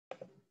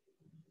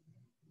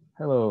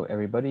Hello,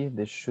 everybody.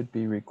 This should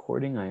be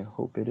recording. I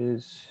hope it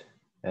is.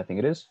 I think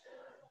it is.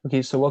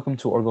 Okay, so welcome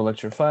to Orgo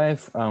Lecture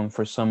 5.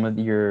 For some of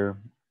you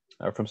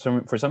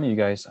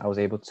guys, I was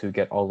able to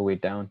get all the way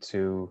down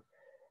to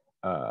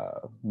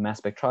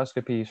mass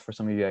spectroscopy. For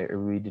some of you, I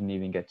really didn't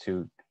even get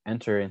to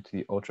enter into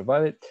the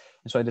ultraviolet.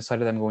 And so I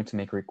decided I'm going to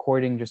make a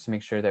recording just to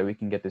make sure that we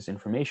can get this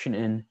information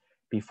in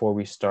before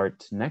we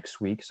start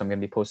next week. So I'm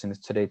going to be posting this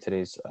today.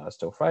 Today's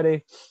still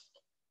Friday.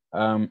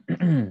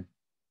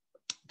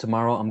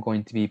 Tomorrow I'm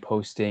going to be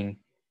posting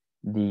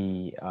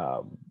the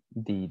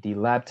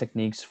lab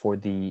techniques for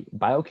the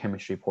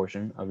biochemistry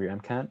portion of your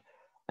MCAT.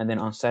 And then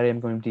on Saturday,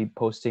 I'm going to be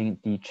posting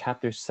the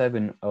chapter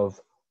 7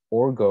 of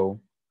Orgo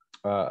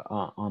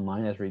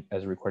online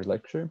as a recorded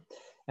lecture.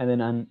 And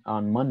then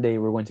on Monday,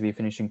 we're going to be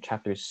finishing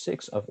chapter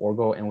 6 of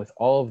Orgo. And with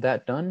all of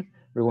that done,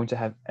 we're going to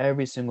have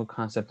every single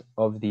concept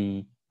of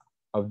the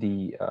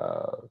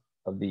Orgo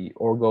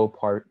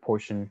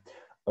portion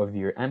of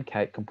your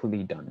MCAT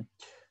completely done.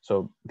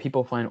 So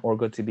people find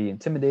Orgo to be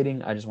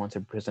intimidating. I just want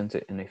to present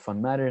it in a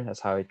fun manner. That's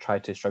how I try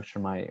to structure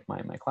my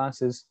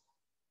classes.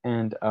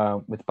 And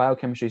with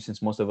biochemistry,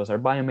 since most of us are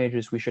bio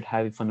majors, we should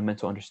have a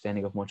fundamental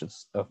understanding of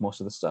most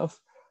of the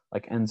stuff,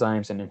 like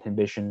enzymes and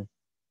inhibition.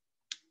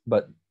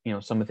 But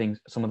some of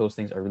those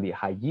things are really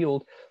high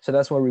yield. So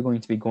that's what we're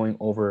going to be going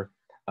over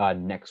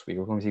next week.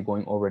 We're going to be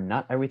going over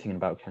not everything in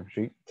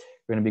biochemistry.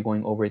 We're going to be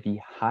going over the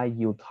high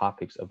yield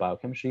topics of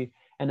biochemistry.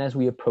 And as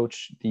we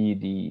approach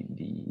the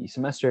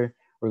semester,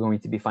 we're going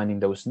to be finding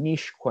those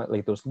niche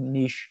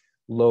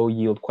low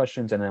yield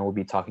questions, and then we'll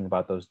be talking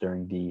about those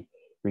during the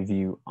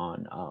review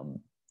on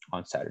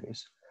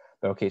Saturdays.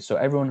 But okay, so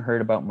everyone heard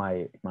about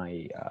my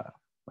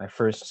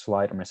first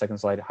slide or my second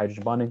slide,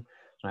 hydrogen bonding.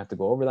 So I have to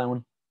go over that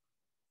one.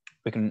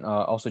 We can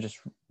also just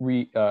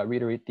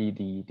reiterate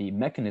the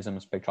mechanism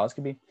of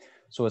spectroscopy.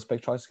 So what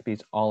spectroscopy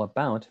is all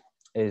about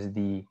is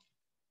the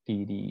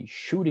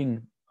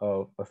shooting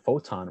of a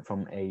photon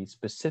from a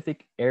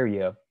specific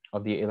area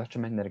of the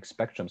electromagnetic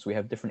spectrum. So we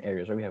have different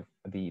areas, right? We have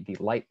the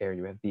light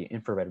area, we have the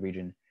infrared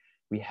region,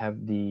 we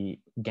have the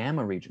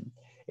gamma region.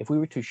 If we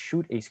were to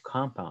shoot a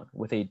compound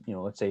with a,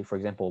 let's say, for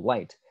example,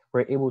 light,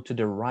 we're able to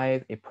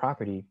derive a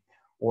property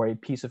or a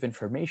piece of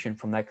information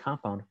from that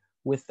compound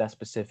with that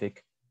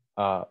specific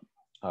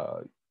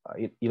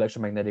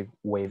electromagnetic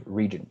wave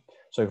region.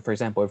 So for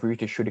example, if we were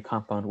to shoot a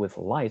compound with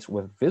light,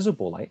 with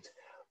visible light,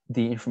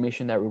 the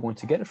information that we're going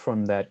to get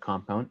from that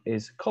compound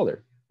is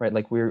color. Right,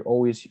 like we're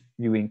always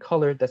viewing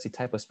color. That's a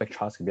type of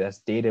spectroscopy. That's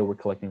data we're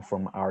collecting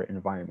from our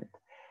environment.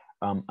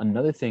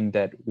 Another thing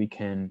that we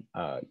can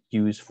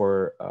use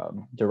for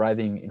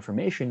deriving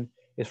information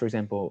is, for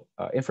example,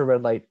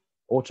 infrared light,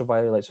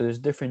 ultraviolet light. So there's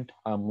different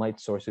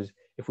light sources.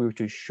 If we were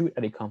to shoot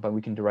at a compound,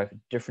 we can derive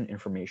different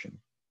information.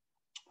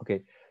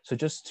 Okay, so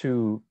just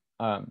to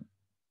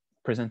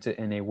present it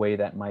in a way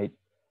that might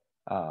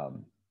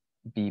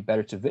be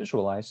better to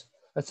visualize,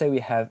 let's say we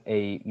have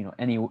a,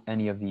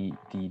 any of the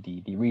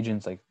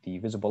regions, like the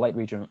visible light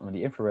region or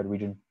the infrared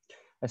region.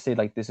 Let's say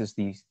like this is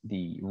the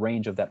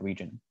range of that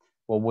region.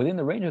 Well, within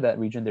the range of that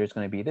region, there's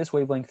going to be this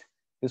wavelength,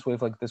 this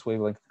wavelength, this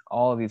wavelength,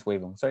 all of these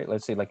wavelengths, right?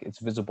 Let's say like it's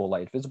visible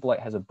light. Visible light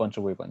has a bunch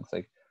of wavelengths,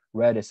 like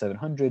red is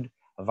 700,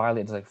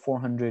 violet is like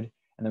 400,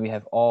 and then we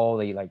have all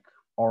the like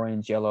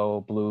orange,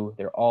 yellow, blue.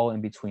 They're all in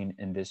between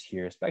in this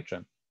here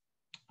spectrum.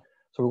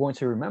 So we're going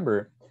to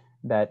remember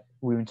that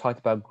when we talked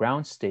about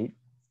ground state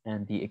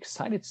and the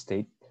excited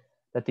state,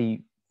 that the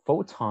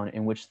photon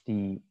in which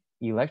the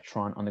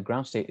electron on the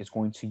ground state is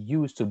going to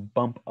use to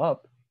bump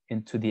up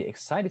into the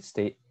excited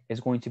state is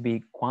going to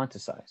be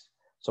quantized.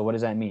 So what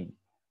does that mean?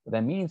 What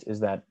that means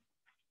is that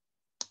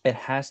it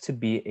has to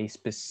be a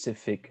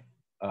specific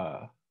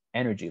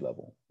energy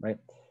level, right?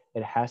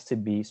 It has to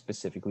be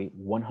specifically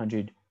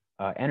 100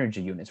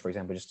 energy units, for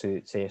example, just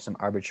to say some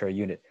arbitrary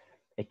unit.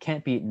 It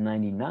can't be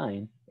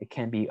 99, it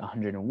can't be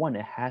 101,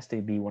 it has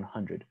to be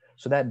 100.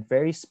 So that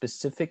very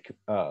specific,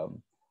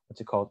 what's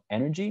it called,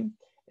 energy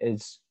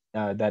is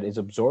that is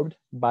absorbed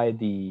by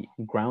the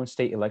ground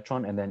state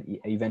electron and then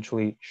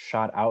eventually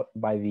shot out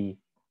by the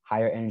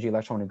higher energy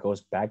electron when it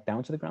goes back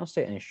down to the ground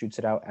state and it shoots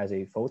it out as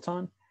a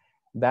photon.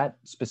 That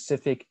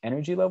specific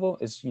energy level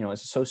is,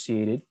 is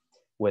associated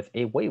with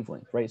a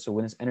wavelength, right? So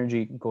when this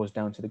energy goes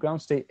down to the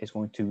ground state, it's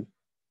going to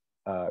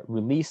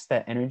release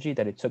that energy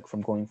that it took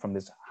from going from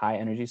this high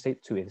energy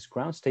state to its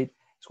ground state.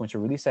 It's going to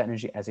release that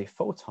energy as a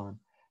photon.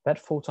 That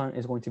photon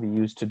is going to be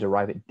used to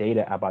derive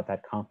data about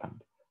that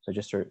compound. So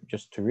just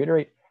to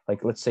reiterate,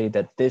 like let's say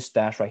that this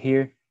dash right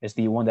here is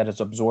the one that is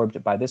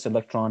absorbed by this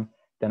electron,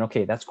 then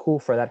okay, that's cool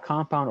for that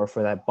compound or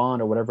for that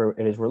bond or whatever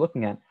it is we're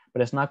looking at,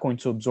 but it's not going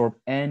to absorb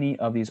any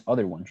of these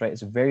other ones, right?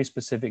 It's very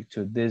specific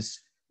to this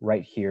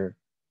right here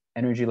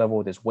energy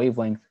level, this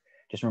wavelength.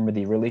 Just remember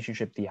the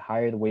relationship: the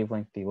higher the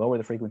wavelength, the lower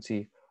the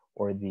frequency,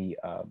 or the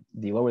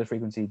lower the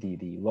frequency,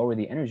 the lower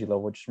the energy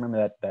level. Just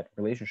remember that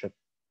relationship.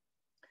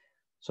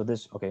 So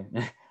this, okay,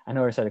 I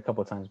know I said it a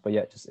couple of times, but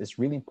yeah, just it's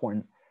really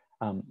important.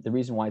 The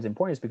reason why it's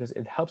important is because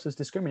it helps us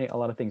discriminate a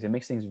lot of things. It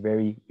makes things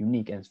very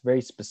unique and it's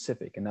very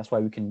specific, and that's why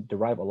we can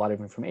derive a lot of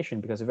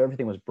information. Because if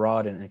everything was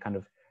broad and kind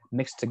of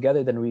mixed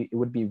together, then it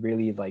would be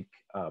really like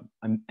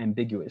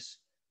ambiguous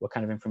what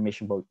kind of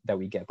information that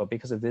we get. But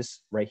because of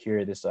this right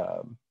here, this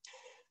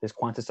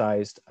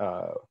quantized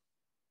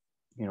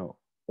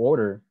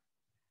order,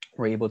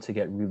 we're able to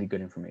get really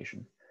good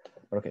information.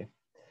 But okay,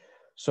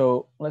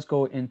 so let's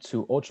go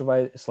into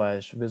ultraviolet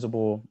 /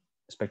 visible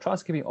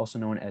spectroscopy, also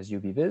known as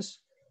UV vis.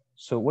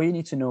 So what you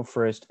need to know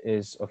first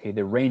is, okay,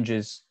 the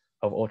ranges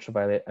of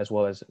ultraviolet as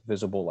well as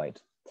visible light.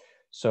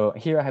 So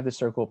here I have this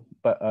circle,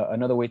 but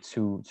another way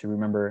to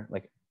remember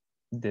like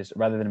this,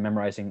 rather than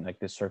memorizing like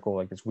this circle,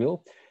 like this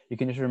wheel, you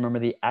can just remember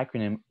the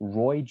acronym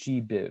Roy G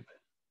Biv.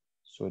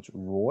 So it's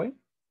Roy,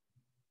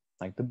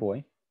 like the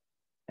boy,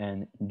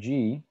 and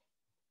G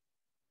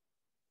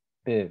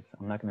Biv.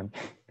 I'm not going to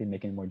be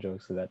making more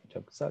jokes, so that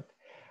joke sucked.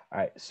 All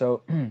right,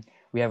 so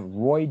we have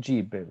Roy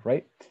G Biv,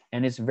 right?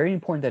 And it's very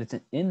important that it's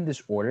in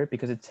this order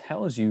because it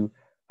tells you,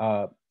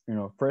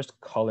 first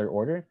color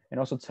order, and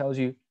also tells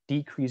you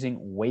decreasing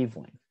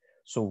wavelength.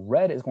 So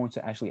red is going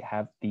to actually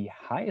have the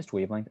highest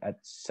wavelength at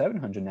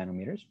 700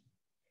 nanometers,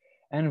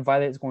 and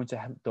violet is going to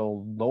have the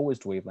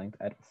lowest wavelength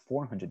at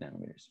 400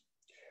 nanometers.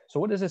 So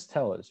what does this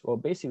tell us? Well,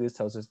 basically this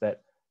tells us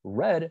that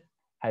red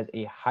has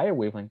a higher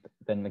wavelength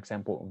than,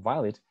 example,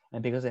 violet,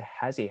 and because it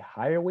has a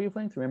higher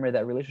wavelength, remember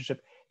that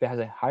relationship, if it has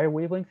a higher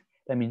wavelength,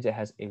 that means it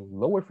has a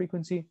lower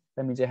frequency,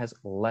 that means it has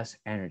less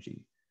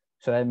energy.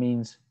 So that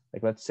means,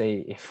 like, let's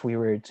say if we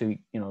were to,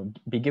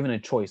 be given a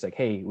choice, like,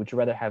 hey, would you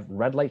rather have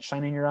red light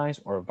shine in your eyes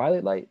or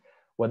violet light?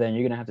 Well, then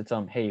you're gonna have to tell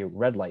them, hey,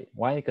 red light.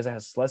 Why? Because it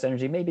has less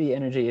energy. Maybe the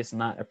energy is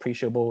not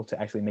appreciable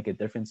to actually make a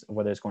difference of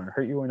whether it's going to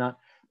hurt you or not.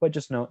 But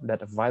just know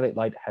that violet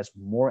light has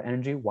more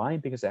energy. Why?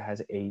 Because it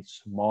has a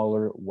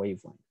smaller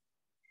wavelength.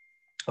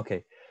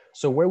 Okay,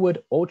 so where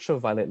would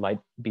ultraviolet light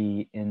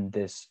be in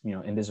this,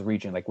 in this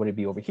region? Like, would it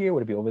be over here?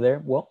 Would it be over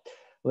there? Well,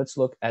 let's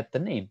look at the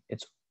name.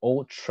 It's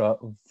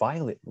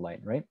ultraviolet light,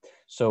 right?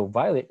 So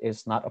violet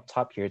is not up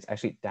top here, it's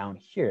actually down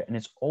here, and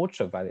it's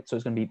ultraviolet. So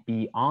it's going to be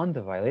beyond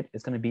the violet,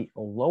 it's going to be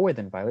lower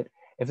than violet.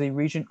 If the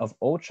region of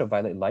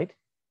ultraviolet light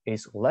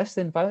is less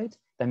than violet,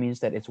 that means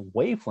that its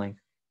wavelength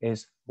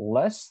is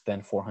less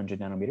than 400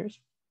 nanometers.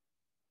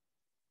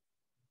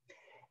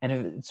 And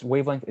if its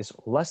wavelength is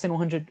less than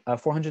 400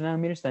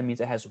 nanometers, that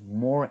means it has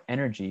more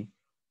energy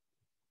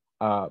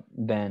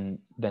than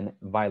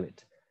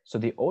violet. So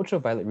the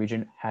ultraviolet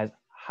region has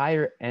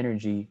higher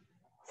energy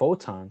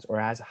photons, or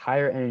has a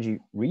higher energy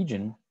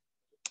region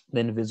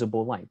than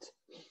visible light.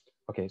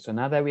 Okay, so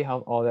now that we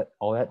have all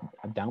that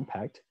down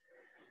packed,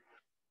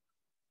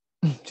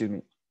 excuse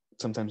me,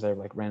 sometimes I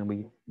like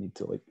randomly need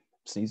to like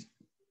sneeze.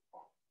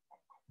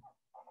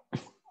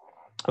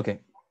 Okay,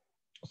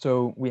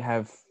 so we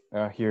have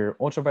here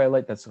ultraviolet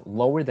light that's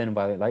lower than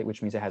violet light,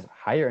 which means it has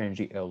higher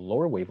energy, a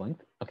lower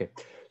wavelength. Okay,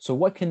 so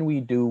what can we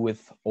do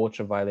with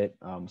ultraviolet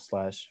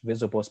 /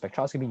 visible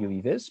spectroscopy,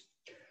 UV vis?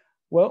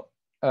 Well,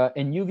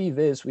 in UV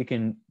vis, we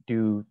can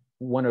do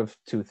one of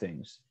two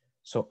things.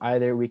 So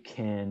either we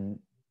can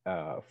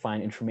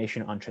find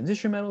information on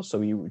transition metals. So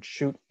we would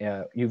shoot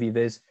UV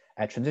vis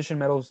at transition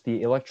metals.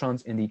 The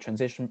electrons in the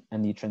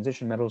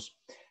transition metals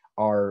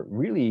are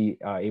really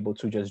able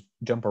to just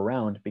jump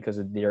around because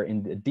they're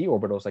in the d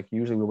orbitals. Like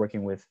usually we're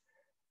working with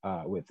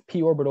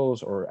p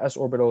orbitals or s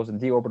orbitals, and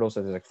d orbitals,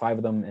 there's like 5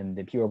 of them, and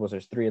the p orbitals,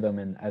 there's 3 of them,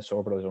 and s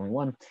orbitals, there's only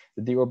 1.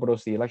 The d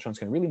orbitals, the electrons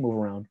can really move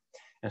around.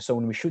 And so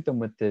when we shoot them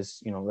with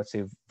this, let's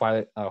say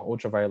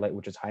ultraviolet light,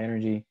 which is high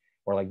energy,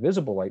 or like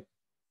visible light,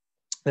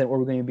 then what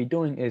we're going to be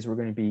doing is we're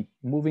going to be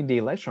moving the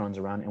electrons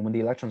around. And when the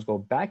electrons go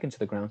back into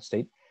the ground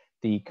state,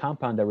 the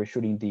compound that we're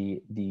shooting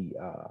the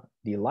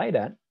light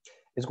at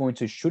is going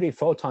to shoot a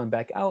photon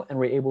back out, and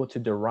we're able to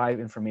derive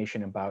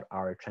information about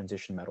our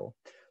transition metal.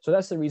 So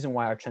that's the reason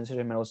why our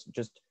transition metals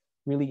just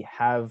really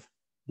have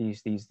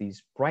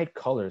these bright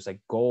colors, like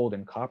gold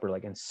and copper,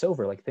 like, and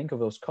silver. Like, think of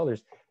those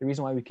colors. The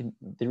reason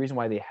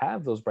why they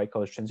have those bright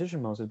colors,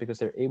 transition metals, is because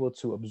they're able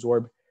to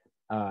absorb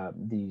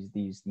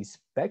these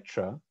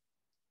spectra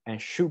and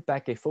shoot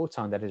back a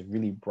photon that is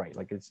really bright.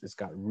 Like, it's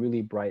got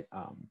really bright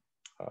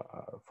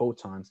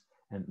photons,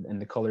 and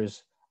the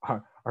colors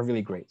are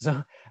really great.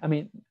 So, I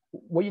mean,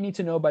 what you need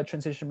to know about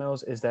transition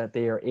metals is that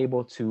they are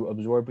able to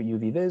absorb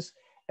UV vis,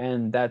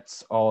 and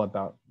that's all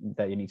about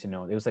that you need to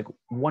know. It was like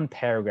one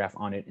paragraph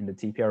on it in the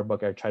TPR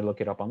book. I tried to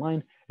look it up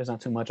online. There's not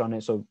too much on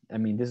it. So, I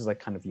mean, this is like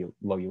kind of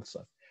low yield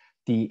stuff.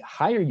 The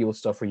higher yield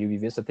stuff for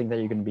UV vis, the thing that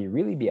you're going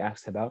to be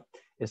asked about,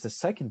 is the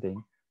second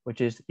thing,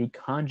 which is the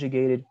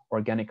conjugated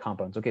organic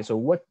compounds. Okay, so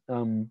what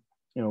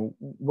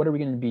what are we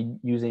going to be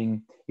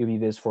using UV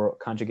vis for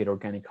conjugated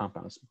organic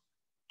compounds?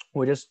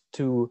 Well, just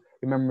to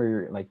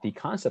remember, like, the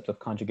concept of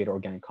conjugated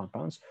organic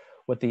compounds,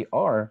 what they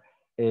are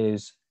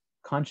is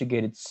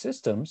conjugated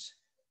systems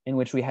in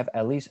which we have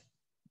at least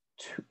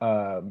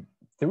 3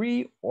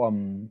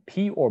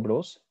 p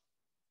orbitals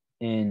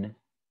in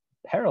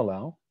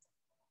parallel,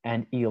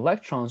 and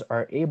electrons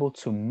are able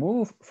to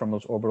move from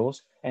those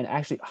orbitals and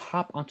actually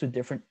hop onto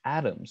different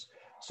atoms.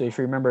 So if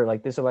you remember,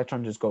 like, this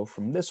electron just go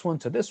from this one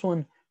to this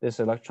one, This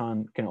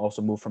electron can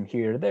also move from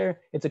here to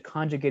there. It's a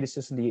conjugated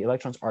system. The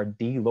electrons are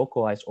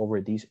delocalized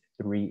over these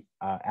three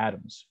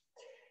atoms.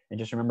 And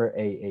just remember,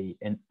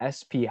 an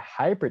sp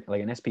hybrid,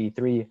 like an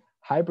sp3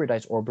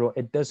 hybridized orbital,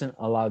 it doesn't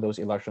allow those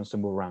electrons to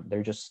move around.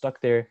 They're just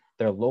stuck there.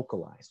 They're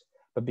localized.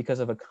 But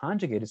because of a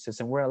conjugated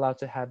system, we're allowed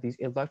to have these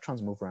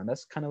electrons move around.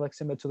 That's kind of like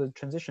similar to the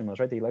transition modes,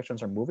 right? The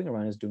electrons are moving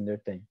around, is doing their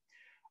thing.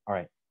 All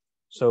right.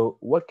 So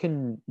what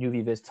can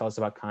UV-Vis tell us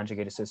about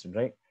conjugated systems,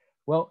 right?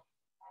 Well,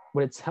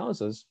 what it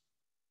tells us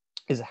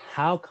is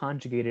how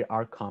conjugated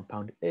our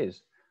compound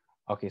is.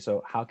 Okay,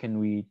 so how can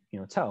we,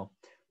 tell?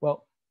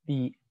 Well,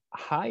 the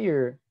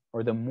higher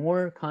or the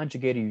more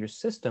conjugated your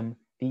system,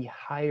 the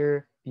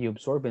higher the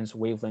absorbance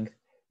wavelength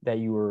that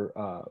your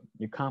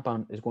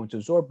compound is going to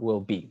absorb will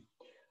be.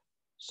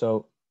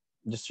 So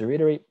just to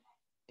reiterate,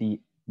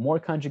 the more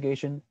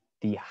conjugation,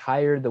 the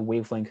higher the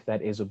wavelength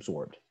that is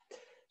absorbed.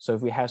 So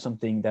if we have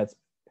something that's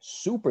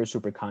super,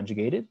 super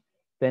conjugated,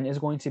 then it's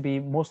going to be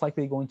most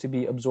likely going to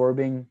be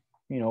absorbing,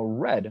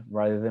 red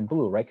rather than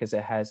blue, right? Because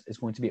it's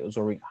going to be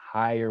absorbing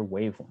higher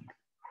wavelength,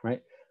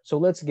 right? So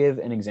let's give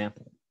an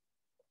example.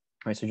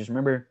 All right, so just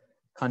remember,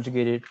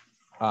 conjugated,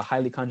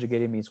 highly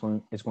conjugated means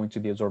it's going to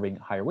be absorbing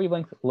higher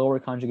wavelength. Lower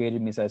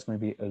conjugated means that it's going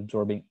to be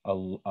absorbing a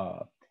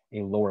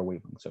lower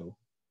wavelength. So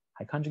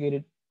high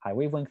conjugated, high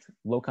wavelength,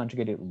 low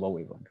conjugated, low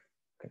wavelength.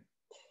 Okay,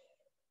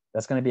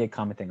 that's going to be a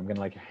common thing. I'm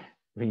going to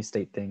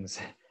restate things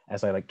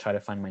as I try to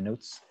find my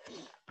notes.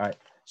 All right,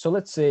 so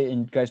let's say,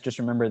 and guys, just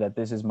remember that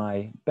this is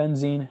my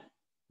benzene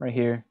right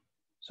here.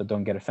 So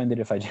don't get offended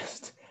if I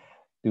just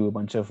do a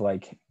bunch of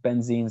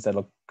benzenes that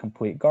look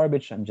complete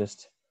garbage. I'm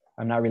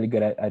not really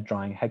good at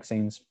drawing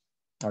hexanes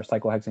or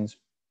cyclohexanes.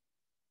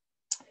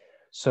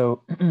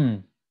 So,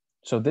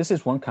 so this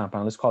is one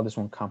compound. Let's call this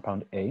one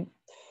compound A.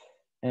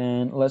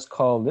 And let's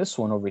call this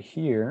one over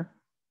here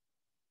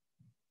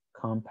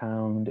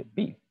compound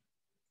B.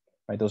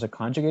 Right, those are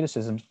conjugated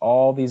systems.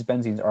 All these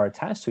benzenes are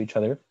attached to each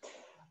other.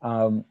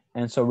 And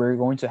so we're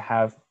going to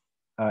have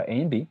A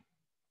and B.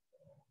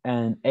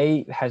 And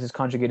A has this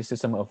conjugated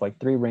system of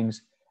 3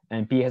 rings,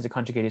 and B has a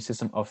conjugated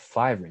system of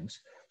 5 rings.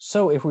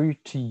 So if we were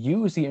to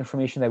use the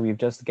information that we've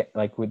just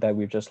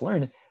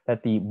learned,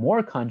 that the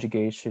more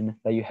conjugation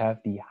that you have,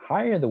 the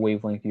higher the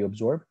wavelength you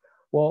absorb,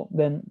 well,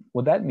 then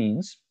what that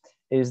means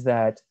is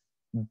that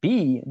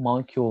B,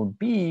 molecule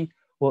B,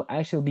 will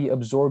actually be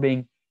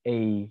absorbing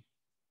a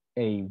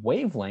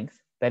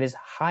wavelength that is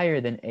higher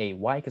than A.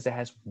 Why? Because it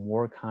has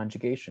more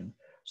conjugation.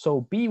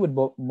 So B would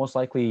most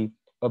likely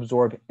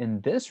absorb in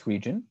this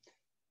region,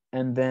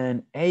 and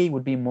then A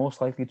would be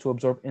most likely to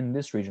absorb in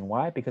this region.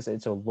 Why? Because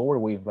it's a lower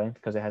wavelength,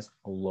 because it has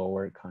a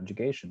lower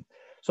conjugation.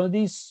 So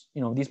these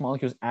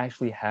molecules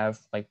actually have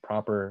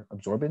proper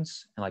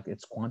absorbance, and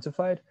it's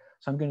quantified.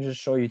 So I'm going to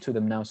just show you to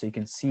them now so you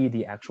can see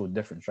the actual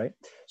difference, right?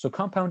 So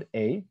compound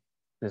A,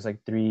 there's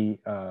 3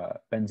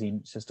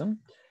 benzene system,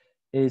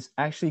 is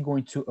actually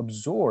going to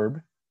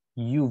absorb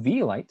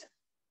UV light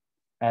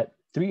at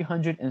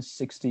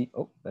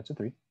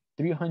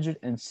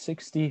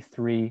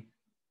 363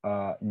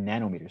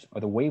 nanometers,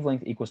 or the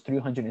wavelength equals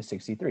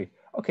 363.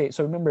 Okay,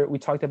 so remember we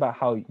talked about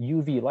how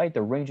UV light,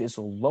 the range is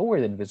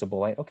lower than visible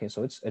light. Okay,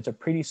 so it's a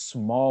pretty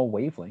small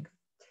wavelength.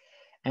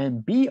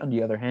 And B, on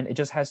the other hand, it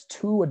just has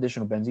 2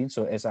 additional benzenes,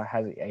 so as it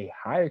has a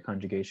higher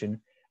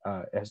conjugation,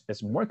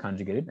 it's more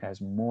conjugated, it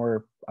has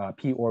more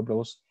p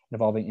orbitals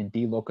involving in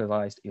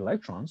delocalized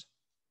electrons.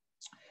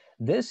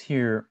 This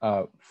here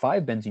 5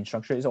 benzene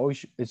structure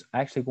is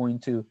actually going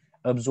to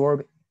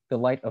absorb the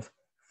light of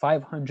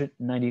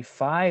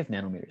 595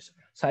 nanometers.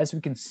 So as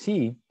we can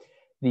see,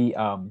 the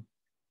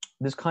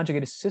this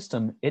conjugated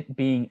system, it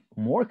being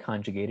more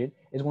conjugated,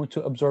 is going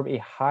to absorb a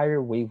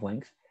higher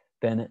wavelength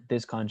than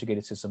this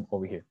conjugated system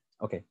over here.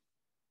 Okay.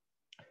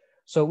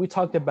 So we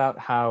talked about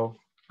how,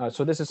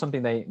 so this is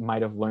something they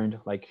might have learned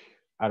I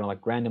don't know,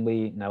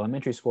 randomly in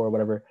elementary school or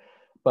whatever,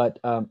 but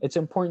it's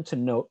important to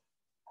note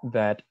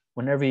that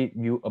whenever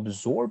you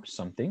absorb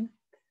something,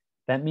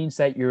 that means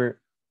that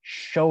you're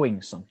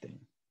showing something,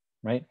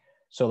 right?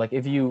 So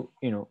if you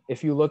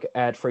look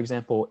at, for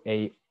example,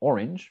 a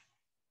orange,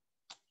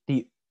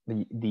 the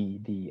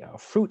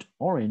fruit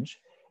orange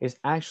is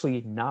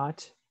actually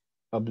not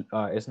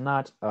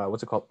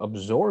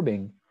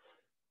absorbing.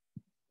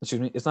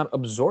 Excuse me, it's not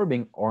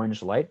absorbing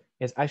orange light.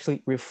 It's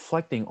actually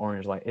reflecting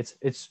orange light.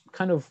 It's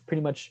kind of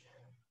pretty much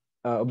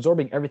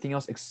absorbing everything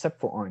else except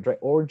for orange, right?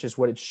 Orange is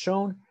what it's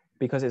shown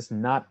because it's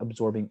not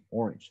absorbing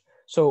orange.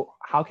 So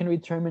how can we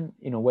determine,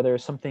 whether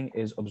something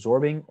is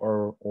absorbing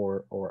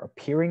or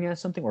appearing as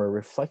something or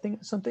reflecting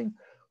as something?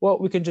 Well,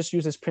 we can just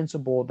use this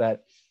principle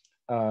that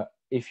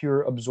if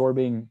you're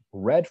absorbing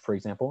red, for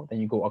example, then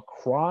you go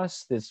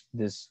across this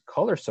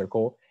color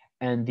circle,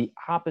 and the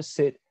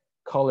opposite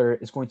color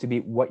is going to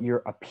be what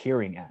you're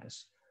appearing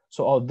as.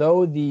 So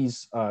although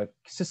these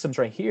systems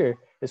right here,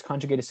 this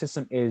conjugated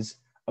system is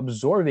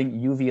absorbing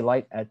UV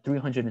light at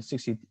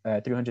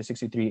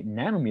 363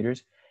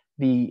 nanometers,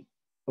 the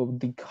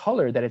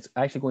color that it's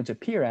actually going to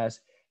appear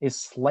as is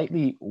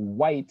slightly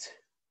white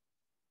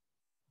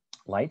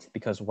light,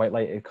 because white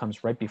light, it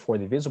comes right before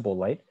the visible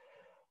light.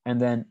 And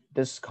then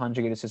this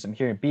conjugated system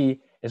here,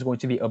 B, is going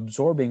to be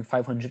absorbing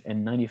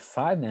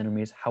 595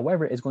 nanometers.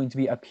 However, it's going to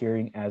be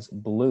appearing as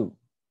blue,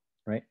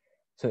 right?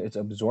 So it's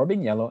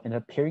absorbing yellow and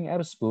appearing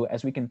as blue.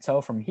 As we can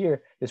tell from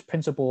here, this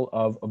principle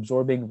of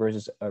absorbing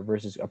versus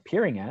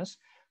appearing as.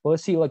 Well,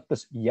 let's see, like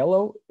this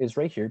yellow is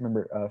right here.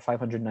 Remember,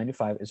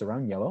 595 is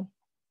around yellow.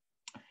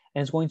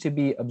 And it's going to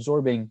be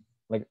absorbing,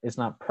 like it's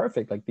not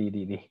perfect, like the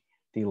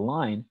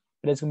line,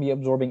 but it's going to be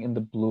absorbing in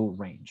the blue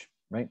range,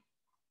 right?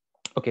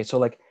 Okay, so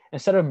like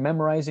instead of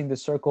memorizing the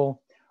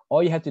circle,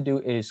 all you have to do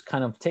is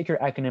kind of take your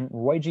acronym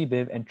Roy G.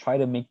 Biv and try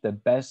to make the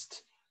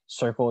best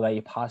circle that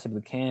you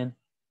possibly can.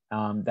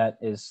 That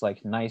is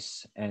like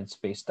nice and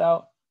spaced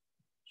out.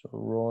 So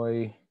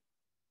Roy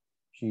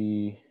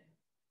G.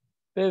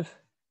 Biv,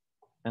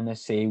 and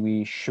let's say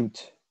we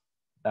shoot,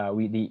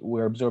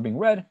 we're absorbing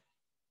red,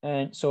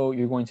 and so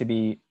you're going to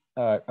be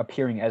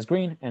appearing as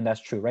green, and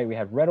that's true, right? We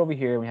have red over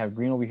here, we have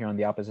green over here on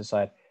the opposite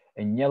side,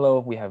 and yellow,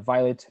 we have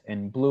violet,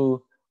 and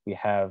blue, we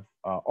have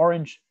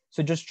orange.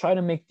 So just try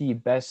to make the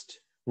best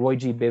Roy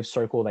G. Biv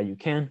circle that you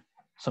can,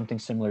 something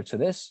similar to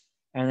this,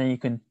 and then you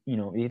can,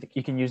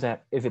 you can use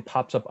that if it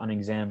pops up on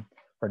exam.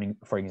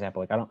 For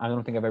example, like I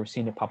don't think I've ever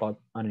seen it pop up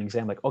on an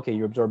exam. Like, okay,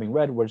 you're absorbing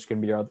red. What is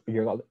going to be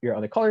your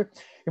other color?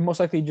 You're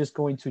most likely just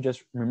going to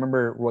just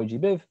remember Roy G.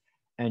 Biv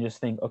and just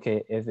think,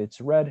 okay, if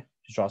it's red,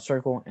 just draw a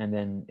circle, and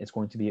then it's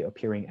going to be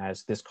appearing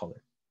as this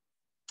color.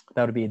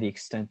 That would be the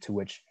extent to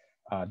which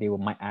they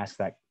might ask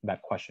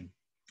that question.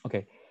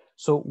 Okay,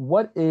 so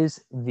what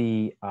is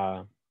the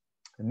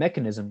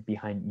mechanism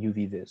behind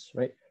UV vis,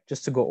 right?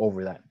 Just to go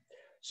over that.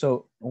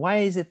 So why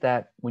is it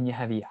that when you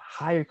have a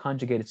higher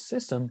conjugated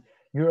system,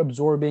 you're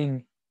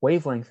absorbing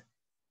wavelength,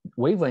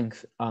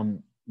 why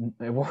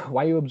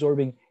are you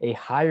absorbing a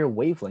higher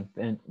wavelength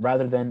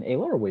rather than a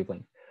lower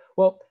wavelength?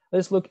 Well,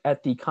 let's look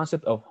at the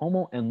concept of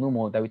HOMO and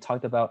LUMO that we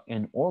talked about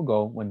in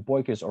Orgo when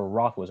Boykes or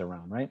Roth was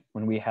around, right?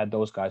 When we had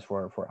those guys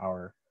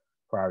for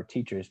our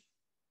teachers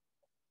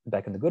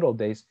back in the good old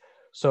days.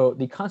 So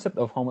the concept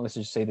of HOMO, let's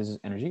just say this is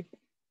energy.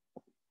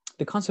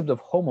 The concept of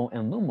HOMO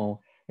and LUMO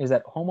is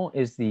that HOMO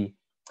is the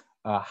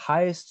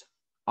highest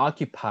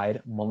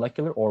occupied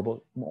molecular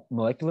orbital.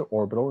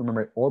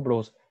 Remember,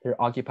 orbitals, they're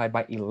occupied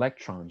by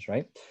electrons,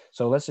 right?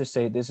 So let's just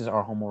say this is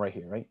our HOMO right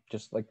here, right?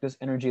 Just like this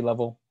energy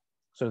level.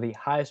 So the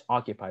highest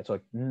occupied, so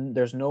like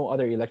there's no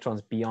other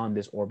electrons beyond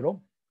this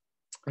orbital.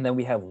 And then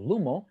we have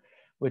LUMO,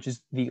 which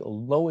is the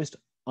lowest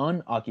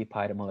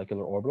unoccupied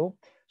molecular orbital.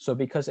 So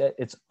because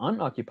it's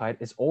unoccupied,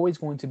 it's always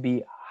going to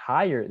be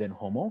higher than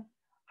HOMO.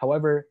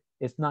 However,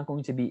 it's not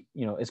going to be,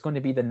 it's going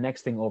to be the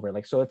next thing over.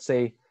 Like, so let's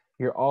say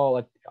you're all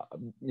like,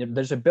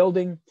 there's a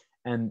building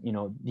and,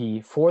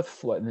 the fourth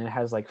floor, and it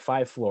has like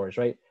 5 floors,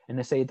 right? And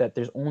they say that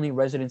there's only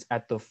residents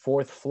at the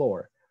 4th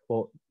floor.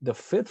 Well, the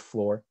 5th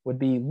floor would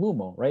be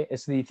LUMO, right?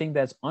 It's the thing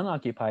that's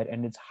unoccupied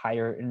and it's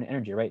higher in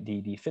energy, right?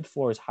 The 5th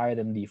floor is higher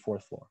than the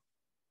 4th floor.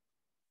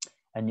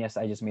 And yes,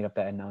 I just made up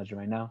that analogy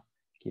right now,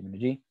 keeping the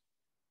G.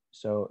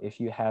 So if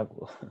you have,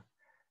 oh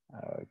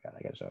God,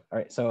 I gotta show up. All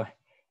right, so if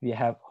you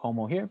have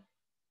HOMO here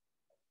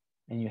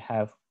and you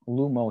have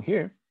LUMO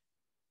here,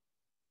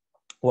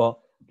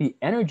 well, the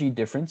energy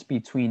difference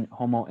between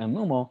HOMO and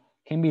LUMO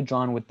can be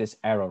drawn with this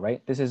arrow,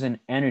 right? This is an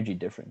energy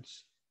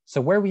difference. So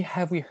where we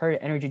heard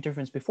energy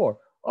difference before?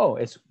 Oh,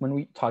 it's when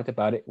we talked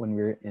about it when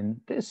we were in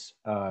this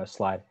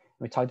slide.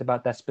 We talked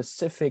about that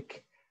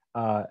specific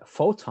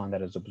photon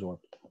that is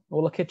absorbed.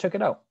 Well, okay, check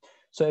it out.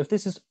 So if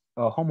this is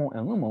HOMO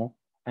and LUMO,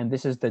 and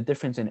this is the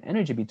difference in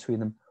energy between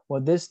them,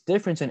 well, this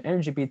difference in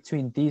energy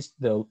between these,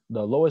 the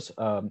lowest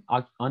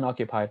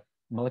unoccupied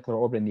molecular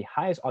orbital and the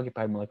highest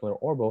occupied molecular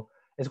orbital,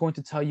 is going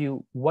to tell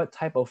you what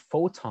type of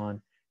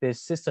photon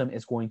this system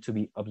is going to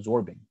be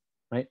absorbing,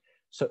 right?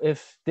 So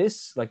if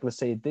this, like, let's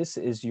say this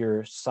is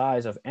your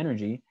size of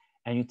energy,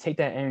 and you take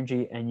that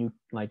energy and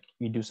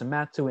you do some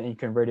math to it and you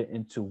convert it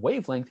into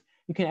wavelength,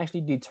 you can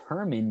actually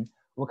determine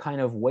what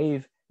kind of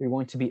wave you're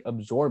going to be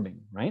absorbing,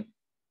 right?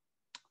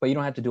 But you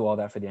don't have to do all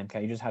that for the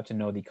MCAT. You just have to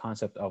know the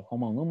concept of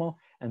HOMO and LUMO,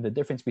 and the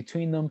difference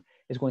between them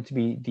is going to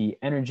be the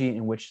energy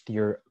in which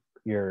your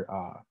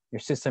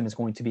system is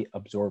going to be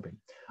absorbing.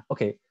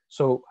 Okay,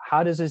 so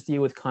how does this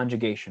deal with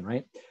conjugation,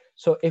 right?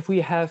 So if we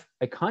have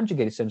a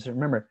conjugated system,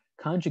 remember,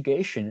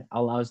 conjugation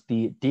allows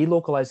the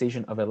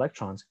delocalization of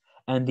electrons,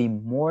 and the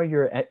more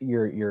your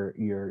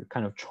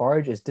kind of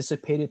charge is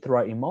dissipated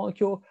throughout a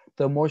molecule,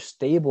 the more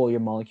stable your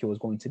molecule is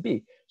going to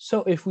be.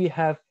 So if we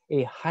have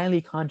a highly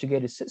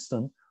conjugated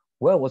system,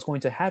 well, what's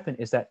going to happen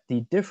is that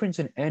the difference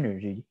in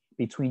energy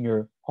between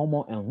your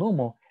HOMO and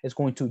LUMO is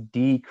going to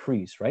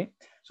decrease, right?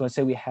 So let's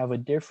say we have a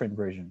different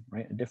version,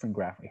 right? A different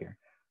graph right here,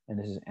 and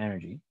this is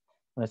energy.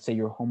 Let's say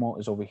your HOMO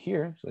is over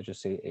here, so let's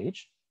just say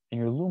H,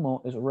 and your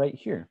LUMO is right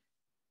here.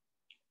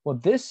 Well,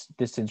 this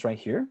distance right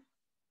here,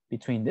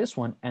 between this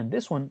one and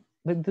this one,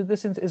 the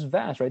distance is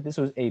vast, right? This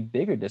was a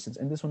bigger distance,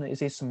 and this one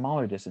is a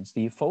smaller distance.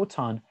 The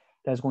photon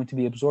that's going to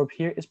be absorbed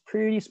here is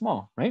pretty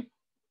small, right?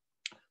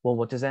 Well,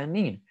 what does that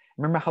mean?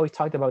 Remember how we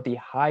talked about the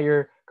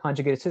higher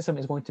conjugated system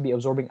is going to be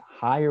absorbing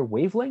higher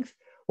wavelength?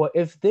 Well,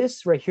 if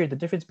this right here, the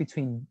difference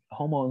between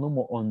HOMO and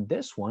LUMO on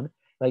this one,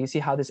 like you see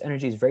how this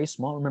energy is very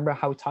small. Remember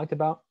how we talked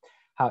about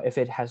how if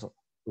it has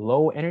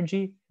low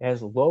energy, it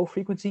has low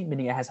frequency,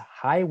 meaning it has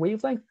high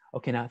wavelength.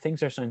 Okay, now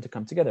things are starting to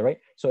come together, right?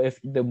 So if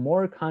the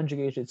more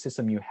conjugated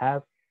system you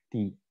have,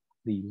 the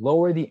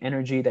lower the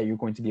energy that you're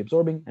going to be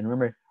absorbing. And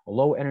remember,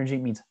 low energy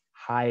means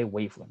high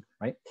wavelength,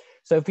 right?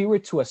 So if we were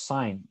to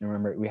assign,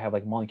 remember we have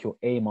like molecule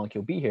A,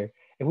 molecule B here.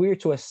 If we were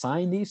to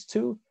assign these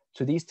two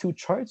to these two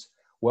charts,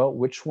 well,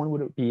 which one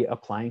would it be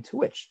applying to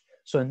which?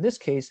 So in this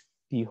case,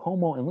 the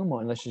HOMO and LUMO,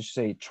 and let's just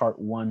say chart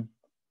 1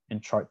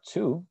 and chart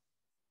 2.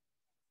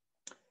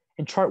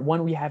 In chart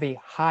 1, we have a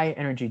high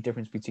energy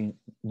difference between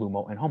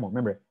LUMO and HOMO.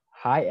 Remember,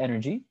 high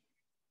energy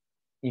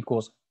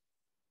equals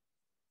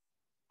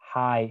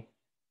high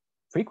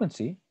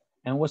frequency.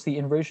 And what's the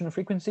inversion of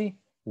frequency?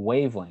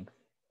 Wavelength.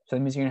 So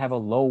that means you're gonna have a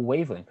low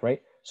wavelength,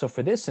 right? So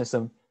for this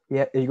system,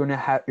 you're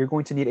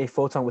going to need a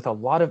photon with a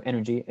lot of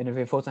energy. And if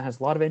a photon has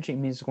a lot of energy, it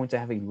means it's going to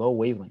have a low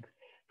wavelength.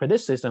 For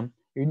this system,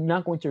 you're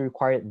not going to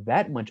require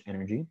that much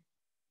energy.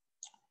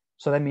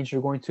 So that means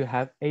you're going to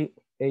have a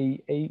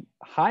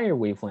higher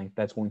wavelength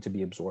that's going to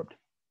be absorbed.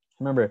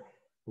 Remember,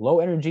 low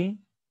energy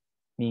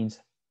means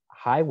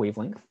high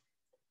wavelength.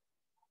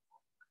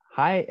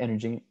 High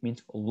energy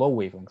means low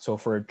wavelength. So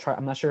for chart,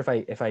 I'm not sure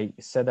if I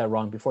said that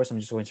wrong before, so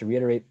I'm just going to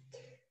reiterate.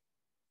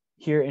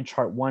 Here in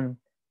chart 1,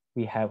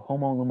 we have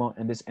HOMO and LUMO,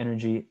 and this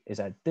energy is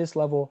at this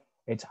level.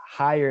 It's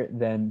higher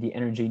than the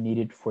energy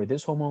needed for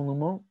this HOMO and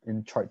LUMO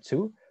in chart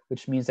 2,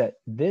 which means that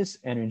this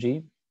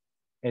energy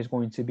is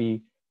going to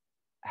be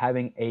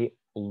having a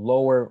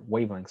lower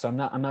wavelength. So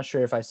I'm not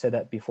sure if I said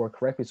that before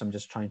correctly, so I'm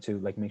just trying to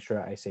like make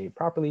sure I say it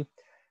properly.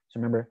 So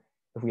remember,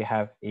 if we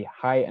have a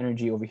high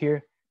energy over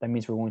here, that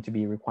means we're going to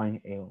be requiring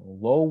a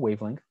low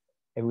wavelength.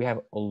 If we have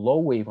a low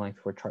wavelength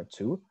for chart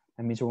 2,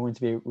 that means we're going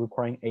to be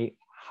requiring a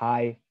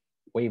high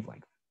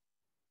wavelength.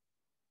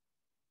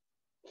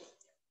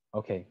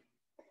 Okay,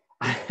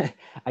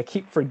 I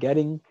keep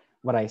forgetting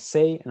what I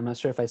say, and I'm not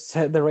sure if I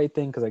said the right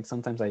thing because like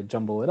sometimes I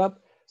jumble it up.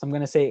 So I'm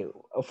gonna say it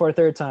for a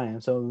third time.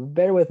 So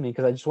bear with me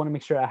because I just want to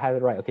make sure I have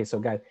it right. Okay, so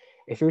guys,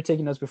 if you were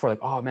taking notes before,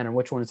 like, oh man,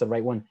 which one is the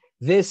right one?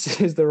 This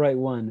is the right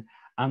one.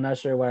 I'm not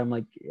sure why I'm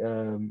like,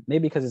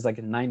 maybe because it's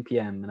like 9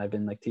 p.m. and I've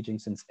been like teaching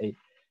since 8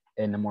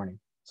 in the morning.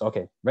 So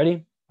okay,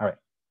 ready? All right.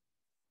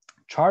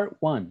 Chart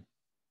 1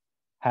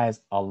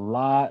 has a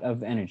lot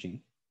of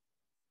energy.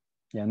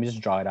 Yeah, let me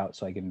just draw it out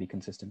so I can be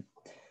consistent.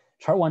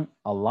 Chart 1,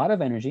 a lot of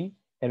energy.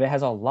 If it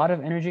has a lot of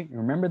energy,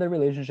 remember the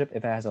relationship.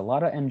 If it has a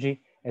lot of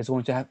energy, it's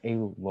going to have a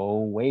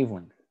low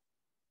wavelength.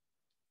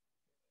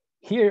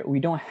 Here,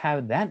 we don't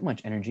have that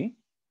much energy,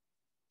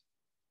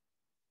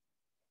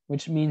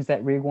 which means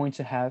that we're going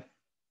to have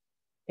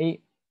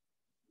a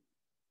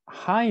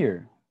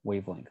higher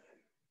wavelength.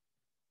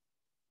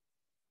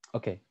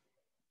 Okay,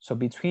 so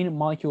between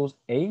molecules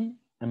A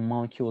and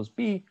molecules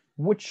B,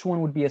 which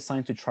one would be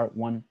assigned to chart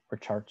 1 or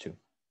chart 2?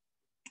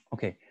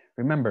 Okay,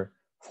 remember,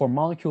 for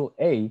molecule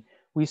A,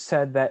 we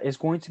said that it's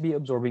going to be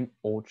absorbing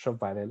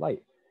ultraviolet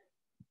light.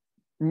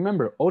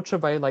 Remember,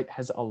 ultraviolet light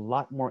has a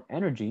lot more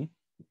energy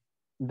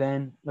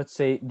than, let's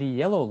say, the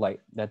yellow light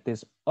that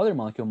this other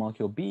molecule,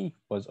 molecule B,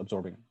 was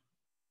absorbing.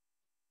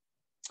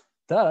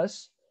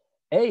 Thus,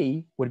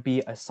 A would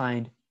be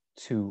assigned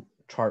to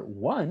chart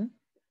 1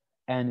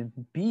 and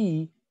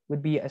B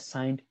would be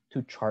assigned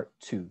to chart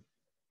 2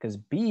 because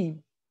B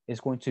is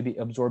going to be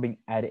absorbing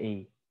at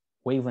a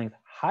wavelength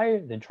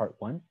higher than chart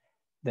 1,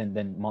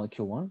 than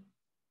molecule 1.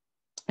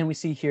 And we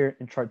see here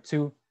in chart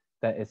 2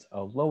 that it's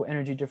a low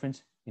energy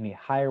difference in a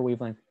higher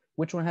wavelength.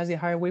 Which one has a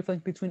higher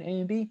wavelength between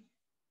A and B?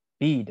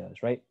 B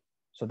does, right?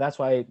 So that's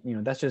why,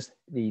 that's just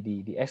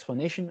the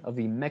explanation of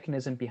the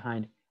mechanism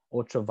behind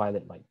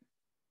ultraviolet light.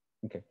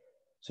 Okay,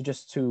 so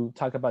just to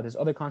talk about this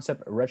other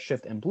concept, red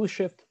shift and blue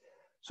shift.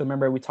 So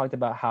remember we talked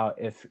about how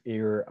if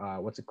you're,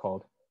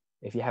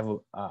 if you have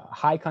a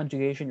high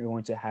conjugation, you're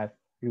going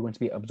to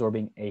be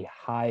absorbing a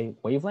high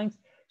wavelength.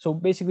 So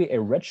basically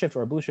a red shift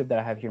or a blue shift that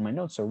I have here in my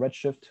notes. So red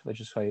shift, let's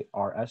just say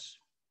RS,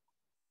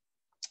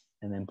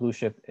 and then blue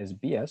shift is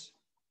BS.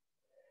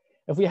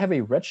 If we have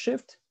a red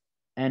shift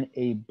and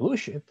a blue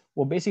shift,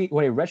 well, basically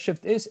what a red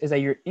shift is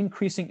that you're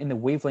increasing in the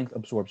wavelength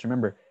absorbed. So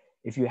remember,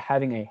 if you're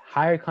having a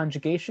higher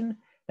conjugation,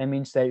 that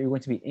means that you're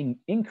going to be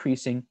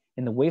increasing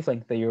in the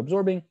wavelength that you're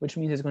absorbing, which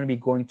means it's going to be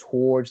going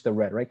towards the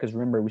red, right? Because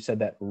remember, we said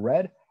that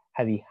red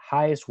had the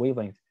highest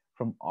wavelength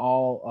from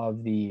all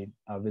of the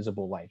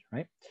visible light,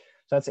 right?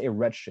 So that's a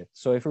red shift.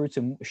 So if we were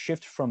to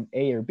shift from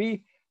A or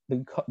B,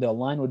 the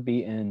line would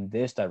be in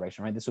this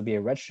direction, right? This would be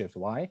a red shift.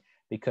 Why?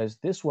 Because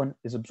this one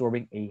is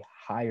absorbing a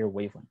higher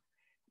wavelength.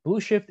 Blue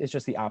shift is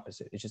just the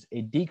opposite. It's just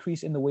a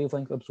decrease in the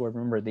wavelength absorbed.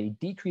 Remember, they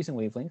decrease in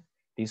wavelength.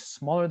 The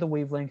smaller the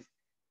wavelength,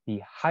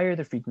 the higher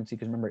the frequency,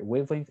 because remember,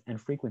 wavelength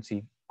and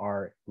frequency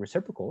are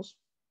reciprocals.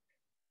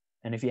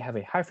 And if you have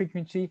a high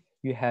frequency,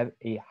 you have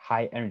a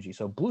high energy.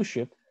 So blue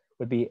shift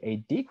would be a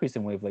decrease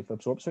in wavelength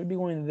absorbed. So it'd be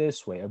going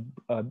this way.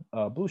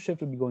 A blue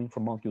shift would be going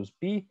from molecules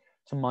B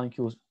to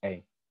molecules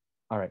A.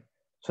 All right.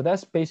 So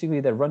that's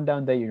basically the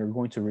rundown that you're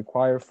going to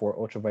require for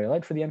ultraviolet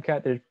light for the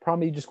MCAT. They're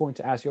probably just going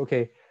to ask you,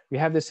 okay, we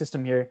have this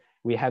system here,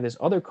 we have this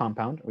other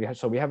compound, we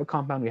have a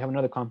compound, we have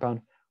another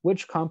compound.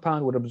 Which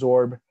compound would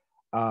absorb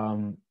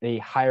a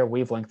higher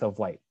wavelength of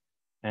light?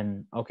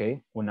 And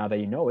okay, well, now that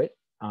you know it,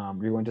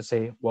 you're going to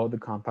say, well, the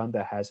compound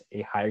that has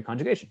a higher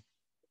conjugation.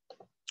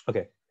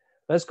 Okay,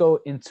 let's go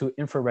into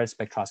infrared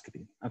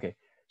spectroscopy. Okay,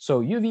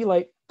 so UV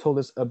light told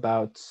us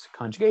about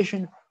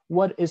conjugation.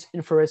 What is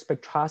infrared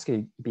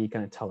spectroscopy going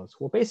to tell us?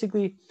 Well,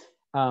 basically,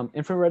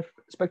 infrared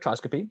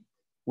spectroscopy,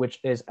 which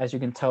is, as you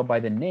can tell by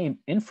the name,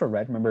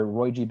 infrared. Remember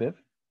Roy G. Biv?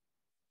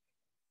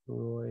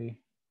 Roy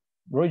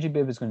G.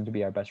 Biv is going to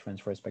be our best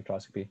friends for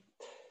spectroscopy.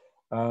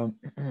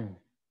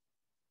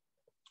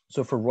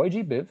 So for Roy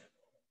G. Biv,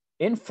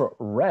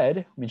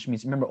 infrared, which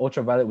means, remember,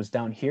 ultraviolet was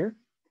down here.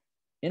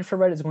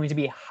 Infrared is going to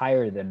be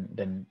higher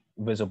than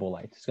visible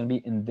light. It's going to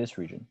be in this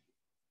region.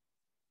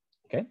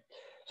 Okay,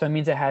 so that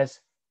means it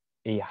has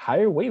a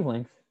higher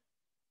wavelength,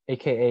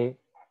 aka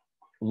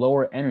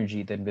lower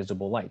energy than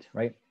visible light,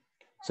 right?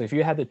 So if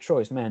you had the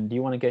choice, man, do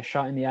you want to get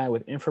shot in the eye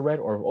with infrared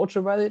or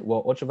ultraviolet?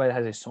 Well, ultraviolet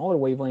has a smaller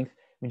wavelength,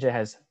 which it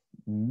has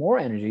more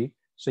energy.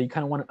 So you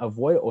kind of want to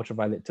avoid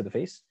ultraviolet to the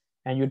face.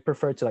 And you'd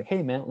prefer to like,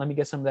 hey, man, let me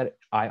get some of that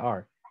IR.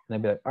 And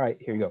they'd be like, all right,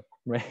 here you go.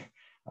 Right?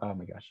 Oh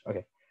my gosh.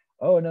 Okay.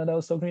 Oh no, that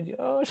was so cringy.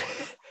 Oh,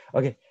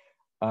 okay.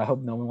 I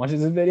hope no one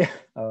watches this video.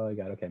 Oh my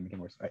God. Okay, I'm making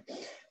it worse. All right.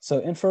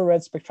 So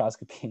infrared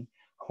spectroscopy,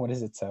 what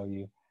does it tell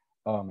you?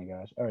 Oh my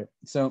gosh. All right.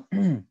 So,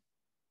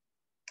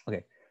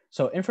 okay.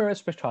 So infrared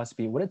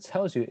spectroscopy, what it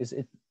tells you is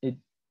it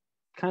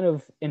kind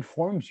of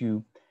informs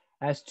you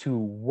as to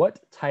what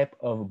type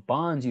of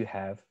bonds you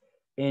have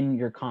in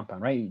your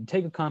compound, right? You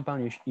take a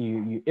compound,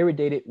 you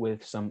irradiate it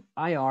with some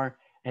IR,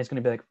 and it's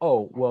going to be like,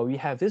 oh, well, you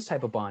have this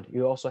type of bond.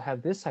 You also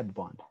have this type of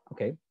bond.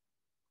 Okay.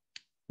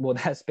 Well,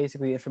 that's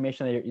basically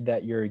information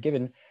that you're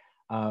given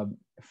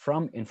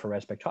from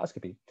infrared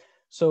spectroscopy.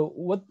 So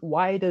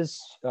why does,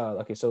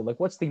 okay, so like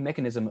what's the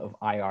mechanism of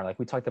IR? Like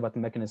we talked about the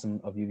mechanism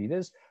of UV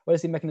vis. What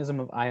is the mechanism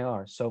of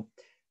IR? So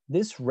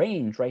this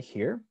range right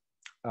here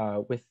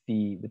with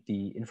the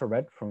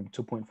infrared from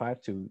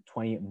 2.5 to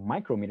 20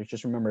 micrometers,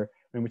 just remember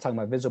when we're talking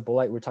about visible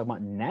light, we're talking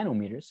about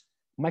nanometers.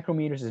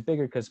 Micrometers is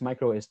bigger because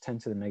micro is 10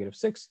 to the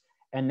 -6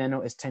 and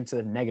nano is 10 to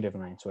the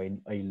 -9, so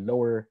a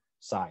lower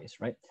size,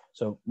 right?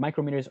 So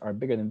micrometers are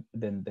bigger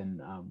than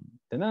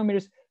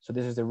nanometers. So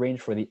this is the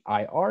range for the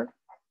IR.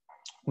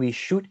 We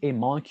shoot a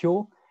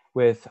molecule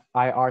with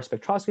IR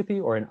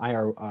spectroscopy or an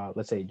IR,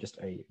 let's say just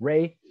a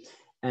ray.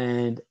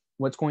 And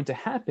what's going to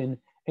happen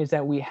is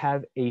that we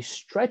have a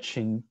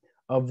stretching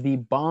of the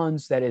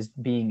bonds that is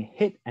being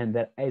hit and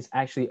that is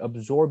actually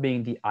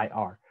absorbing the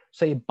IR.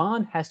 So a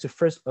bond has to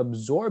first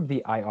absorb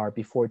the IR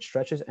before it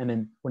stretches. And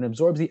then when it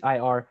absorbs the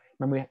IR,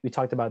 remember we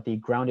talked about the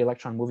ground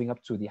electron moving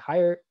up to the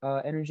higher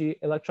energy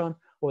electron.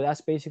 Well,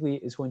 that's basically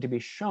is going to be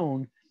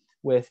shown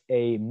with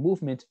a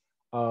movement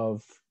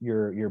of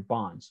your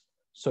bonds.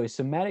 So a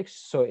symmetric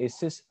stretch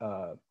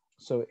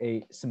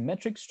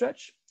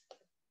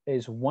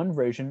is one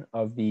version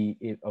of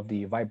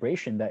the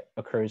vibration that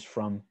occurs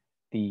from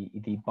the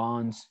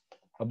bonds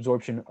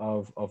absorption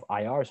of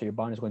IR. So your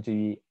bond is going to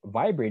be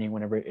vibrating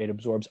whenever it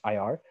absorbs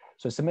IR.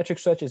 So symmetric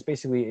stretch is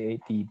basically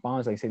the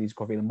bonds, like say these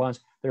covalent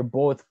bonds, they're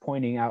both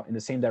pointing out in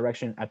the same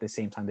direction at the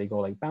same time. They go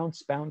like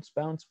bounce, bounce,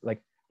 bounce,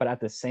 like, but at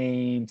the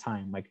same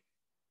time, like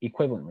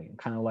equivalently,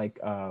 kind of like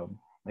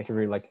if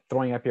you're like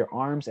throwing up your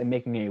arms and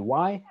making a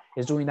Y,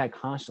 is doing that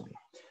constantly.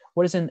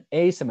 What is an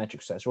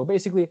asymmetric stretch? Well,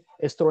 basically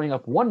it's throwing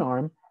up one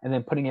arm and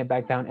then putting it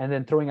back down and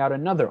then throwing out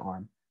another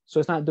arm. So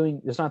it's not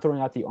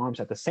throwing out the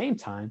arms at the same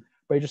time,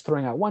 but you're just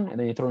throwing out one and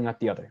then you're throwing out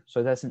the other.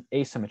 So that's an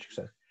asymmetric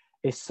stretch.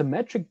 A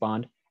symmetric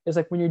bond is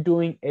like when you're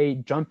doing a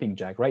jumping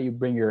jack, right? You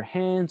bring your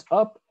hands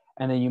up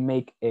and then you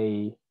make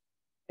a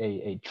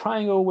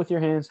triangle with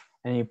your hands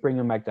and you bring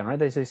them back down, right?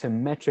 That's a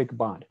symmetric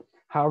bond.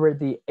 However,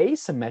 the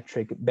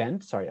asymmetric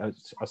bend, sorry, I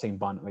was saying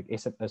bond, like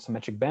a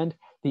symmetric bend.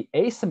 The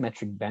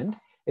asymmetric bend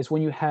is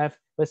when you have,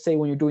 let's say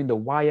when you're doing the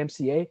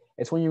YMCA,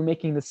 it's when you're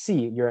making the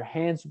C, your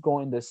hands go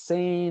in the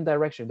same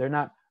direction. They're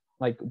not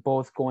like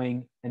both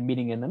going and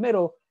meeting in the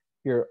middle.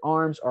 Your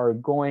arms are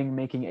going,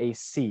 making a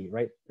C,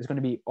 right? It's going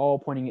to be all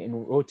pointing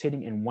and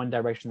rotating in one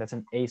direction. That's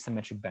an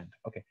asymmetric bend.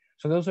 Okay,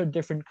 so those are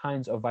different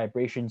kinds of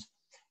vibrations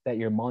that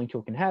your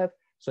molecule can have.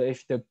 So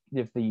if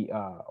the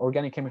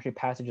organic chemistry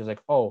passage is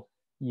like, oh,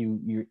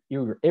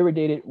 you're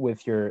irradiated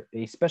with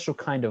a special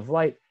kind of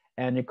light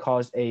and it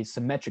caused a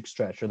symmetric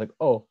stretch, you're like,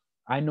 oh,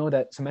 I know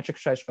that symmetric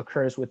stretch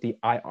occurs with the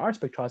IR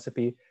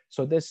spectroscopy.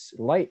 So this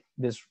light,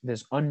 this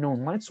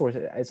unknown light source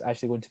is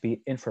actually going to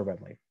be infrared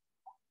light.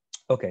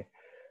 Okay,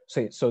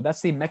 so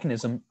that's the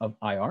mechanism of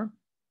IR. All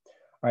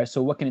right,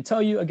 so what can it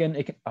tell you? Again,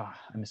 it can, I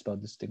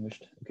misspelled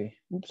distinguished. Okay,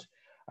 oops.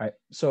 All right,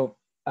 so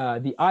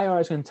the IR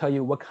is going to tell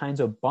you what kinds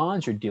of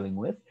bonds you're dealing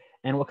with,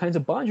 and what kinds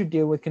of bonds you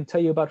deal with can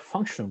tell you about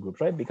functional groups,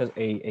 right? Because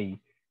a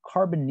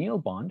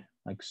carbonyl bond,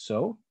 like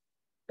so,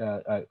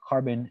 a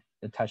carbon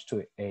attached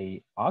to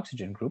a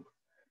oxygen group,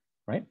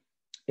 right,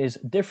 is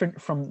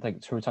different from,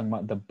 like, so we're talking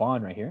about the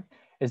bond right here,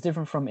 is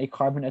different from a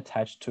carbon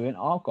attached to an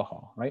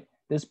alcohol, right?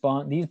 These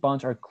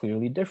bonds are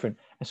clearly different.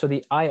 And so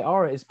the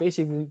IR is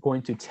basically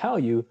going to tell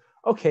you,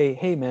 okay,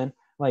 hey man,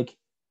 like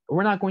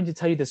we're not going to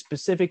tell you the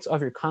specifics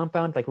of your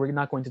compound. Like we're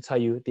not going to tell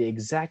you the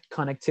exact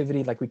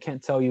connectivity. Like we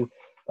can't tell you,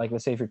 like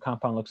let's say if your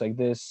compound looks like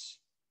this,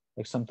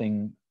 like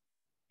something,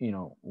 you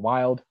know,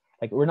 wild.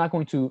 Like we're not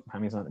going to, I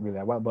mean, it's not really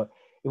that wild, but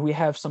if we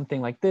have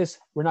something like this,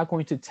 we're not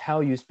going to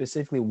tell you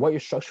specifically what your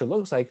structure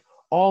looks like.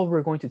 All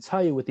we're going to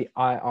tell you with the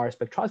IR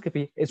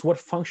spectroscopy is what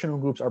functional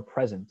groups are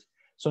present.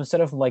 So instead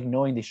of like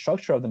knowing the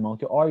structure of the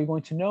molecule, all you're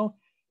going to know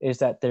is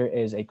that there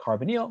is a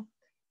carbonyl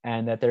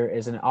and that there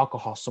is an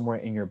alcohol somewhere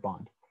in your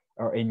bond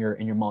or in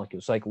your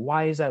molecule. So like,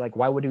 why is that? Like,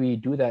 why would we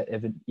do that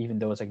even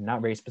though it's like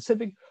not very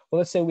specific? Well,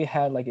 let's say we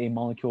had like a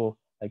molecule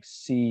like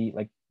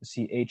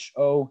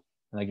CHO,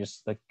 and like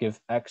just like give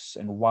X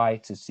and Y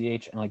to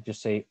CH and like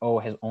just say O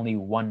has only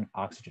one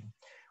oxygen.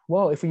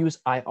 Well, if we use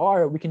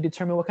IR, we can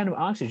determine what kind of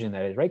oxygen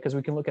that is, right? Because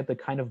we can look at the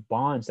kind of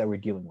bonds that we're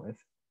dealing with.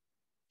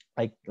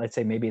 Like, let's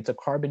say maybe it's a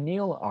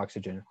carbonyl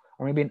oxygen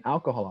or maybe an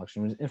alcohol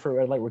oxygen. With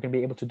infrared light, we're going to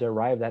be able to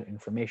derive that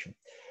information.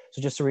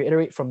 So just to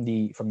reiterate from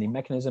the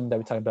mechanism that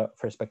we talked about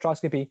for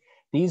spectroscopy,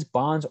 these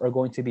bonds are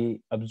going to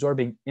be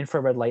absorbing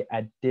infrared light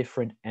at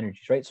different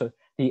energies, right? So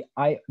the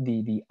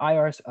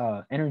IR's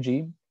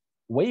energy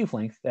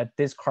wavelength that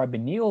this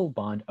carbonyl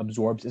bond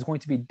absorbs is going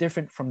to be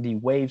different from the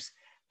waves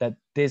that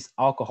this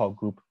alcohol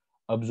group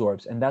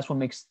absorbs. And that's what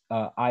makes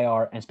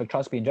IR and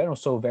spectroscopy in general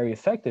so very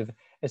effective,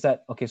 is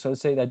that, okay, so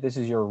let's say that this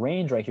is your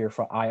range right here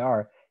for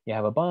IR. You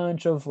have a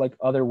bunch of like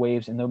other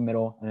waves in the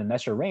middle, and then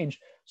that's your range.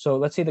 So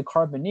let's say the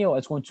carbonyl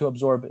is going to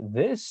absorb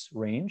this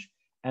range,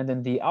 and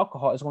then the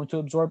alcohol is going to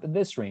absorb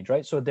this range,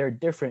 right? So they're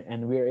different,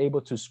 and we are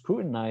able to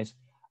scrutinize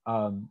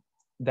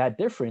that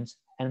difference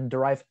and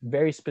derive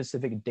very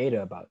specific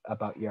data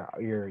about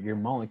your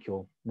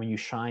molecule when you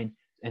shine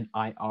an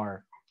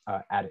IR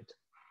at it.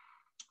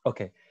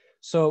 Okay,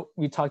 so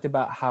we talked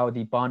about how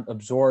the bond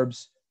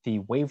absorbs the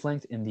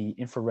wavelength in the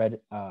infrared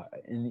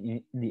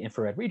in the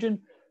infrared region.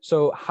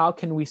 So how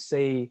can we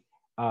say,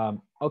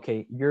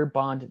 okay, your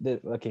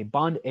bond,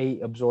 bond A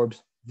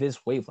absorbs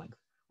this wavelength?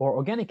 Or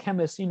organic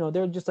chemists, you know,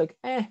 they're just like,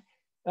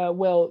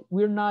 well,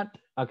 we're not,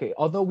 okay,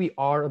 although we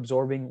are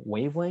absorbing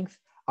wavelength,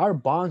 our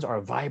bonds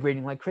are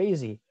vibrating like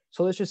crazy.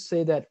 So let's just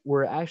say that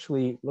we're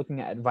actually looking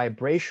at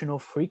vibrational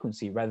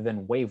frequency rather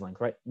than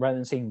wavelength, right? Rather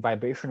than saying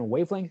vibrational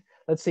wavelength,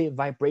 let's say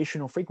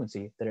vibrational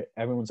frequency, that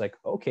everyone's like,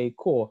 okay,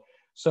 cool.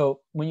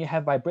 So when you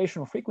have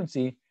vibrational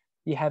frequency,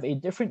 you have a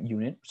different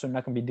unit. So we're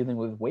not going to be dealing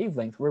with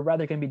wavelength. We're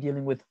rather going to be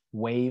dealing with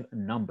wave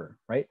number,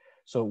 right?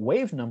 So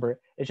wave number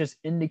is just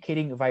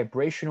indicating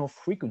vibrational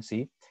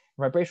frequency.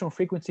 Vibrational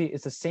frequency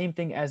is the same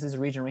thing as this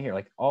region right here.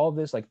 Like all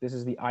this, like this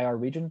is the IR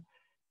region.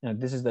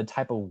 This is the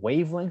type of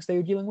wavelengths that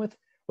you're dealing with.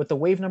 With the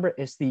wave number,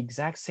 it's the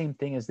exact same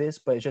thing as this,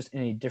 but it's just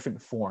in a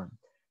different form.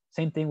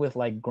 Same thing with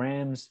like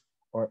grams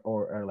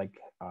or like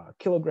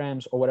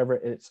kilograms or whatever.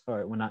 It's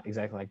well, not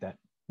exactly like that.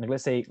 Like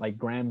let's say like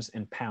grams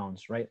and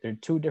pounds, right? They're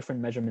two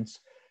different measurements.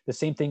 The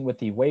same thing with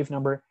the wave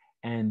number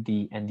and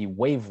the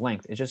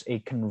wavelength. It's just a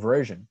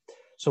conversion.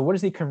 So what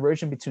is the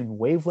conversion between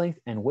wavelength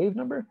and wave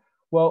number?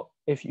 Well,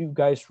 if you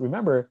guys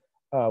remember,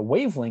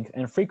 wavelength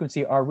and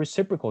frequency are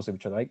reciprocals of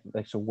each other.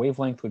 Like so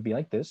wavelength would be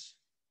like this,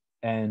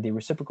 and the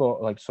reciprocal,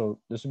 like, so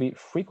this would be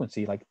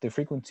frequency, like the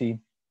frequency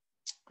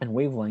and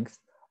wavelength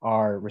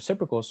are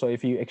reciprocal. So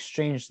if you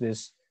exchange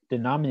this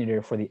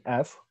denominator for the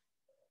F,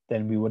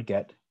 then we would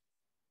get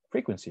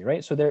frequency,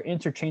 right? So they're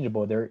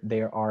interchangeable.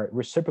 They are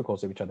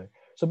reciprocals of each other.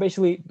 So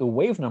basically the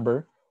wave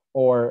number,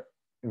 or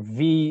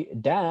V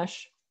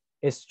dash,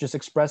 is just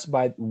expressed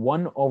by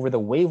 1 over the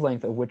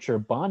wavelength of which your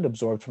bond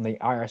absorbed from the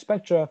IR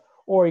spectra,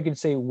 or you can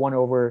say 1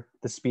 over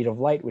the speed of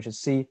light, which is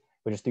C,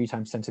 which is 3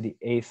 times 10 to the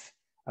 8th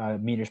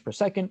meters per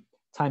second,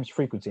 times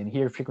frequency. And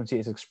here frequency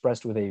is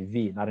expressed with a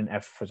V, not an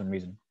F for some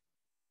reason.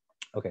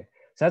 Okay,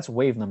 so that's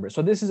wave number.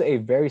 So this is a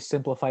very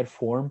simplified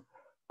form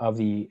of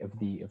the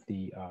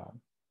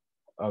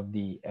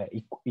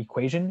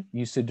equation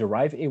used to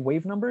derive a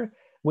wave number.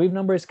 Wave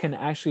numbers can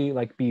actually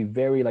like be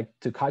very, like,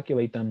 to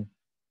calculate them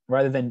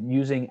rather than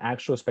using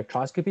actual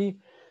spectroscopy,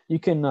 you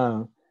can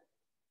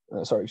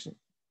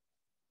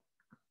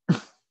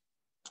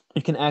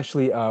you can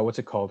actually what's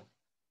it called,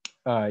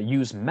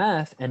 use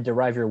math and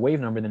derive your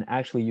wave number than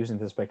actually using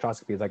the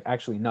spectroscopy. It's like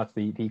actually nuts.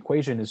 The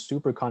equation is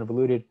super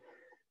convoluted,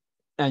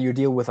 and you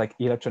deal with like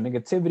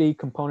electronegativity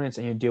components,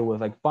 and you deal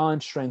with like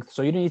bond strength.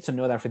 So you don't need to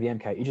know that for the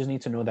MCAT. You just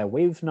need to know that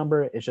wave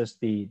number is just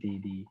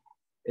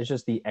it's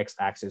just the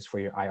x-axis for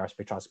your IR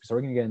spectroscopy. So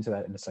we're going to get into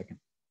that in a second.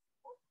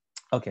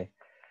 Okay.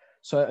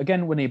 So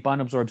again, when a bond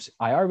absorbs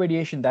IR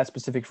radiation, that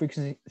specific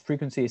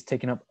frequency is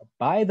taken up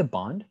by the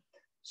bond.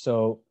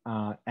 So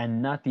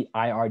and not the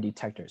IR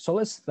detector. So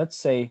let's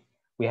say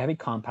we have a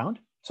compound.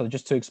 So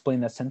just to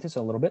explain that sentence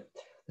a little bit,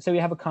 let's say we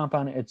have a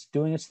compound. It's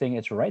doing its thing.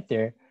 It's right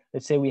there.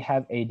 Let's say we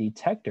have a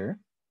detector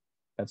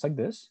that's like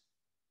this.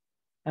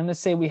 And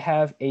let's say we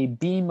have a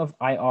beam of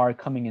IR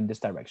coming in this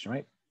direction,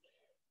 right?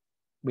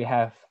 we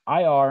have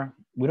IR.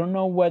 We don't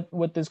know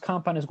what this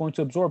compound is going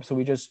to absorb, so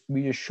we just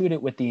shoot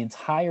it with the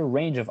entire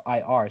range of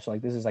IR. So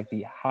like this is like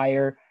the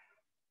higher,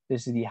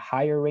 this is the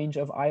higher range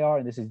of IR,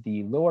 and this is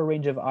the lower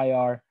range of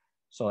IR.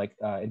 So like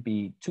it'd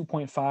be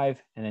 2.5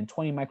 and then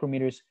 20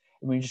 micrometers.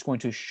 And we're just going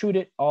to shoot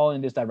it all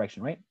in this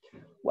direction, right?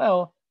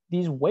 Well,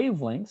 these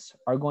wavelengths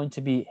are going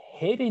to be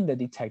hitting the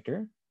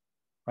detector,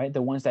 right?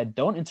 The ones that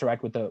don't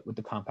interact with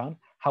the compound.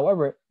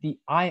 However, the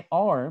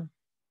IR,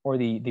 or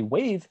the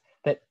wave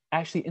that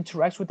actually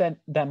interacts with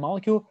that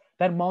molecule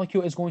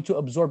is going to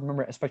absorb.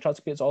 Remember,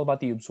 spectroscopy is all about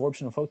the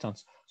absorption of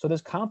photons. So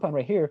this compound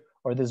right here,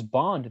 or this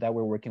bond that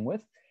we're working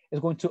with, is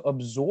going to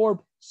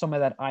absorb some of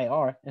that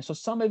IR, and so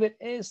some of it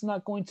is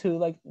not going to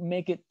like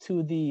make it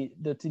to the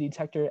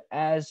detector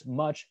as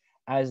much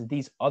as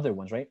these other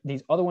ones, right?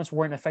 These other ones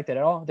weren't affected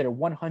at all. They're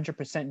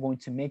 100% going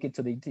to make it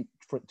to the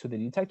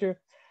detector.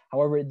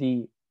 However,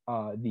 the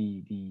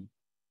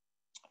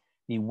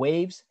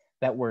waves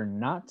that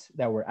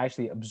were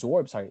actually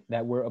absorbed,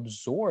 that were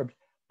absorbed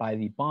by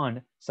the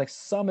bond, it's like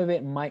some of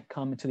it might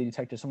come to the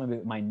detector, some of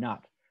it might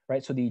not,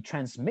 right? So the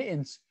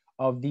transmittance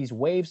of these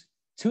waves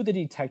to the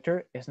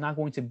detector is not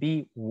going to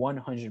be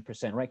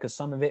 100%, right? Because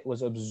some of it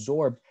was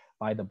absorbed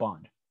by the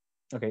bond.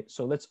 Okay,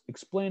 so let's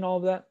explain all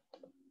of that.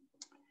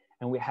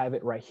 And we have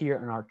it right here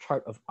in our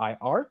chart of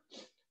IR.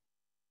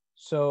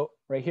 So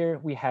right here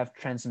we have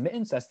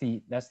transmittance. That's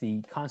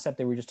the concept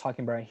that we were just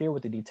talking about right here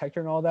with the detector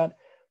and all that.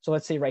 So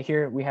let's say right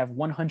here we have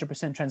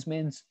 100%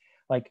 transmittance,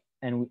 like,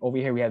 and over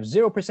here we have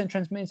 0%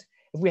 transmittance.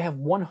 If we have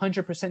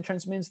 100%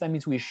 transmittance, that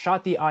means we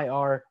shot the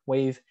IR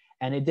wave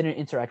and it didn't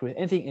interact with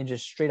anything and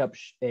just straight up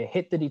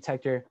hit the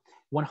detector.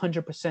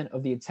 100%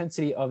 of the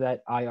intensity of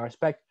that IR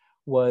spec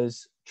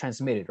was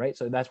transmitted, right?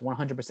 So that's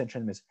 100%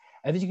 transmittance.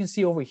 And as you can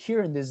see over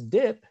here in this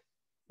dip,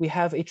 we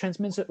have a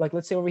transmittance, like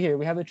let's say over here,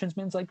 we have a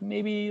transmittance like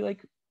maybe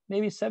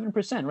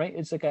 7%, right?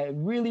 It's like a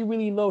really,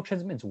 really low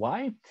transmittance.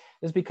 Why?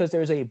 It's because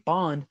there's a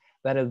bond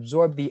that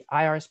absorbed the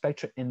IR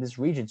spectra in this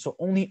region. So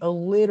only a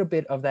little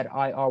bit of that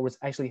IR was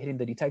actually hitting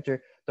the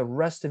detector. The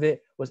rest of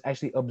it was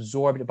actually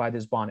absorbed by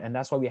this bond. And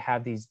that's why we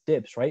have these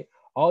dips, right?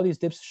 All these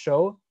dips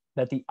show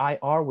that the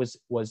IR was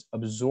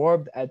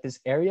absorbed at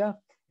this area.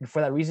 And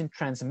for that reason,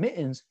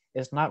 transmittance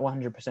is not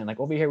 100%.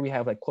 Like over here, we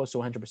have like close to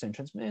 100%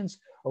 transmittance.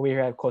 Over here,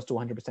 we have close to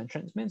 100%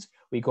 transmittance.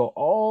 We go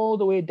all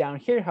the way down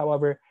here,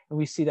 however, and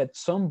we see that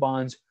some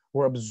bonds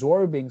were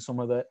absorbing some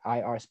of the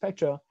IR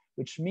spectra,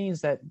 which means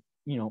that,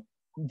 you know,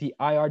 the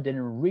IR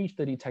didn't reach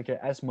the detector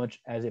as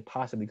much as it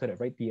possibly could have,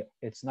 right?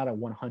 It's not a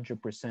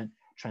 100%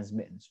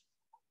 transmittance.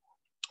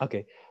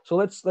 Okay, so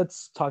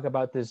let's talk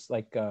about this,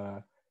 like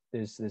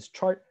this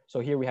chart.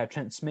 So here we have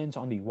transmittance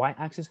on the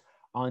y-axis.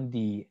 On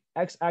the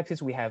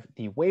x-axis, we have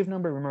the wave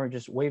number. Remember,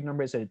 just wave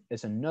number is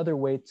another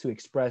way to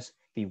express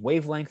the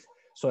wavelength.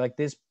 So like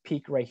this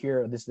peak right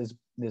here, this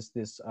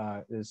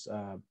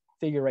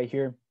figure right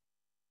here,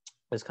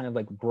 this kind of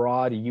like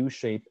broad U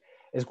shape,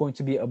 is going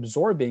to be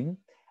absorbing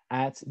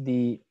at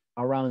the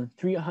around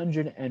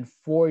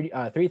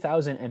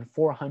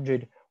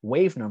 3,400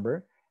 wave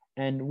number.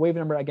 And wave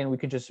number, again, we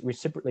could just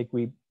reciprocate, like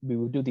we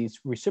will do these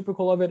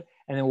reciprocal of it,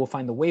 and then we'll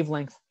find the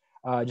wavelength.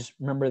 Just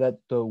remember that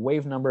the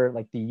wave number,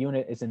 like the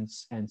unit, is in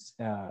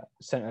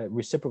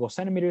reciprocal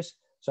centimeters.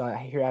 So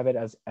here I have it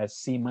as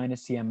C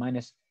minus, CM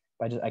minus,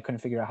 but I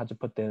couldn't figure out how to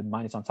put the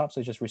minus on top. So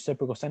it's just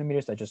reciprocal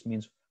centimeters. That just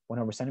means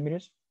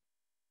 1/centimeters.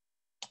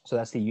 So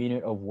that's the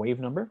unit of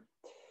wave number.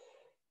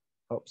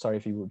 Oh, sorry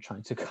if you were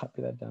trying to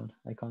copy that down.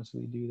 I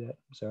constantly do that.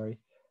 I'm sorry.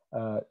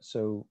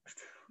 So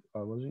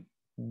what was it?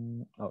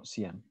 Oh,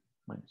 CM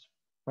minus,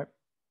 right?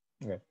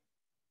 Okay.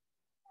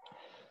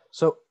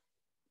 So,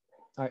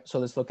 all right, so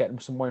let's look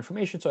at some more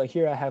information. So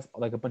here I have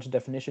like a bunch of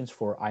definitions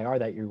for IR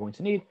that you're going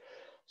to need.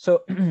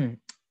 So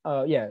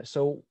yeah,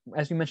 so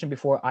as we mentioned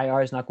before,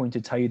 IR is not going to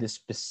tell you the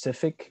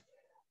specific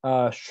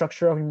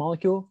structure of a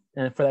molecule.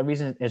 And for that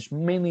reason, it's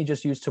mainly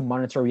just used to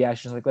monitor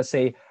reactions. Like let's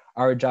say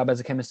our job as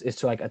a chemist is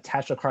to like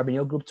attach a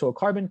carbonyl group to a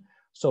carbon.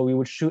 So we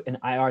would shoot an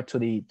IR to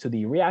the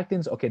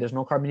reactants. Okay, there's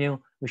no carbonyl.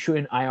 We shoot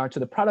an IR to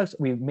the products.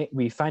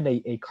 We find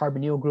a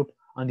carbonyl group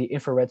on the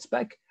infrared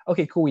spec.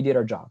 Okay, cool, we did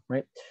our job,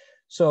 right?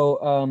 So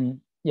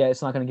yeah,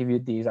 it's not going to give you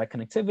the exact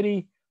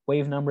connectivity.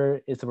 Wave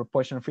number is the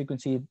proportion of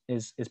frequency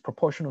is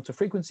proportional to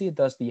frequency.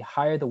 Thus, the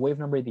higher the wave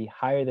number, the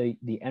higher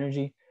the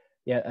energy.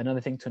 Yeah,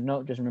 another thing to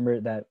note, just remember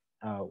that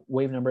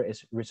wave number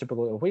is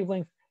reciprocal of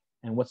wavelength.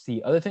 And what's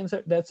the other things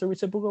that's a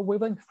reciprocal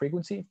wavelength?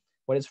 Frequency.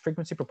 What is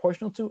frequency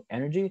proportional to?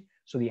 Energy.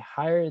 So the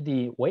higher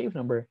the wave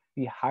number,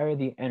 the higher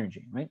the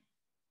energy, right?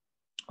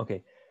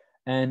 Okay,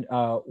 and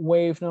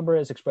wave number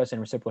is expressed in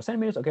reciprocal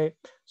centimeters. Okay,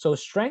 so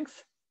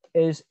strength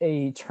is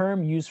a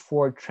term used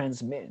for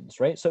transmittance,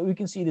 right? So we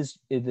can see this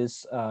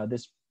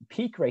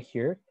peak right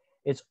here.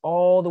 It's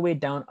all the way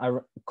down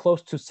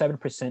close to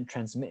 7%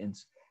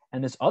 transmittance.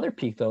 And this other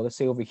peak, though, let's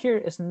say over here,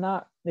 it's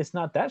not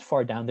that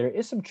far down. There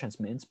is some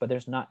transmittance, but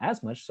there's not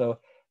as much. So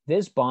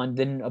this bond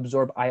didn't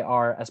absorb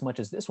IR as much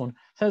as this one.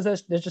 So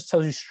this just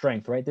tells you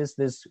strength, right?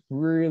 This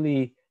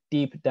really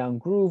deep down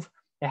groove,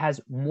 it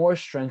has more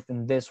strength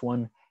than this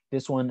one.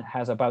 This one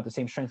has about the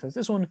same strength as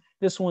this one.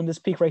 This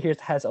peak right here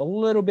has a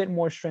little bit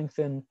more strength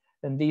than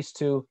these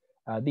two.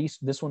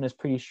 This one is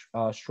pretty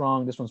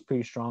strong. This one's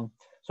pretty strong.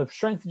 So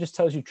strength just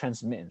tells you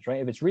transmittance,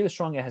 right? If it's really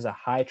strong, it has a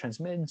high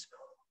transmittance,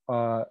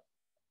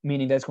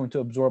 meaning that's going to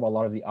absorb a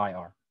lot of the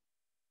IR.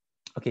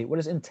 Okay, what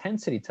does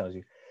intensity tells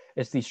you?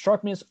 It's the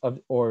sharpness of,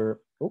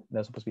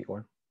 that's supposed to be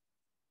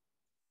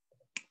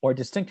or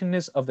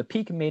distinctiveness of the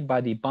peak made by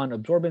the bond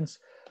absorbance.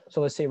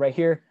 So let's say right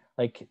here,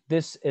 like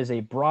this is a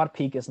broad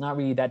peak. It's not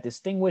really that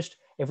distinguished.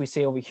 If we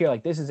say over here,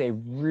 like this is a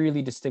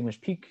really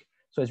distinguished peak.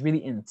 So it's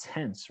really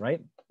intense,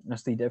 right?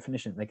 That's the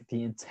definition, like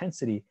the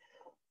intensity.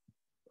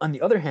 On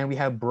the other hand, we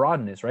have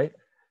broadness, right?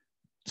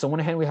 So on one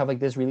hand, we have like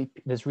this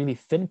really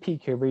thin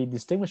peak here, very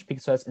distinguished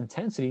peak. So that's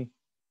intensity.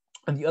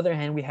 On the other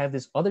hand, we have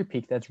this other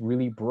peak that's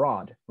really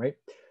broad, right?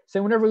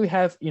 So whenever we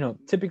have,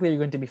 typically you're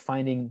going to be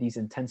finding these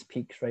intense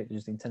peaks, right?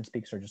 Just the intense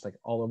peaks are just like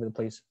all over the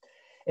place.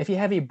 If you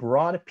have a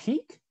broad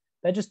peak,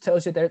 that just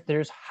tells you that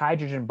there's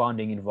hydrogen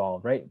bonding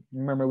involved, right?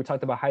 Remember, we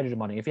talked about hydrogen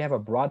bonding. If you have a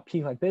broad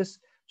peak like this,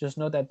 just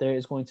know that there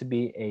is going to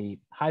be a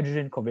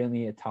hydrogen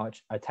covalently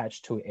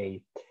attached to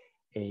a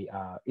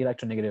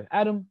electronegative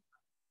atom,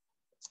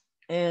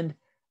 and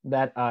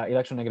that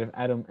electronegative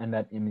atom and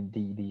that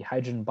the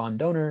hydrogen bond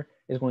donor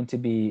is going to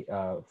be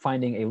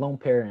finding a lone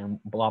pair and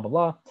blah, blah,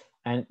 blah.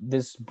 And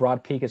this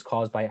broad peak is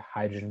caused by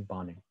hydrogen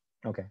bonding.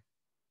 Okay,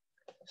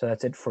 so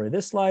that's it for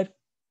this slide.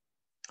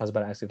 I was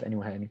about to ask if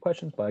anyone had any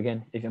questions, but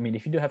again,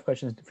 if you do have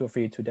questions, feel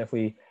free to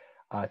definitely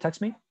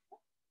text me.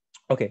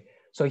 Okay,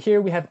 so here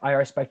we have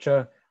IR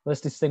spectra. Let's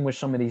distinguish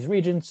some of these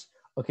regions.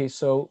 Okay,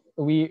 so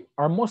we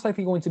are most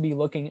likely going to be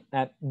looking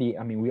at the,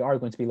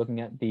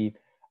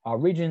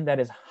 region that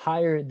is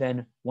higher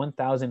than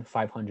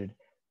 1,500.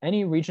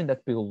 Any region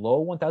that's below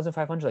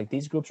 1,500, like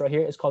these groups right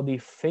here, is called the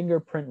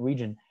fingerprint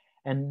region.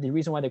 And the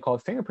reason why they call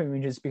it fingerprint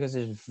region is because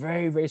it's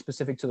very, very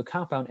specific to the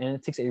compound, and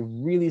it takes a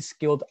really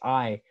skilled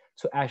eye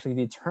to actually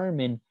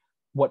determine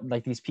what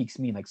like these peaks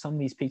mean. Like some of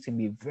these peaks can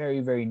be very,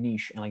 very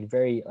niche and like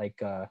very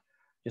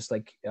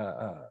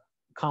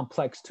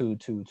complex to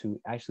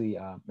actually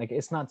like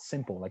it's not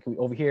simple. Like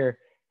over here,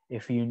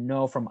 if you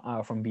know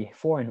from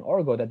before in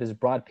Orgo that this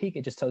broad peak,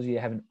 it just tells you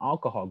have an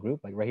alcohol group.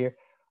 Like right here,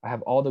 I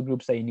have all the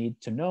groups that you need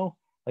to know.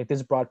 Like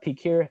this broad peak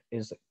here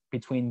is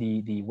between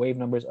the wave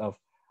numbers of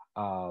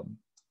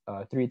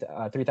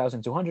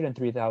 3,200 and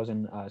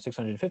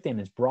 3,650, and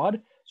it's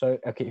broad. So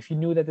okay, if you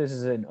knew that this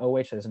is an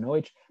OH, that's an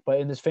OH. But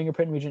in this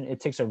fingerprint region, it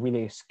takes a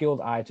really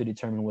skilled eye to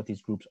determine what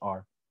these groups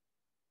are.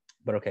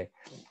 But okay,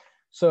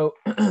 so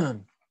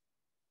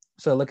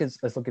let's look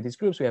at these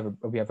groups. We have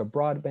a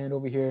broad band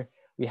over here.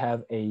 We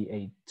have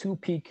a 2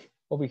 peak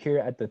over here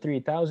at the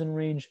 3,000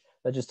 range.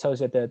 That just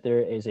tells you that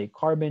there is a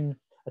carbon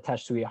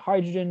attached to a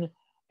hydrogen.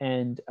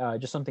 And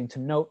just something to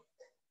note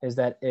is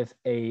that if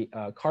a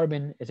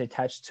carbon is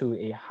attached to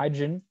a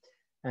hydrogen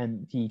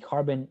and the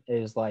carbon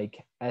is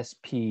like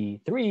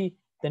sp3,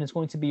 then it's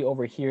going to be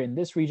over here in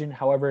this region.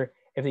 However,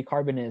 if the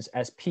carbon is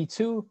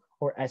sp2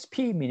 or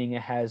sp, meaning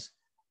it has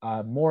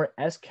more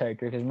s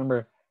character, because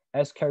remember,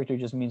 s character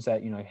just means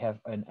that you have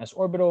an s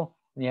orbital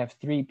and you have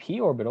 3 p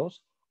orbitals.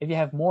 If you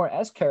have more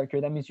s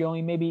character, that means you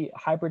only maybe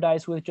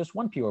hybridize with just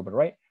 1 p orbital,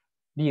 right?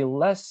 The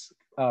less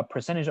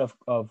percentage of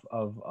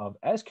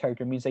s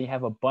character means that you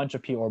have a bunch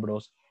of p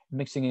orbitals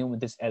mixing in with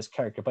this s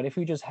character. But if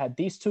you just had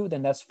these two,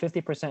 then that's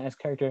 50% s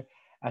character.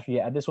 After you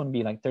add this one,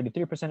 be like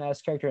 33%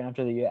 s character. And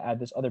after you add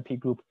this other p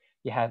group,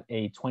 you have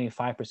a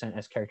 25%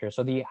 s character.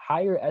 So the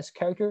higher s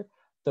character,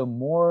 the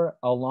more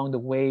along the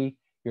way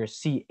your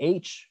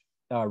CH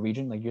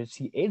region, like your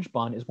CH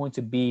bond, is going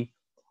to be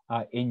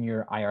in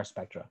your IR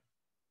spectra.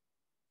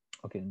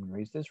 Okay, let me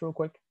erase this real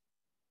quick.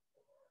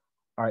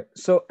 All right,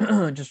 so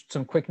just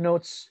some quick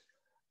notes.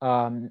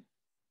 I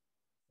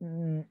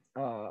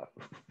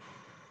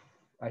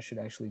should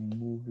actually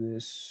move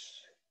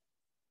this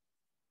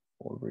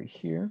over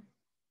here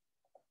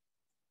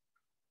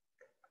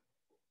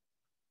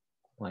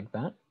like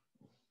that.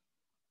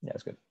 Yeah,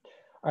 that's good.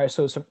 All right,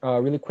 so some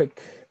really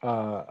quick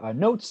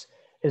notes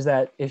is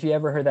that if you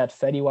ever heard that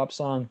Fetty Wap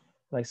song,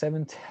 like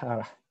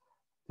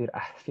dude,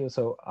 I feel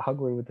so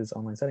awkward with this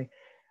online setting.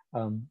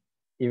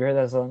 You heard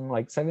that song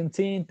like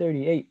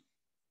 1738?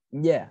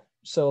 Yeah.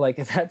 So like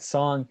that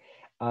song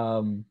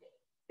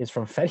is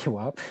from Fetty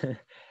Wap,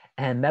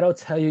 and that'll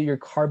tell you your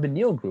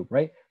carbonyl group,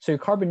 right? So your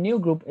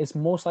carbonyl group is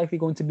most likely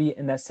going to be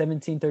in that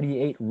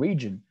 1738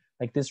 region,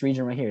 like this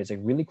region right here. It's like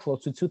really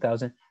close to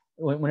 2000.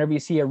 Whenever you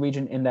see a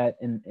region in that,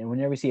 and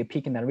whenever you see a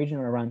peak in that region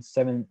around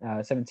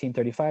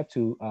 1735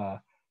 to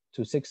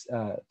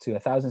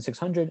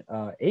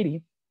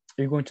 1680,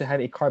 you're going to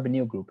have a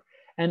carbonyl group.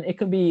 And it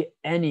can be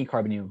any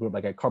carbonyl group,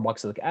 like a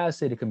carboxylic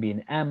acid. It can be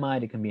an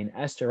amide. It can be an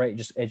ester, right?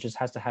 It just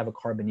has to have a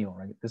carbonyl,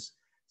 right? This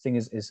thing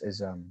is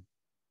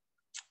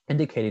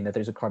indicating that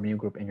there's a carbonyl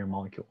group in your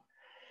molecule.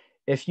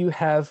 If you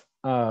have,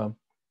 let's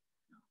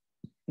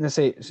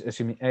say,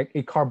 excuse me,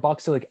 a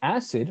carboxylic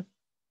acid,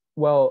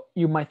 well,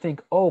 you might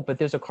think, oh, but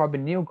there's a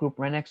carbonyl group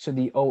right next to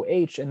the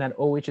OH, and that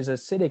OH is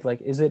acidic.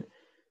 Like, is it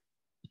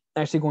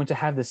actually going to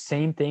have the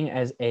same thing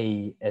as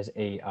a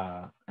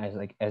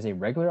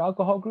regular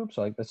alcohol group.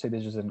 So like, let's say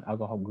there's just an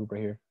alcohol group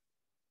right here.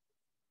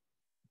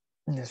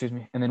 Excuse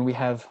me. And then we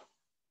have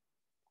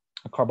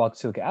a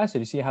carboxylic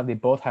acid. You see how they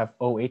both have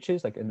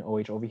OHs, like an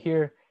OH over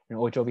here and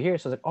OH over here.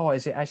 So it's like, oh,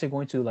 is it actually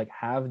going to like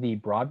have the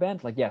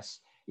broadband? Like, yes,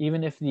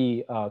 even if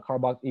the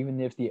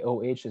even if the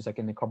OH is like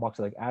in the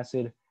carboxylic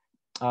acid,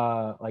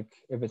 like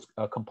if it's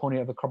a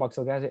component of a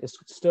carboxylic acid, it's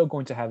still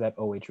going to have that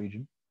OH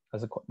region.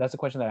 That's a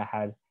question that I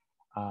had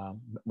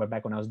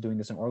back when I was doing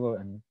this in Orgo,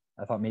 and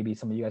I thought maybe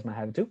some of you guys might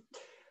have it too.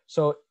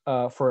 So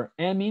for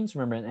amines,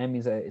 remember an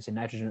amine is a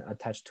nitrogen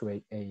attached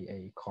to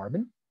a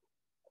carbon.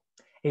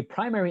 A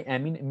primary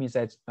amine means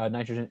that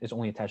nitrogen is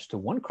only attached to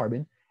one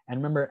carbon. And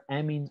remember,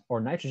 amine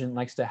or nitrogen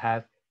likes to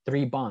have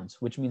 3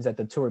 bonds, which means that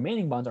the 2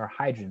 remaining bonds are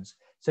hydrogens.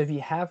 So if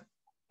you have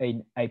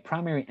a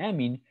primary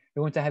amine,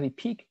 you're going to have a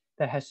peak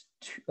that has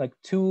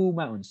two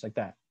mountains like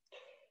that.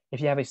 If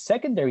you have a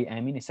secondary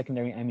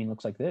amine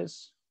looks like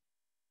this.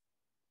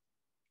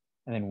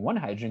 And then 1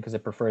 hydrogen, because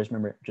it prefers,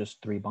 remember,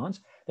 just 3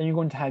 bonds, then you're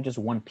going to have just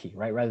 1 peak,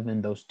 right? Rather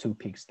than those 2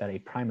 peaks that a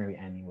primary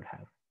amine would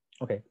have.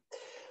 Okay.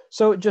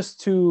 So just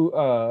to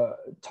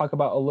talk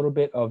about a little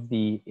bit of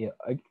the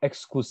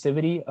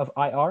exclusivity of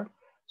IR.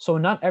 So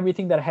not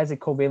everything that has a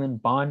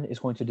covalent bond is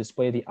going to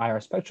display the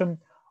IR spectrum.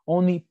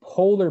 Only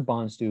polar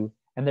bonds do,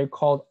 and they're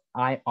called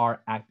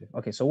IR active.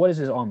 Okay, so what does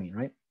this all mean,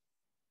 right?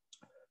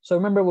 So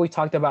remember we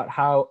talked about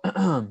how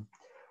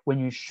when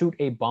you shoot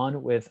a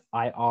bond with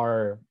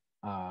IR,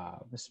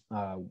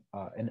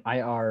 an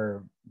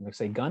IR, let's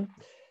say gun,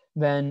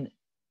 then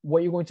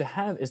what you're going to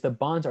have is the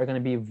bonds are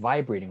going to be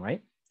vibrating,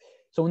 right?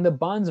 So when the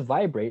bonds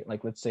vibrate,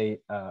 like let's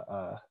say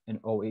an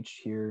OH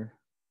here,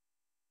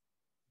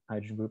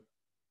 hydrogen group,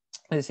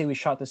 let's say we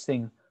shot this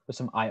thing with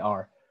some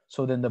IR.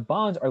 So then the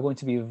bonds are going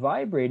to be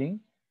vibrating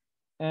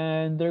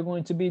and they're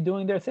going to be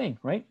doing their thing,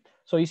 right?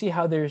 So you see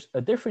how there's a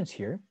difference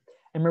here.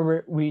 And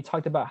remember, we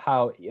talked about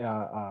how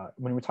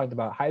when we talked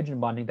about hydrogen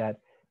bonding,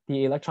 that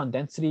the electron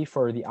density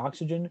for the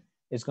oxygen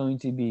is going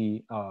to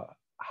be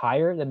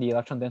higher than the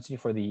electron density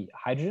for the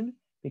hydrogen,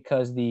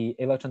 because the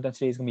electron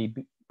density is going to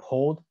be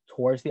pulled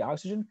towards the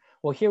oxygen.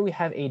 Well, here we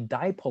have a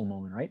dipole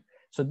moment, right?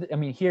 So I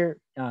mean, here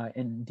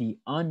in the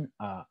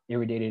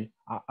unirradiated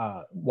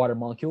water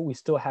molecule, we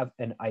still have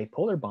an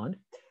apolar bond,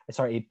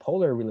 sorry, a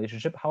polar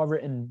relationship. However,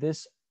 in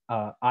this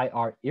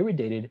IR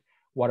irradiated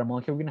water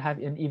molecule, we're going to have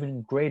an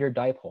even greater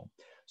dipole.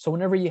 So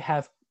whenever you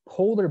have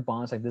polar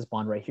bonds like this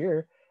bond right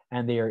here,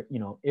 and they are, you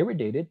know,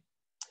 irradiated,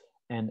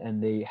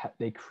 and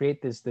they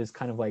create this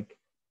kind of like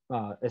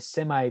a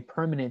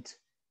semi-permanent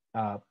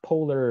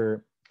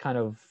polar kind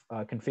of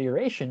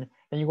configuration,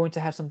 then you're going to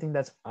have something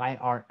that's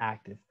IR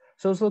active.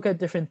 So let's look at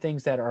different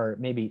things that are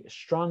maybe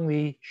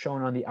strongly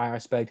shown on the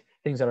IR spec,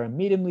 things that are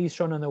mediumly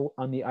shown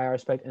on the IR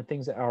spec, and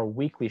things that are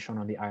weakly shown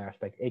on the IR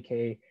spec,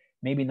 aka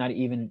maybe not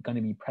even going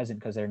to be present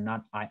because they're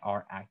not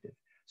IR active.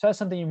 So that's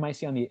something you might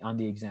see on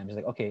the exam. It's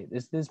like, okay,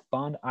 is this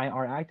bond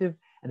IR active?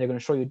 And they're going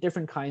to show you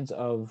different kinds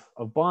of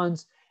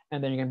bonds,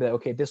 and then you're going to be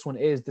like, okay, this one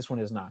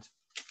is not.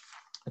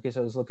 Okay,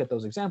 so let's look at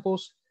those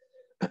examples.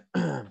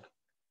 So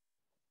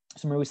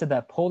remember we said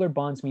that polar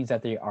bonds means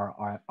that they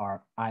are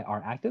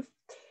IR active.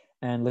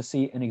 And let's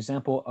see an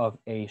example of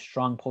a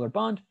strong polar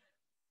bond.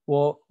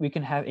 Well, we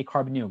can have a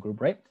carbonyl group,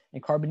 right? A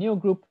carbonyl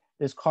group,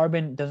 this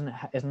carbon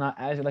is not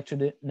as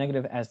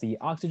electronegative as the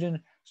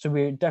oxygen. So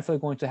we're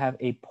definitely going to have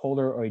a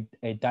polar or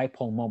a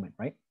dipole moment,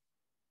 right?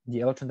 The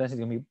electron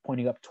density is going to be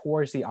pointing up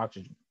towards the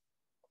oxygen.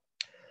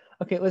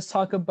 Okay, let's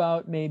talk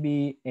about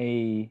maybe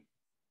a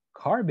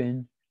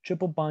carbon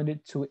triple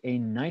bonded to a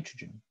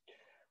nitrogen.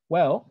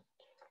 Well,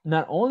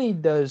 not only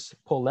does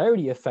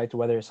polarity affect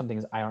whether something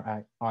is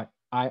IR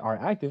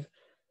active,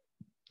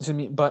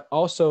 but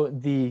also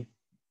the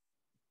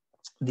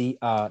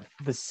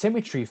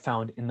symmetry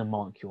found in the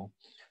molecule.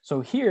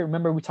 So here,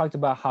 remember we talked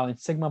about how in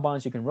sigma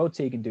bonds you can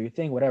rotate, you can do your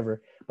thing,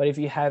 whatever. But if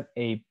you have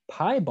a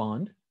pi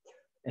bond,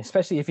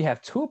 especially if you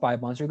have 2 pi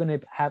bonds, you're going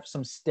to have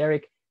some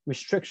steric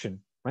restriction,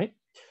 right?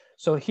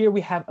 So here we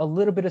have a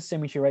little bit of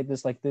symmetry, right?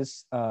 This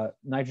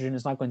nitrogen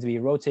is not going to be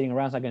rotating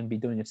around, it's not going to be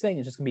doing its thing.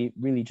 It's just going to be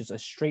really just a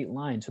straight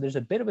line. So there's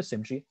a bit of a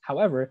symmetry.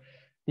 However,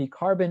 the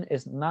carbon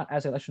is not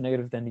as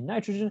electronegative than the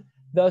nitrogen.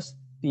 Thus,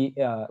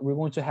 we're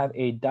going to have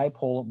a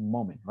dipole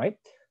moment, right?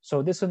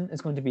 So this one is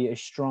going to be a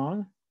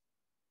strong.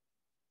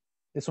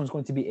 This one's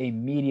going to be a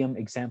medium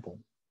example.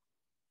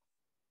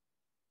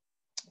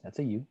 That's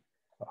a U.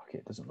 Okay,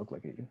 it doesn't look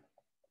like a U.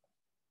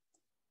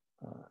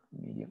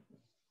 Medium.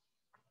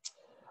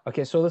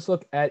 Okay, so let's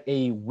look at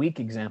a weak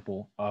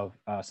example of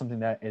something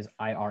that is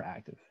IR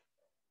active.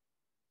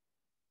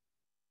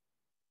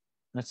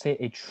 Let's say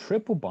a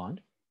triple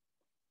bond.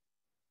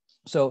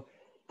 So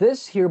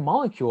this here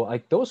molecule,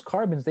 like those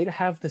carbons, they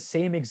have the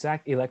same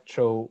exact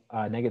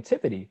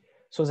electronegativity.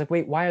 So it's like,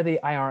 wait, why are they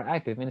IR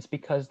active? And it's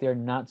because they're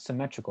not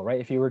symmetrical, right?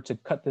 If you were to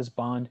cut this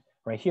bond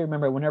right here,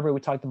 remember, whenever we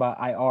talked about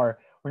IR,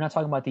 we're not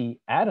talking about the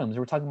atoms,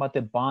 we're talking about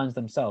the bonds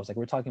themselves. Like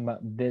we're talking about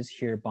this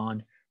here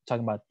bond, we're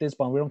talking about this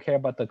bond. We don't care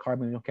about the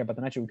carbon, we don't care about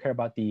the nitrogen, we care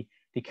about the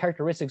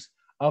characteristics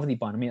of the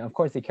bond. I mean, of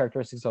course, the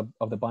characteristics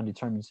of the bond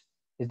is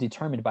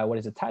determined by what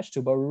is attached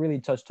to, but we're really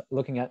just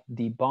looking at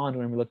the bond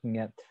when we're looking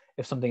at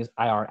if something is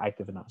IR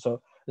active or not.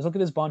 So let's look at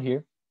this bond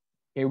here.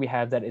 Here we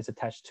have that it's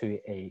attached to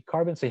a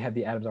carbon. So you have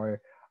the atoms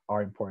are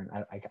important.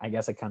 I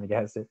guess I kind of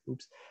guessed it.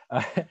 Oops.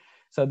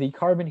 So the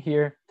carbon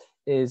here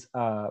is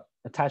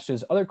attached to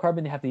this other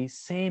carbon. They have the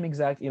same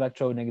exact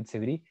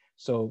electronegativity.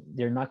 So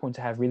they're not going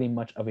to have really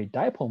much of a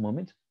dipole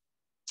moment.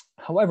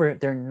 However,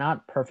 they're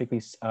not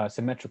perfectly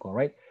symmetrical,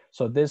 right?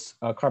 So this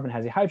carbon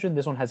has a hydrogen,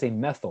 this one has a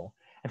methyl.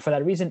 And for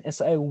that reason, it's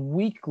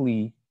going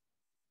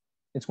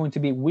to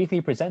be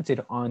weakly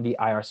presented on the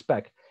IR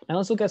spec. Now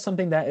let's look at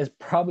something that is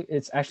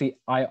it's actually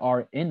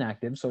IR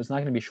inactive, so it's not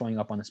going to be showing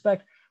up on the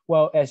spec.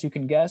 Well, as you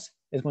can guess,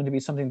 it's going to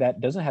be something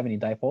that doesn't have any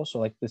dipole. So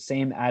like the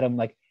same atom,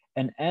 like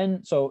an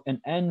N, so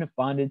an N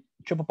bonded,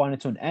 triple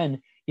bonded to an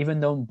N, even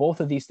though both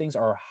of these things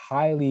are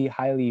highly,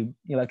 highly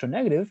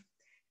electronegative,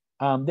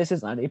 this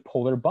is not a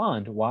polar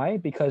bond. Why?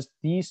 Because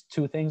these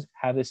two things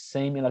have the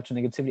same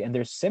electronegativity and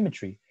there's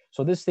symmetry.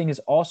 So this thing is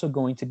also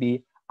going to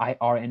be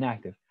IR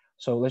inactive.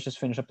 So let's just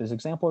finish up this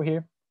example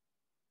here.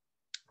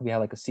 We have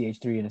like a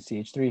CH3 and a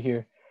CH3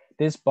 here.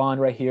 This bond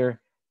right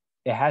here,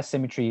 it has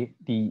symmetry.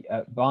 The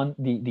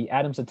the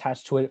atoms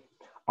attached to it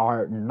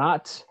are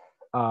not,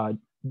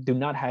 do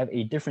not have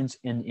a difference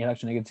in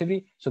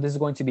electronegativity. So this is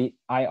going to be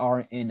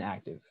IR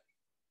inactive.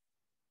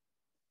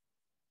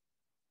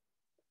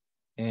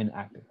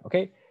 Inactive,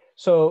 okay?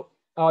 So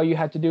all you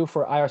have to do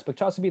for IR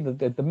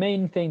spectroscopy, the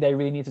main thing that you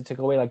really need to take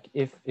away, like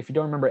if you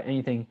don't remember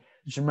anything,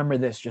 just remember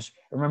this, just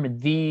remember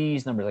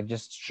these numbers, like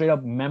just straight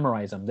up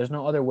memorize them. There's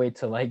no other way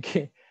to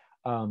like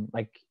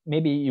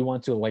maybe you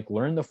want to like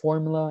learn the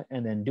formula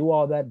and then do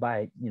all that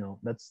by,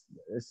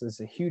 this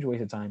is a huge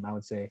waste of time, I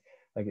would say.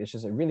 Like it's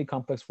just a really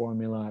complex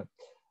formula.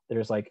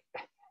 There's like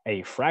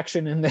a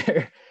fraction in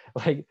there.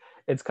 Like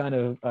it's kind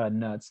of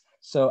nuts.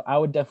 So I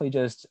would definitely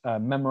just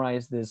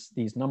memorize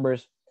these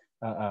numbers.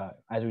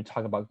 As we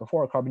talked about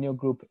before, a carbonyl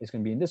group is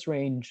going to be in this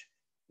range.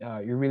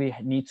 You really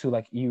need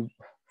to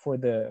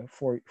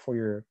for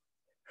your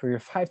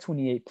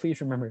 528,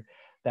 please remember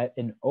that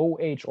an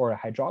OH or a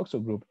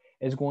hydroxyl group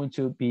is going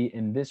to be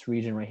in this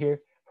region right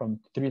here from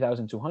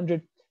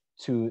 3,200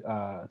 to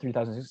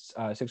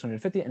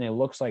 3,650, and it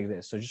looks like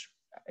this. So just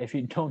if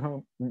you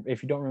don't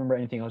remember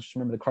anything else, just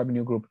remember the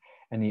carbonyl group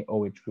and the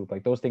OH group.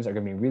 Like those things are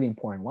going to be really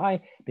important. Why?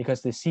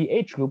 Because the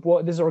CH group,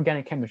 well, this is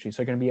organic chemistry,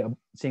 so you're going to be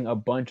seeing a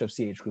bunch of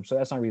CH groups. So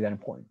that's not really that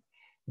important.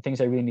 The things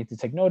I really need to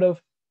take note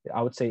of,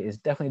 I would say, is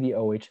definitely the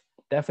OH,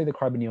 definitely the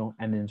carbonyl,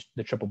 and then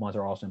the triple bonds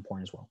are also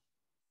important as well.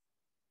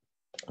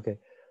 Okay,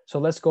 so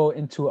let's go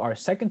into our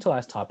second to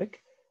last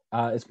topic.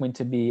 It's going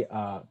to be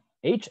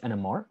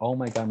HNMR. Oh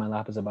my God, my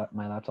laptop is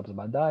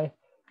about to die.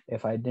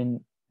 If I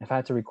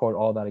had to record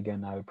all that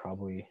again, I would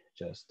probably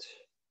just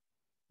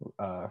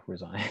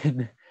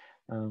resign.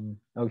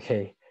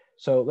 Okay,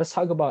 so let's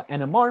talk about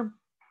NMR.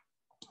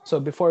 So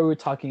before we were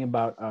talking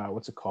about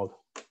what's it called?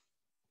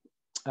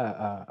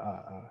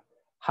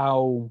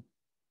 How,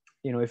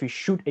 if you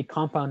shoot a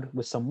compound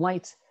with some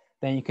light,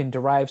 then you can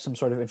derive some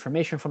sort of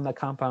information from that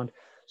compound.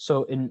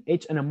 So in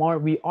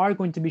HNMR, we are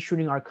going to be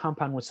shooting our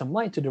compound with some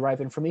light to derive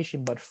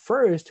information. But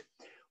first,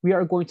 we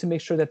are going to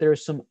make sure that there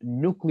is some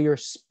nuclear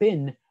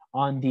spin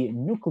on the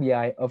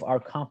nuclei of our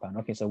compound.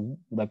 Okay, so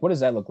like, what does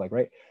that look like,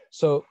 right?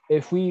 So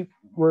if we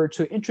were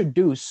to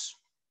introduce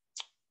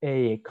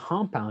a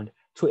compound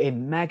to a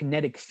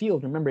magnetic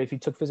field, remember, if you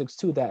took physics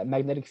 2, that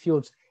magnetic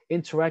fields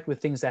interact with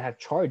things that have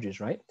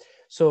charges, right?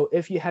 So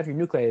if you have your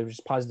nuclei, which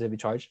is positively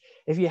charged,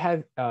 if you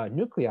have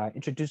nuclei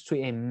introduced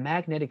to a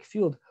magnetic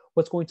field,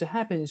 what's going to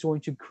happen is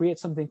going to create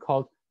something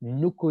called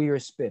nuclear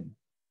spin.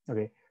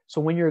 Okay, so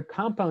when your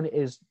compound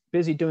is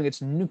busy doing its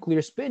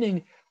nuclear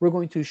spinning, we're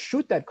going to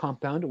shoot that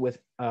compound with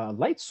a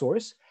light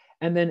source,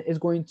 and then it's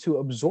going to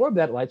absorb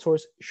that light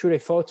source, shoot a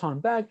photon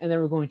back, and then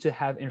we're going to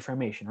have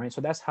information, right? So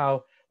that's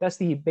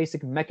the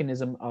basic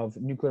mechanism of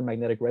nuclear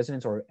magnetic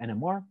resonance, or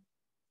NMR.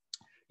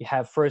 You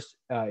have first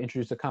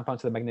introduced the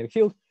compound to the magnetic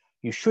field,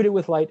 you shoot it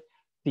with light,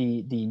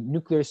 the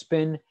nuclear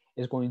spin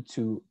is going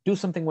to do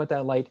something with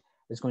that light,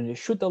 it's going to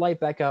shoot the light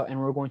back out, and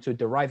we're going to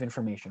derive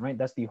information, right?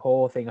 That's the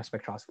whole thing of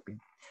spectroscopy.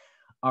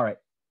 All right,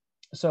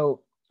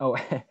 so,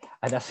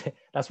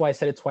 that's why I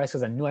said it twice,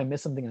 because I knew I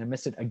missed something and I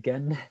missed it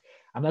again.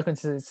 I'm not going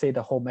to say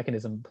the whole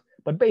mechanism,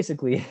 but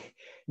basically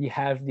you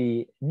have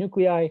the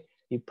nuclei,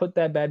 you put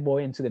that bad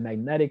boy into the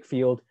magnetic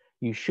field,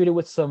 you shoot it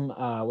with some,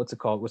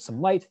 with some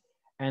light,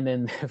 and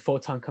then the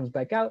photon comes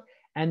back out,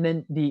 and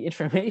then the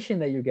information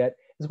that you get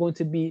is going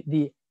to be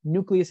the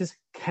nucleus's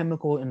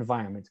chemical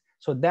environment.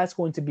 So that's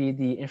going to be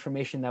the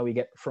information that we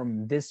get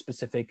from this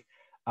specific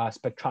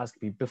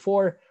spectroscopy.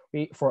 Before,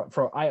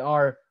 for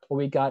IR, what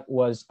we got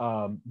was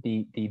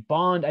the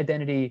bond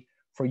identity.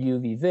 For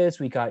UV vis,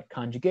 we got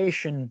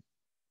conjugation.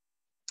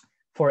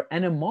 For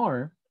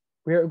NMR,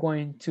 we are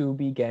going to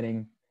be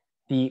getting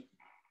the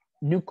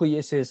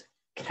nucleus's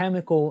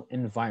chemical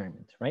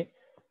environment, right?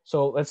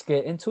 So let's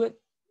get into it.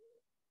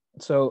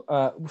 So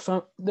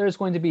there's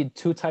going to be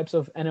two types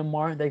of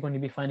NMR that you're going to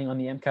be finding on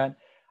the MCAT.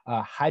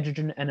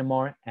 hydrogen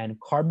NMR and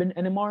carbon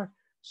NMR.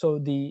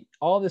 So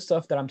all the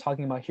stuff that I'm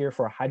talking about here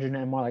for hydrogen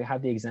NMR, like I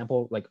have the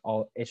example, like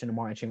all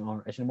HNMR,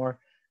 HNMR, HNMR,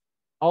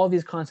 all of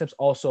these concepts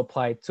also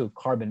apply to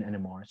carbon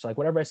NMR. So like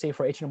whatever I say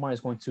for HNMR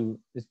is going to,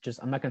 it's just,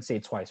 I'm not going to say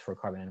it twice for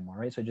carbon NMR,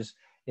 right? So just,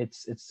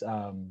 it's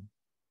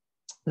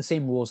the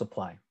same rules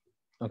apply.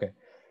 Okay,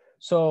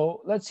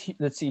 so let's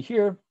see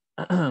here.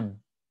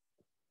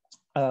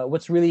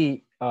 What's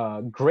really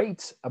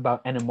great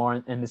about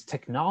NMR and this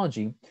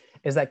technology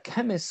is that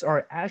chemists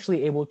are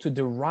actually able to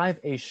derive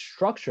a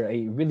structure.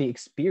 A really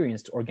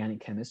experienced organic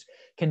chemist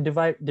can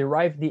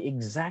derive the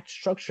exact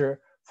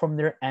structure from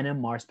their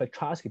NMR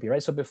spectroscopy,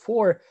 right? So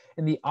before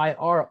in the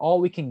IR,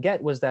 all we can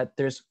get was that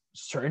there's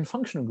certain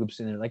functional groups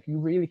in there. Like you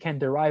really can't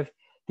derive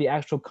the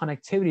actual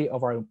connectivity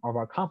of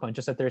our compound,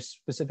 just that there's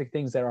specific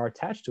things that are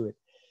attached to it.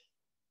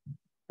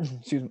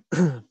 Excuse me.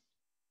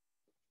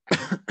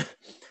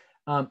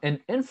 In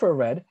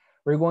infrared,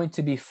 we're going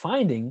to be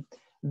finding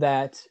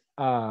that,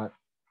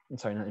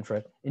 sorry, not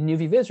infrared. In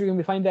UV vis, we're going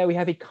to be finding that we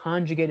have a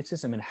conjugated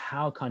system and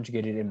how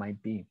conjugated it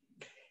might be.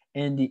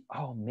 And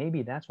oh,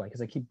 maybe that's why,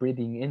 because I keep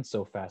breathing in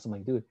so fast. I'm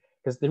like, dude,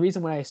 because the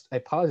reason why I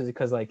pause is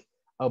because like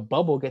a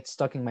bubble gets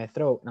stuck in my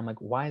throat. And I'm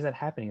like, why is that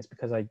happening? It's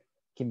because I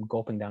keep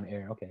gulping down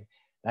air. Okay,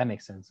 that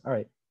makes sense. All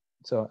right.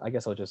 So I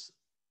guess I'll just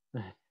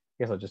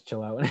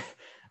chill out.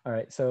 All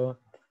right. So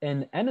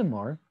in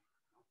NMR,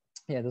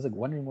 yeah, there's like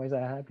wondering why is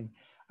that happening.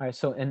 All right,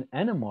 so in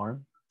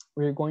NMR,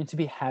 we're going to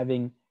be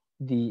having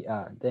the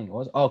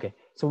okay.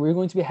 So we're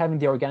going to be having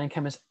the organic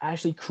chemists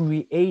actually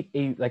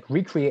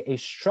recreate a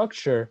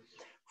structure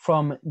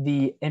from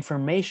the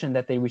information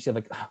that they receive.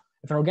 Like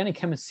if an organic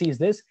chemist sees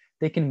this,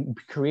 they can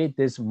create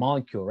this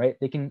molecule, right?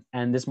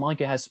 And this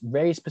molecule has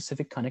very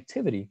specific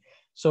connectivity.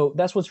 So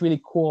that's what's really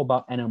cool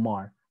about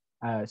NMR,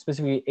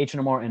 specifically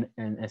HNMR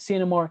and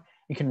CNMR.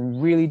 You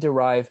can really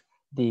derive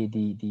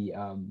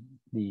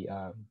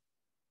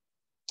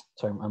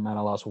sorry, I'm at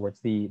a loss of words,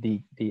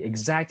 the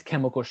exact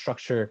chemical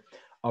structure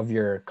of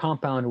your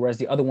compound, whereas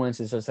the other ones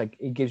is just like,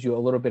 it gives you a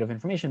little bit of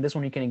information. This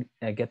one you can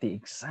get the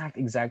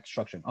exact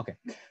structure. Okay,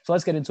 so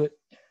let's get into it.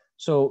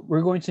 So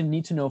we're going to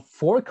need to know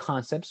 4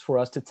 concepts for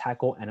us to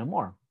tackle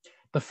NMR.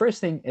 The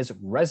first thing is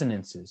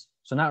resonances.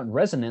 So not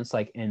resonance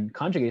like in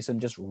conjugation,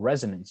 just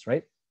resonance,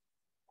 right?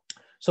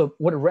 So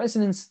what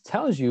resonance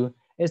tells you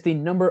is the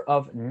number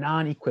of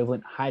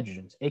non-equivalent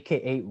hydrogens,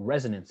 aka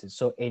resonances.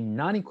 So a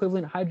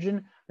non-equivalent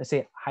hydrogen, let's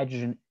say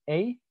hydrogen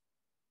A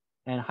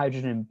and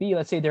hydrogen B,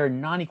 let's say they're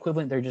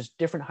non-equivalent, they're just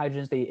different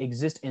hydrogens, they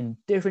exist in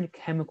different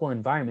chemical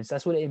environments.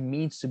 That's what it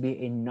means to be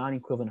a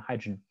non-equivalent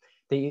hydrogen.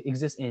 They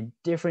exist in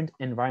different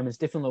environments,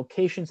 different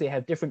locations, they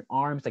have different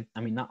arms, like,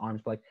 I mean, not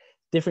arms, but like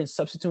different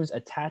substituents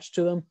attached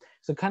to them.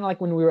 So kind of like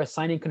when we were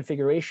assigning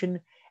configuration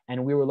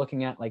and we were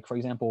looking at, like, for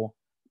example,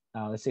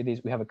 let's say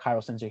we have a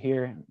chiral sensor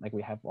here, like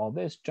we have all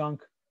this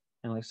junk,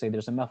 and let's say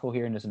there's a methyl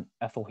here and there's an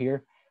ethyl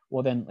here.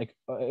 Well, then like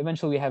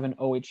eventually we have an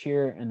OH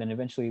here, and then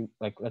eventually,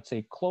 like let's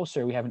say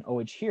closer, we have an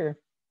OH here.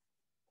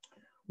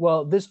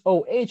 Well, this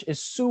OH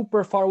is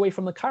super far away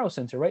from the chiral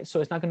sensor, right?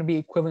 So it's not going to be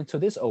equivalent to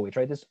this OH,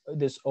 right?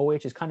 This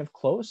OH is kind of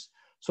close,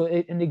 so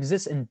it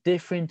exists in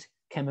different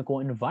chemical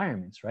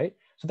environments, right?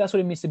 So that's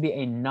what it means to be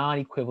a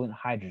non-equivalent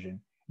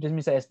hydrogen. It just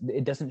means that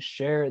it doesn't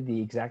share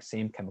the exact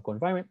same chemical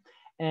environment.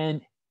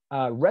 And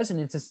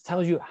resonance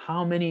tells you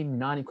how many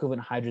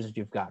non-equivalent hydrogens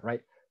you've got,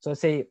 right? So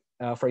let's say,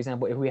 for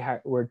example, if we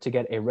were to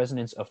get a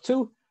resonance of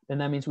 2, then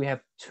that means we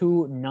have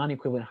 2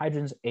 non-equivalent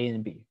hydrogens, A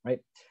and B, right?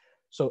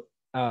 So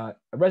a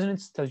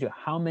resonance tells you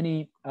how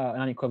many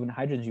non-equivalent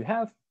hydrogens you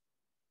have.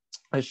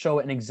 Let's show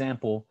an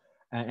example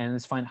and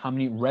let's find how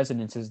many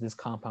resonances this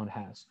compound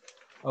has.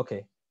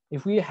 Okay,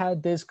 if we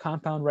had this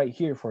compound right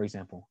here, for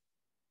example,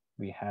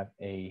 we have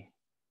an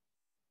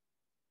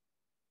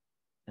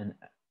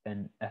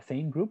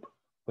ethane group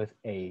with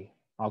a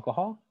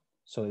alcohol.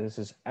 So this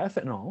is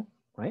ethanol,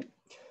 right?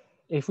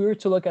 If we were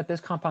to look at this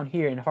compound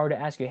here, and if I were to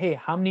ask you, hey,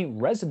 how many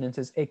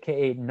resonances,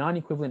 aka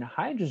non-equivalent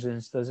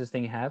hydrogens, does this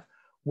thing have?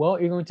 Well,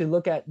 you're going to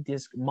look at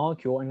this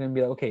molecule and you're going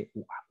to be like, okay,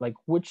 like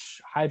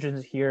which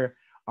hydrogens here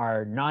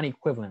are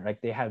non-equivalent,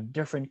 like they have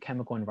different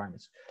chemical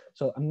environments.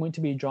 So I'm going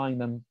to be drawing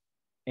them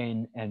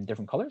in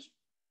different colors.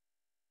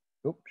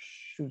 Oops,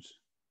 shoots.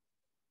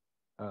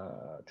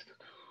 No,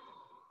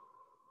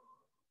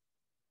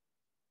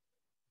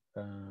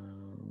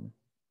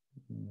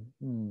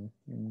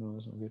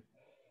 it's not good.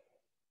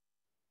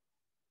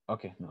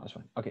 Okay, no, that's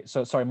fine. Okay,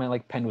 so sorry, my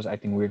pen was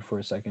acting weird for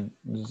a second.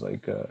 It was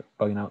like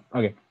bugging out.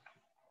 Okay,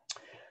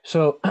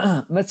 so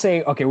let's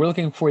say, okay, we're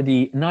looking for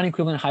the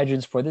non-equivalent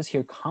hydrogens for this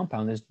here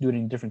compound. Let's do it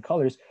in different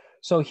colors.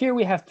 So here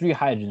we have 3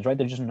 hydrogens, right?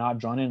 They're just not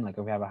drawn in. Like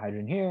if we have a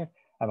hydrogen here,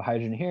 have a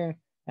hydrogen here,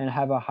 and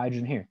have a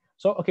hydrogen here.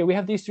 So okay, we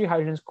have these 3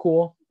 hydrogens.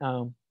 Cool.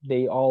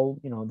 They all,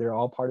 they're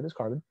all part of this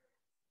carbon.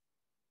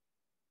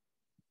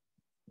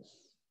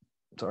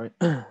 Sorry,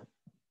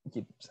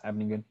 keeps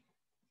happening good.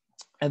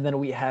 And then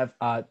we have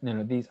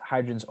these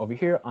hydrogens over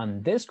here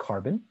on this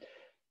carbon.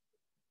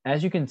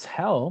 As you can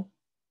tell,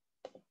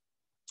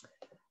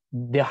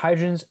 the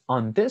hydrogens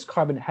on this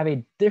carbon have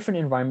a different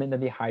environment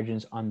than the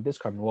hydrogens on this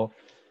carbon. Well,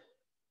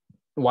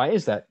 Why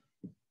is that?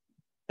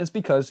 It's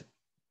because,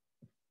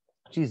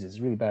 Jesus, it's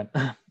really bad.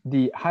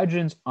 The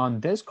hydrogens on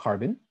this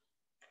carbon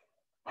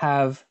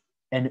have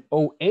an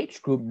OH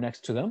group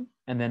next to them,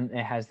 and then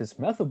it has this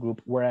methyl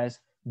group, whereas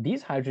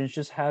these hydrogens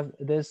just have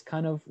this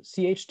kind of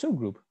CH2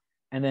 group,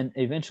 and then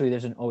eventually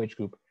there's an OH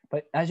group.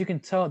 But as you can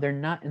tell, they're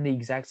not in the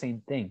exact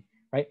same thing,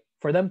 right?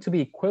 For them to be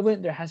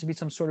equivalent, there has to be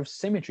some sort of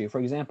symmetry. For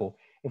example,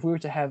 if we were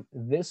to have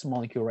this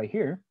molecule right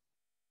here,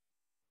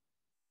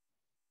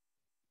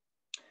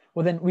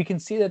 well, then we can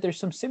see that there's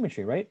some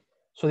symmetry, right?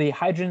 So the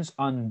hydrogens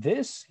on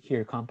this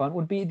here compound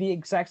would be the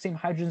exact same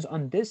hydrogens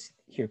on this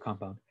here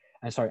compound.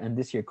 And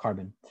this here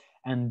carbon.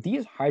 And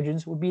these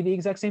hydrogens would be the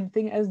exact same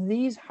thing as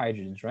these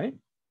hydrogens, right?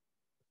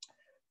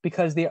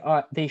 Because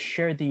they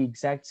share the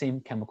exact same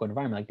chemical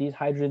environment. Like these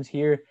hydrogens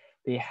here,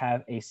 they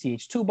have a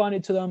CH2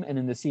 bonded to them, and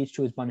then the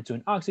CH2 is bonded to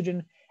an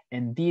oxygen.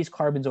 And these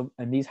carbons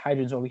and these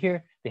hydrogens over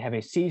here, they have a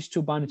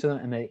CH2 bonded to them,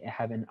 and they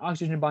have an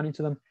oxygen bonded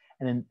to them.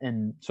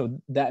 And so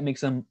that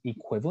makes them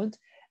equivalent.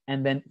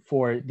 And then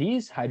for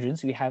these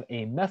hydrogens, we have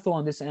a methyl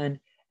on this end,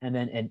 and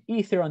then an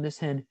ether on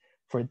this end.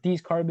 For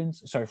these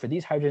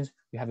hydrogens,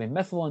 we have a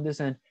methyl on this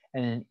end,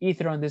 and an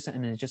ether on this end,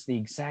 and it's just the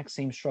exact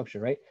same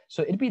structure, right?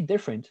 So it'd be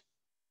different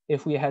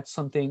if we had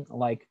something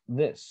like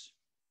this.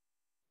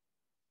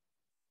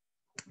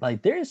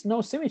 Like there is no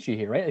symmetry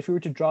here, right? If we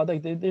were to draw,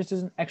 like there's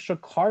just an extra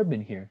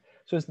carbon here.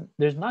 So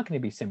there's not going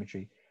to be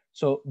symmetry.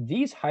 So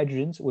these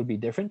hydrogens would be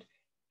different.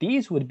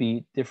 These would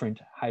be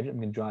different hydrogen. I'm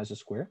going to draw as a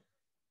square.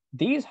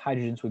 These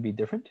hydrogens would be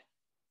different.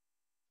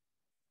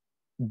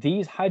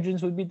 These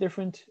hydrogens would be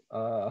different.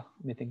 Let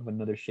me think of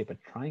another shape, a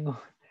triangle.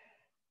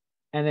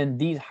 And then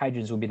these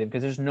hydrogens would be different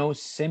because there's no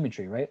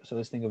symmetry, right? So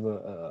let's think of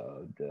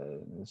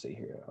let's see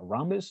here, a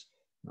rhombus.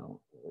 No,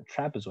 a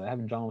trapezoid. I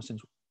haven't drawn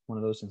one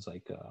of those since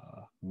like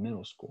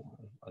middle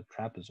school. A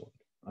trapezoid.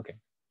 Okay.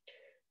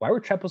 Why were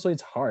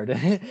trapezoids hard?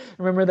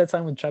 Remember that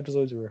time when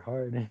trapezoids were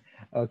hard?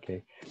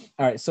 Okay.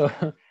 All right. So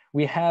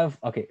we have,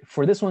 okay,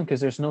 for this one,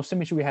 because there's no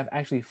symmetry, we have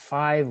actually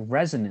 5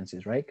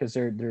 resonances, right? Because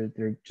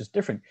they're just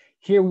different.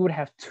 Here we would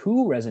have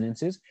 2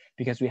 resonances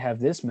because we have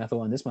this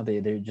methyl and this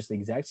methyl. They're just the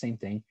exact same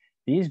thing.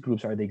 These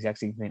groups are the exact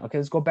same thing. Okay,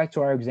 let's go back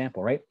to our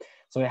example, right?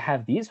 So I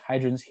have these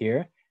hydrogens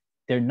here.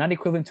 They're not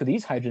equivalent to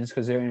these hydrogens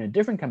because they're in a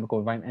different chemical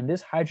environment. And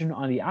this hydrogen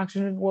on the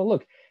oxygen, well,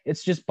 look,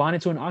 it's just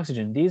bonded to an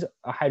oxygen. These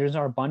hydrogens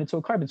are bonded to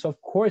a carbon. So of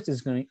course, this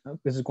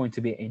is going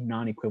to be a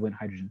non-equivalent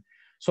hydrogen.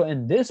 So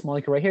in this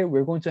molecule right here,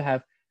 we're going to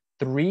have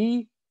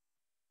 3,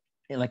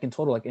 like in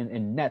total, like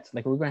in net,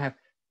 like we're going to have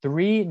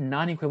 3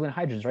 non-equivalent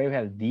hydrogens, right? We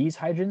have these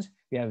hydrogens,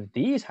 we have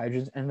these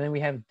hydrogens, and then we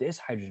have this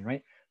hydrogen,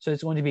 right? So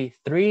it's going to be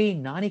 3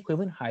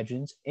 non-equivalent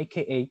hydrogens,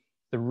 aka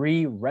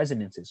 3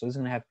 resonances. So it's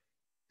going to have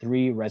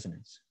 3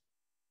 resonances,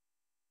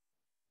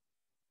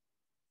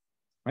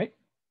 right?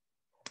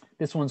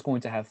 This one's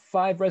going to have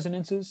 5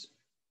 resonances.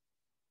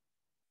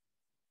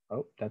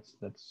 Oh, that's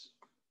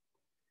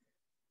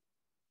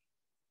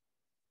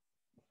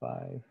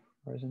 5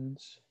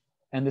 resonance.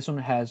 And this one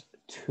has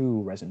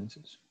 2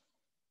 resonances.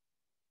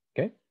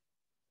 Okay.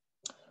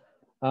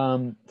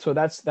 So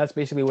that's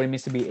basically what it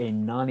means to be a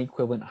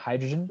non-equivalent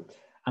hydrogen.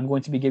 I'm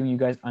going to be giving you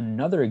guys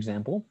another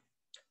example.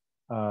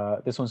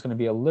 This one's going to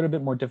be a little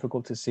bit more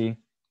difficult to see.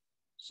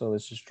 So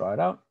let's just draw it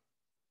out.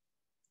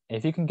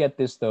 If you can get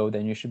this though,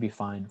 then you should be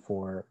fine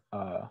for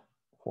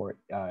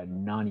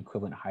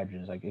non-equivalent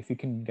hydrogens. Like if you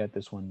can get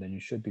this one, then you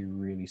should be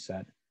really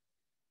set.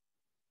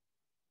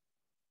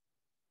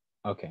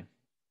 Okay.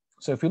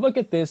 So if you look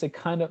at this, it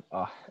kind of,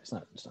 it's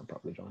not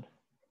properly drawn.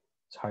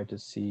 It's hard to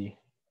see.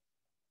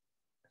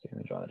 Okay, let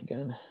me draw that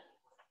again.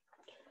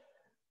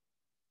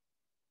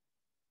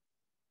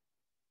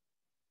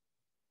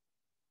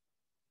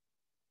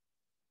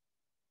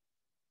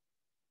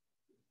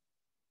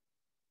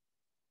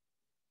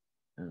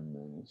 And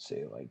then let's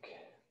say like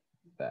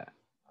that.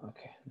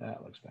 Okay,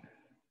 that looks better.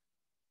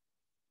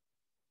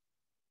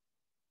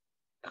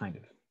 Kind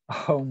of.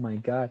 Oh my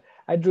God,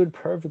 I drew it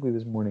perfectly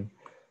this morning.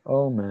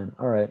 Oh man,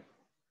 all right.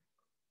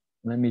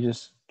 Let me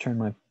just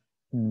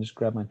just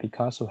grab my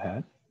Picasso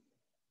hat.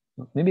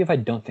 Maybe if I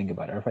don't think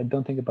about it, or if I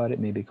don't think about it,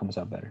 maybe it comes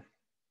out better.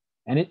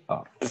 And it,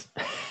 oh,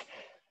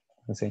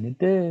 I'm saying it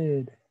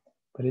did,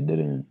 but it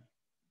didn't.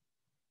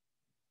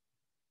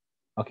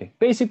 Okay,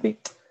 basically,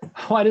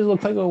 why does it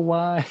look like a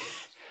Y?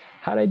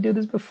 How did I do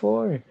this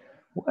before?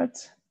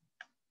 What?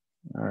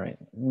 All right,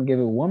 I'm gonna give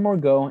it one more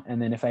go,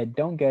 and then if I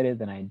don't get it,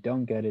 then I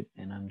don't get it,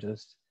 and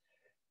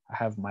I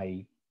have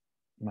my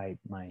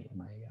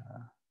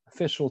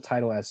official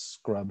title as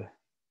scrub.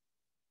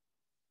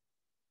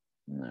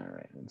 All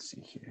right, let's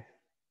see here.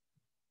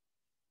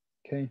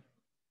 Okay,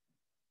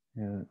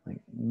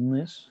 like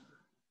this.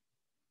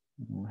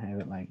 We'll have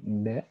it like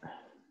that.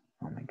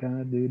 Oh my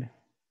God, dude.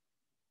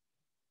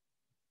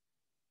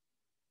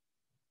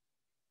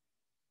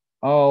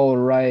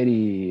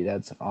 Alrighty,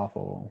 that's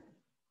awful.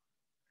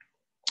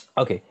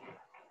 Okay.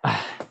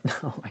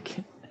 No, I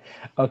can't.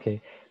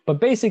 Okay, but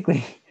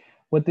basically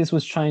what this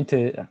was trying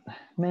to,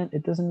 man,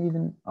 it doesn't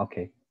even,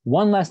 okay.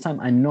 One last time,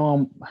 I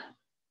know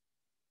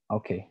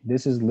okay,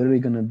 this is literally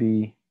gonna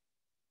be,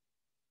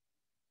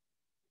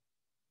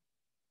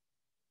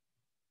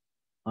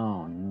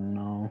 Oh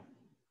no,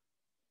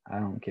 I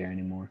don't care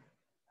anymore.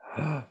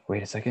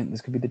 Wait a second,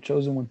 this could be the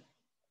chosen one.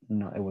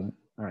 No, it wasn't.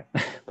 All right.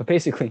 But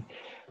basically,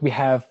 we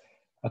have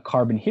a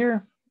carbon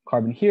here,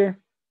 carbon here.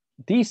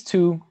 These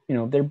two, you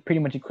know, they're pretty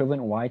much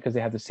equivalent. Why? Because they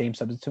have the same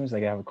substituents.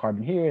 Like I have a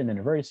carbon here and then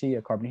a vertice,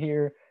 a carbon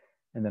here,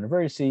 and then a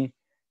vertice.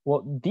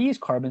 Well, these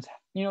carbons,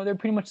 you know, they're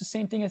pretty much the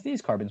same thing as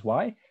these carbons.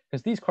 Why?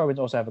 Because these carbons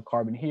also have a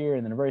carbon here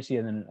and then a vertice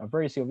and then a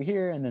vertice over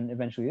here. And then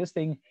eventually this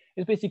thing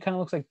is basically kind of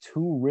looks like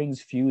two rings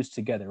fused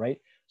together, right?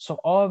 So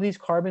all of these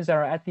carbons that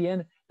are at the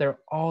end, they're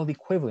all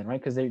equivalent, right?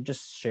 Because they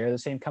just share the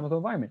same chemical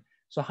environment.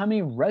 So how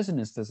many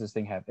resonance does this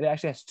thing have? It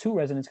actually has two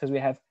resonance because we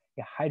have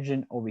a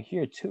hydrogen over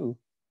here too.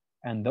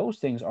 And those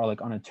things are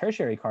like on a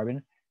tertiary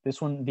carbon. This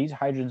one, these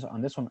hydrogens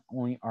on this one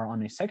only are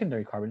on a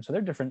secondary carbon. So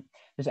they're different.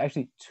 There's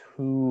actually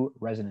two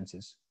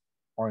resonances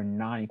or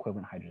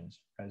non-equivalent hydrogens.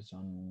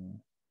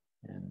 Resonances.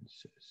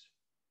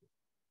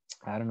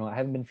 I don't know. I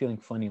haven't been feeling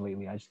funny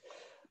lately.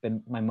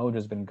 My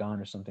mojo's been gone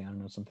or something. I don't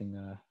know, something,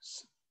 I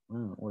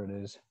don't know what it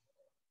is.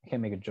 I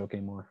can't make a joke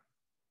anymore.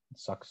 It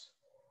sucks.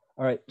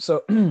 All right.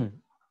 So now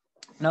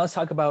let's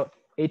talk about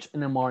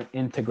HNMR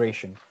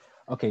integration.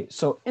 Okay,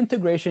 so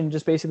integration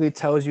just basically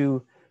tells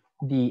you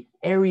the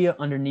area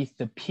underneath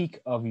the peak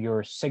of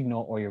your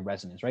signal or your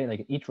resonance, right?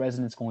 Like each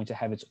resonance is going to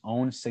have its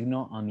own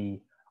signal on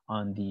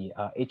the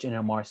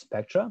HNMR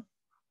spectra.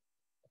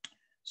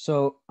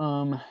 So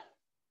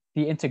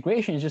the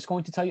integration is just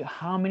going to tell you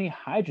how many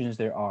hydrogens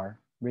there are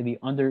really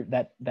under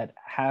that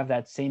have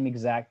that same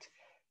exact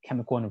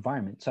chemical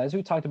environment. So as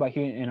we talked about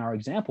here in our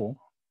example,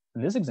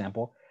 in this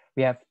example,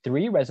 we have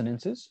 3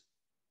 resonances.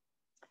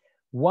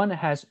 One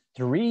has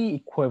 3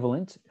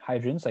 equivalent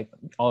hydrogens, like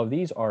all of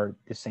these are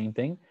the same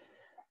thing.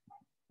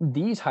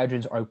 These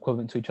hydrogens are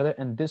equivalent to each other,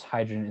 and this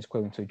hydrogen is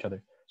equivalent to each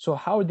other. So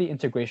how would the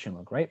integration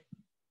look, right?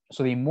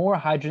 So the more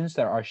hydrogens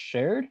that are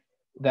shared,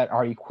 that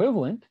are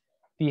equivalent,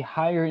 the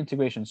higher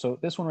integration. So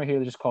this one right here,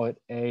 they just call it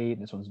A,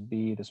 this one's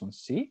B, this one's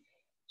C.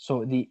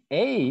 So the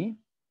A,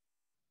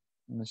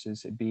 this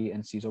is B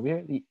and C's over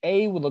here, the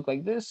A would look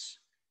like this.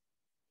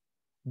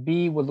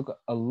 B would look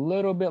a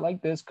little bit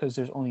like this because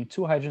there's only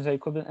 2 hydrogens that are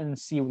equivalent, and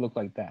C would look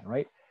like that,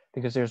 right?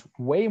 Because there's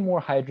way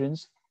more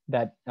hydrogens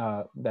that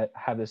that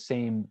have the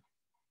same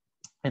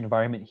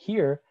environment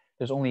here.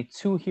 There's only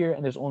 2 here,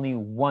 and there's only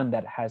 1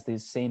 that has the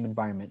same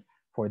environment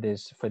for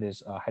this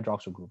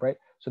hydroxyl group, right?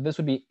 So this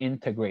would be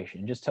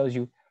integration. It just tells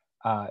you,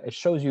 it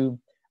shows you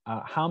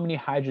how many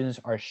hydrogens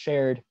are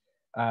shared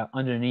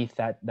underneath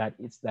that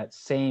it's that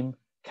same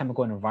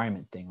chemical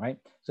environment thing, right?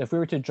 So if we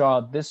were to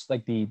draw this,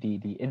 like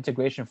the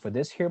integration for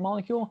this here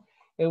molecule,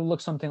 it would look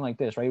something like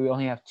this, right? We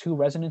only have 2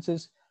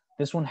 resonances.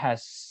 This one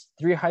has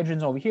 3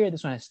 hydrogens over here.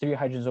 This one has 3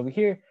 hydrogens over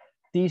here.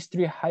 These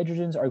 3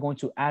 hydrogens are going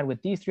to add with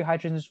these 3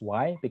 hydrogens.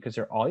 Why? Because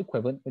they're all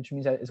equivalent, which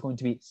means that it's going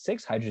to be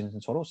 6 hydrogens in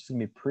total. So it's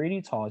going to be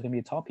pretty tall. It's going to be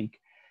a tall peak.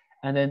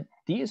 And then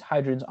these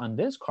hydrogens on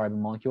this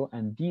carbon molecule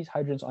and these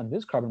hydrogens on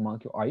this carbon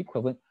molecule are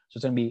equivalent. So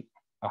it's going to be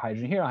a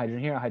hydrogen here, a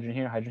hydrogen here, a hydrogen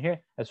here, a hydrogen here.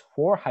 That's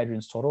 4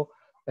 hydrogens total.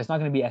 It's not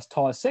going to be as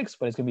tall as 6,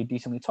 but it's going to be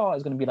decently tall.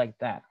 It's going to be like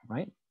that,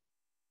 right?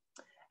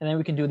 And then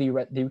we can do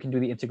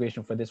the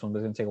integration for this one, but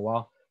it's going to take a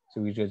while.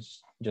 So we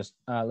just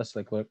let's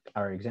like look at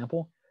our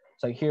example.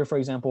 So like here, for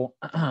example,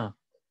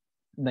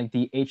 like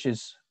the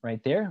H's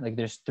right there, like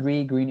there's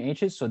 3 green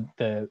H's, so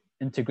the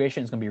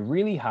integration is going to be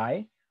really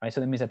high, right?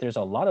 So that means that there's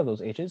a lot of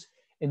those H's.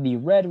 In the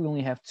red, we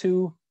only have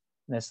 2.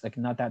 That's like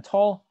not that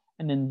tall.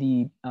 And then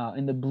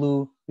in the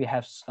blue, we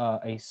have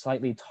a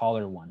slightly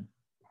taller one.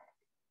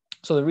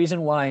 So the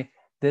reason why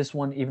this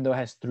one, even though it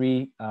has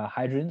 3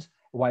 hydrogens,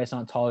 why it's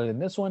not taller than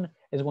this one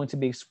is going to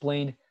be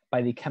explained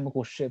by the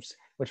chemical shifts,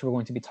 which we're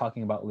going to be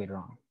talking about later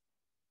on.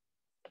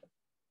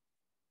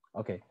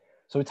 Okay,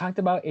 so we talked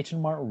about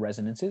HNMR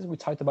resonances. We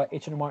talked about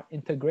HNMR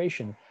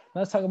integration.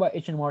 Now let's talk about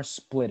HNMR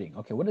splitting.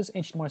 Okay, what does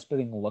HNMR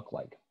splitting look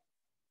like?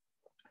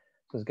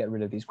 So let's get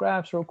rid of these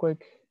graphs real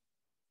quick.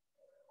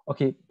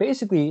 Okay,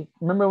 basically,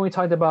 remember when we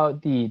talked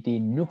about the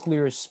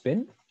nuclear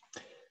spin?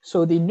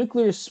 So the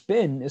nuclear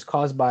spin is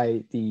caused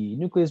by the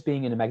nucleus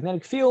being in a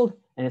magnetic field,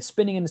 and it's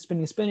spinning and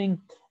spinning and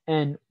spinning.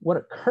 And what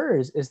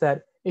occurs is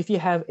that if you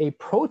have a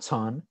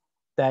proton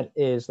that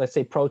is, let's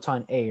say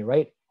proton A,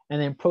 right? And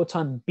then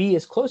proton B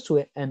is close to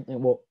it, and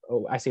well,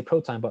 I say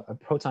proton, but a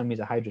proton means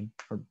a hydrogen,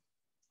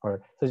 or so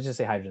let's just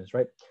say hydrogens,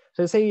 right?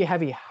 So let's say you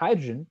have a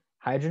hydrogen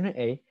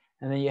A,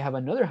 and then you have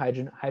another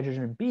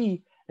hydrogen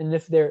B, and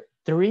if they're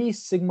 3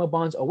 sigma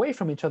bonds away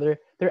from each other,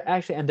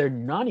 they're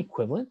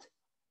non-equivalent,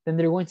 then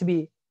they're going to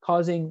be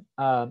causing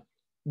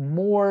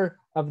more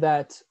of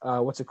that,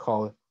 what's it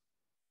called?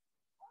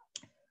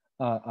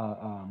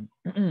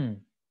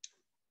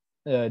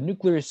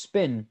 Nuclear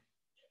spin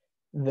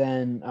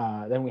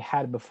than we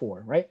had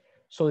before, right?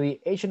 So the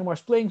HNMR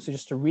splitting, so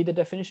just to read the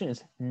definition,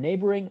 is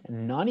neighboring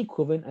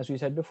non-equivalent, as we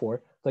said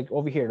before, like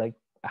over here, like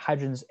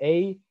hydrogens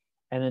A,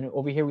 and then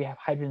over here we have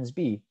hydrogens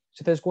B.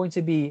 So there's going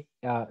to be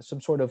some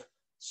sort of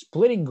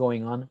splitting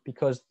going on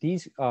because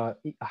these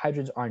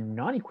hydrogens are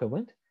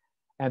non-equivalent,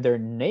 and their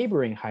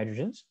neighboring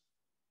hydrogens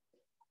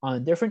on a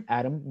different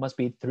atom must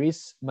be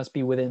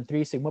within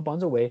 3 sigma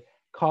bonds away,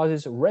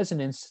 causes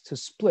resonance to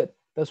split.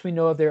 Thus, we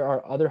know if there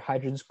are other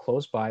hydrogens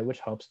close by, which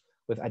helps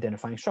with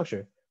identifying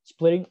structure.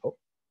 Splitting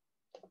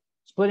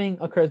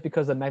occurs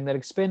because the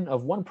magnetic spin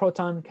of one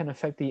proton can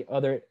affect the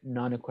other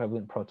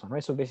non-equivalent proton,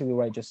 right? So basically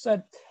what I just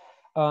said.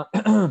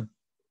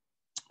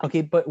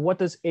 Okay, but what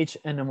does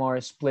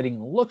HNMR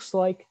splitting looks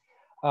like?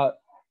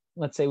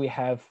 Let's say we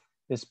have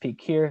this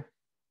peak here.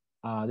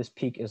 This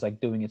peak is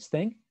like doing its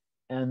thing.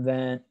 And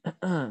then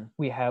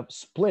we have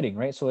splitting,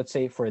 right? So let's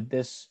say for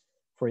these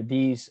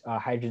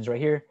hydrogens right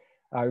here,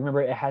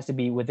 remember it has to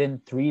be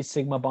within 3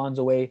 sigma bonds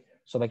away.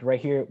 So like right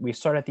here, we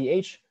start at the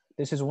H.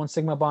 This is 1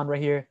 sigma bond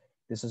right here.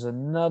 This is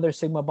another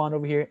sigma bond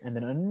over here, and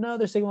then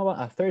another sigma bond,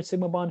 a third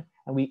sigma bond,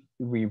 and we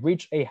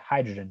reach a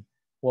hydrogen.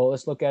 Well,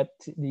 let's look at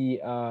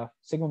the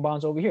sigma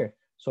bonds over here.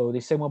 So the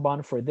sigma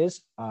bond for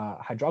this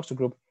hydroxyl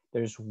group,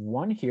 there's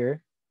one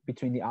here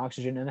between the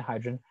oxygen and the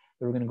hydrogen.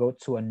 Then we're going to go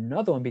to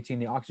another one between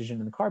the oxygen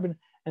and the carbon,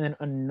 and then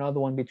another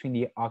one between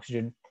the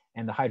oxygen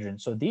and the hydrogen.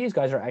 So these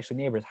guys are actually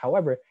neighbors.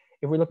 However,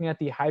 if we're looking at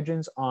the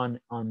hydrogens on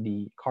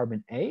the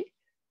carbon A,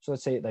 so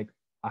let's say like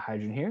a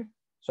hydrogen here.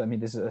 So I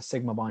mean, this is a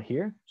sigma bond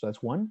here. So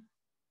that's 1,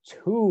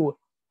 2,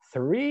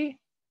 3,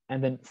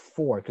 and then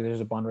 4, because there's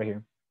a bond right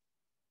here.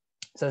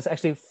 So that's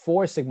actually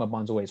 4 sigma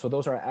bonds away. So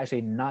those are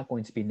actually not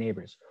going to be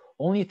neighbors.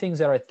 Only things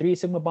that are 3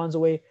 sigma bonds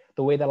away,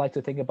 the way that I like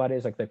to think about it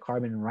is like the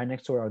carbon right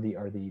next to it, or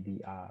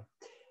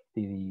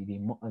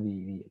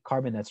the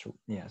carbon that's,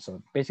 yeah,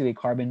 so basically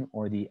carbon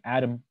or the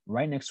atom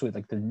right next to it,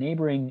 like the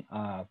neighboring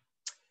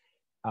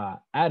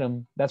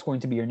atom, that's going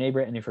to be your neighbor.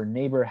 And if your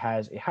neighbor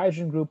has a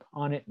hydrogen group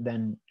on it,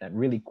 then that's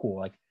really cool.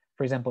 Like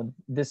for example,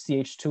 this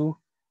CH2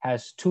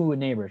 has 2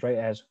 neighbors, right?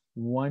 It has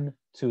 1,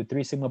 2,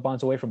 3 sigma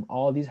bonds away from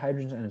all these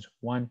hydrogens, and it's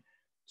 1,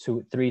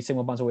 2, 3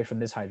 sigma bonds away from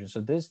this hydrogen. So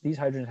these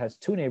hydrogens has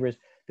 2 neighbors.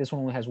 This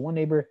one only has 1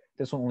 neighbor.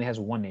 This one only has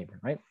 1 neighbor,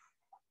 right?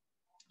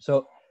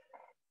 So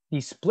the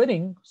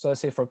splitting, so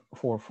let's say for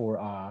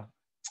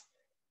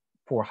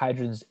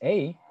hydrogens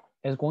A,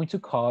 is going to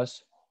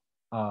cause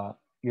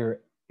your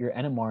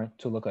NMR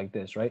to look like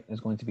this, right? It's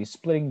going to be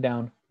splitting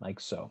down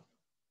like so.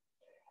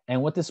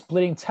 And what the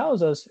splitting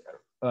tells us,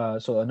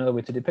 so another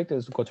way to depict it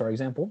is, go to our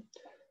example,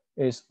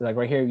 is like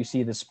right here, you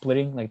see the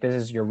splitting, like this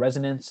is your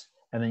resonance,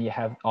 and then you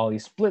have all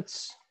these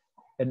splits.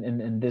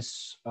 And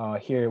this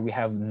here, we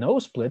have no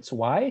splits.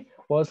 Why?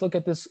 Well, let's look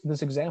at this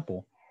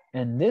example.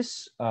 And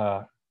this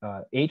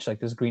H, like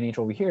this green H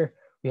over here,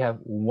 we have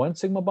 1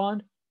 sigma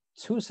bond,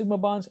 2 sigma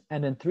bonds,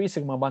 and then 3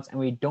 sigma bonds, and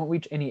we don't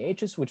reach any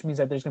H's, which means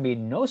that there's going to be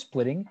no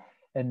splitting.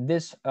 And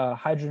this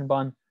hydrogen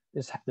bond,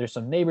 there's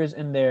some neighbors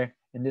in there.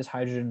 In this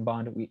hydrogen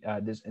bond,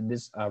 in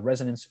this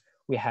resonance,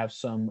 we have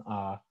some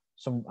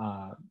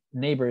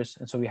neighbors,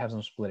 and so we have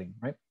some splitting,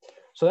 right?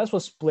 So that's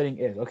what splitting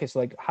is. Okay, so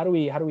like how do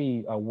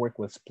we work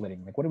with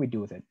splitting? Like what do we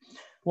do with it?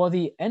 Well,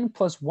 the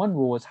N+1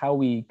 rule is how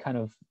we kind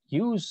of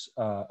use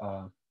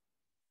the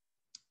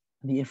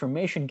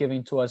information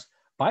given to us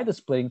by the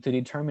splitting to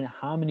determine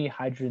how many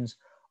hydrogens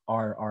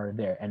are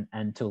there,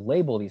 and to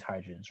label these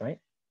hydrogens, right?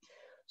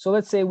 So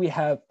let's say we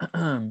have,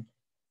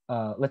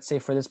 let's say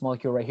for this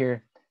molecule right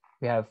here,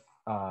 we have,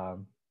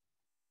 well,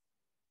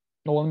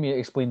 let me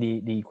explain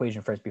the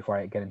equation first before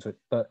I get into it.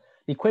 But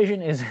the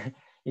equation is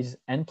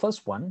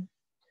N+1.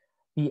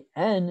 The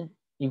N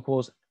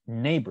equals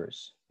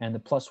neighbors, and the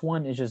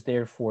 +1 is just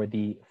there for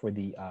the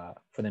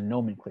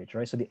nomenclature,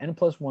 right? So the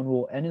N+1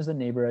 rule, N is the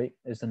neighbor,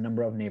 is the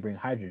number of neighboring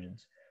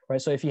hydrogens,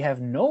 right? So if you have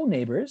no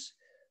neighbors,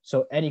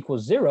 so N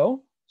equals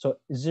 0, so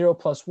 0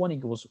 + 1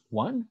 equals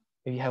 1.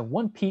 If you have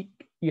 1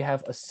 peak, you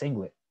have a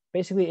singlet.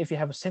 Basically, if you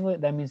have a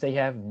singlet, that means that you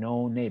have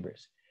no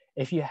neighbors.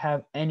 If you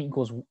have N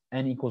equals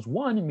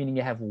 1, meaning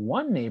you have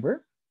 1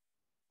 neighbor,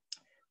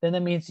 then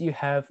that means you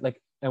have like,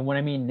 and when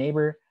I mean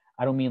neighbor,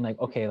 I don't mean like,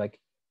 okay, like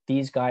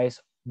these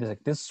guys,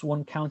 like this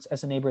one counts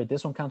as a neighbor,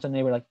 this one counts as a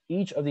neighbor, like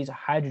each of these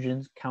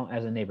hydrogens count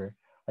as a neighbor.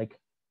 Like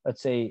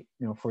let's say,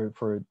 you know,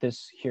 for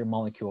this here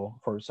molecule,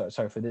 for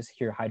this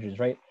here hydrogens,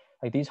 right?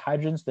 Like these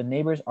hydrogens, the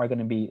neighbors are going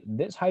to be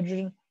this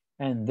hydrogen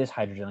and this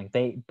hydrogen. Like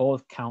they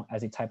both count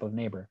as a type of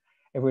neighbor.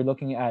 If we're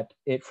looking at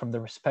it from the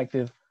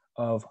perspective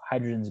of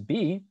hydrogens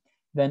B,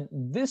 then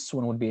this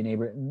one would be a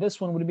neighbor,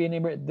 this one would be a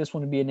neighbor, this one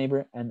would be a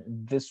neighbor, and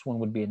this one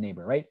would be a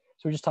neighbor, right?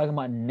 So we're just talking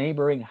about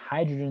neighboring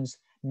hydrogens,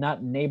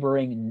 not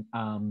neighboring,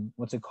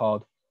 what's it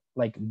called?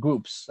 Like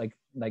groups,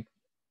 like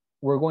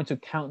we're going to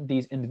count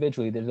these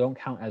individually. They don't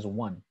count as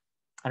one.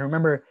 And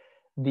remember,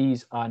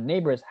 these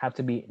neighbors have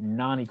to be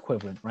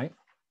non-equivalent, right?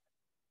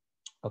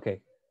 Okay,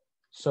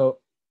 so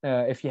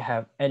if you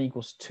have N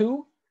equals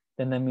 2,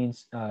 then that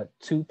means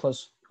 2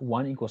 +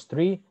 1 equals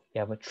 3. You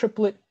have a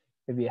triplet.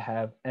 If you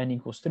have N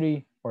equals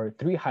 3, or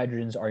 3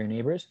 hydrogens are your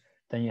neighbors,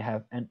 then you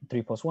have N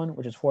 3 + 1,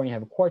 which is 4, and you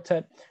have a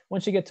quartet.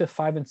 Once you get to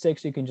 5 and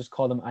 6, you can just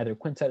call them either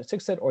quintet,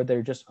 sextet, or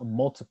they're just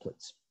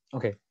multiplets.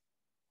 Okay,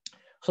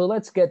 so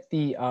let's get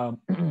the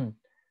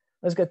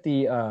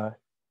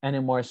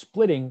NMR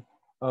splitting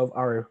of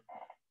our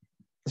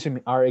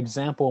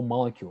example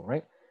molecule,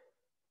 right?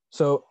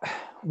 So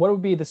what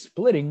would be the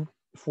splitting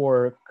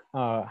for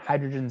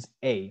hydrogens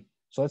A?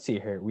 So let's see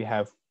here. We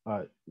have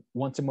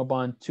 1 sigma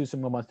bond, 2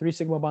 sigma bonds, 3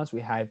 sigma bonds,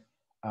 we have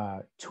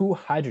 2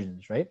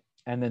 hydrogens, right?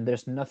 And then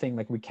there's nothing,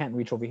 like we can't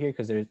reach over here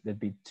because there'd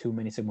be too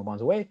many sigma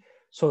bonds away.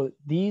 So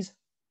these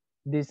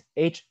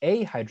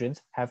HA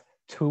hydrogens have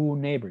 2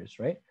 neighbors,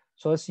 right?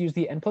 So let's use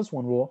the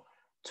n+1 rule.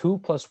 2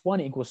 plus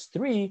 1 equals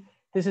 3.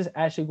 This is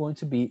actually going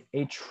to be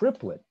a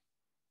triplet.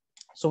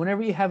 So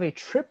whenever you have a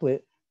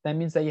triplet, that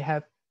means that you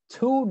have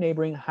 2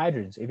 neighboring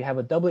hydrogens. If you have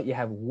a doublet, you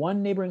have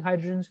 1 neighboring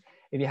hydrogens.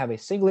 If you have a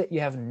singlet,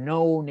 you have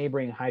no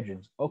neighboring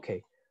hydrogens.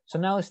 Okay, so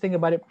now let's think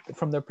about it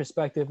from their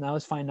perspective. Now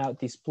let's find out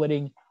the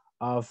splitting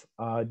of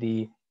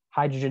the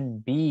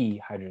hydrogen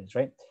B hydrogens,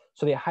 right?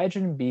 So the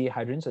hydrogen B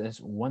hydrogens is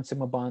 1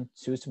 sigma bond,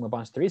 2 sigma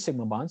bonds, 3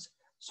 sigma bonds.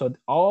 So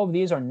all of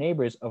these are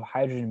neighbors of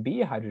hydrogen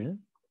B hydrogen,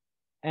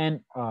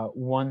 and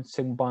 1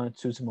 sigma bond,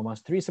 2 sigma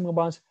bonds, 3 sigma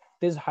bonds.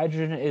 This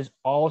hydrogen is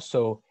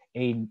also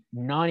a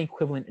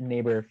non-equivalent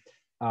neighbor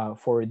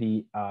for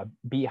the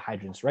B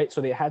hydrogens, right?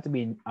 So they have to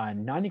be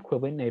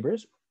non-equivalent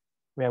neighbors.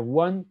 We have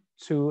 1,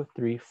 2,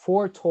 3,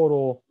 4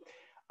 total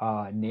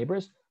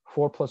neighbors.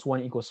 4 plus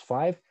 1 equals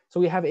 5. So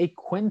we have a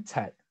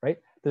quintet, right?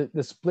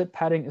 The split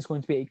pattern is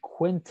going to be a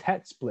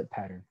quintet split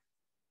pattern.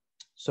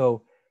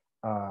 So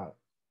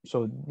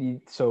so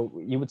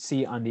you would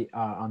see on the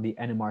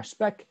NMR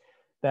spec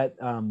that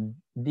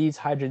these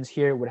hydrogens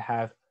here would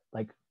have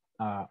like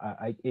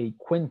a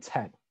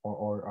quintet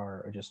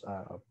or just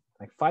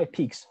like 5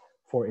 peaks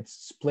for its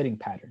splitting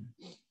pattern,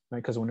 right?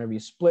 Because whenever you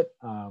split,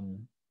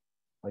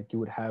 like you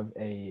would have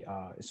a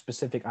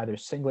specific either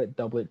singlet,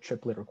 doublet,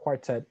 triplet, or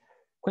quartet,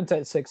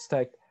 quintet,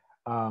 sextet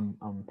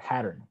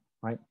pattern,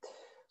 right?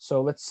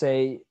 So let's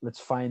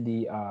find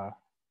the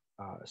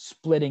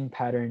splitting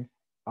pattern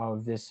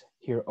of this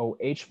here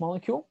OH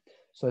molecule.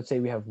 So let's say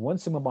we have 1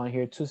 sigma bond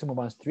here, 2 sigma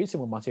bonds, 3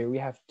 sigma bonds here. We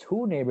have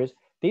 2 neighbors.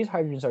 These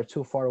hydrogens are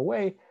too far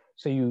away,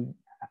 so you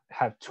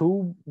have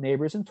 2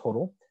 neighbors in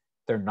total.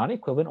 They're not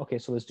equivalent. Okay,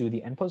 so let's do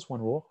the n+1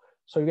 rule.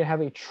 So you're gonna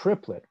have a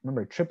triplet.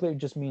 Remember, triplet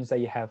just means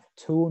that you have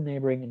 2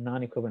 neighboring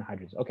non-equivalent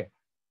hydrogens. Okay,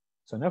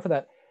 so enough of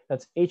that.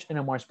 That's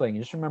H-NMR splitting.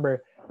 Just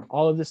remember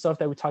all of this stuff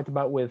that we talked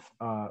about with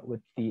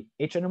the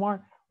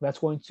H-NMR. That's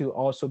going to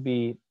also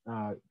be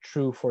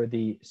true for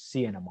the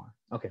C-NMR.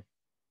 Okay.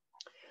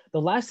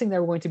 The last thing that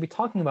we're going to be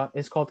talking about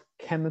is called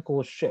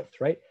chemical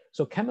shift, right?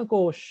 So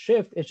chemical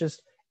shift is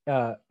just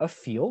a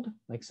field.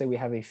 Like say we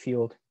have a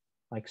field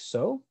like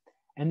so,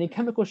 and the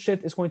chemical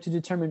shift is going to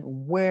determine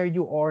where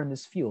you are in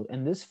this field.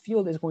 And this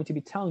field is going to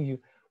be telling you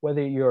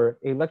whether your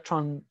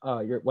electron,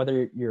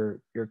 whether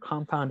your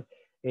compound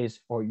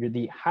is, or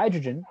the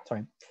hydrogen,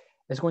 sorry,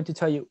 is going to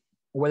tell you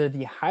whether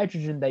the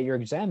hydrogen that you're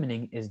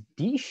examining is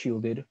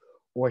de-shielded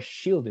or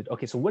shielded.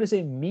 Okay, so what does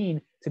it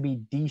mean to be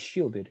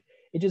de-shielded?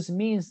 It just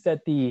means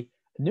that the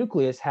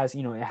nucleus has,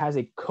 it has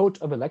a coat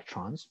of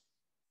electrons,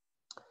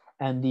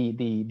 and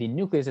the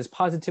nucleus is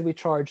positively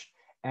charged,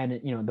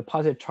 and the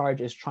positive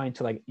charge is trying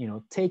to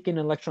take in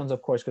electrons,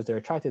 of course, because they're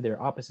attracted,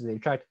 they're opposites, they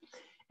attract.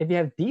 If you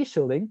have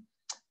de-shielding,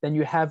 then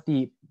you have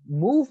the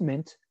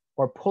movement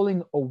or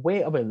pulling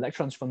away of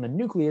electrons from the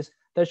nucleus,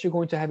 that you're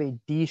going to have a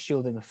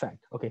de-shielding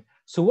effect. Okay,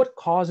 so what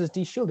causes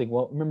de-shielding?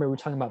 Well, remember we're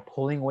talking about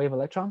pulling away of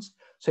electrons.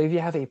 So if you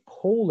have a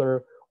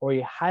polar or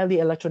a highly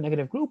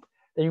electronegative group,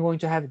 then you're going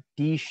to have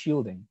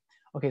de-shielding.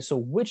 Okay, so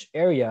which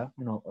area,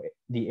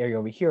 the area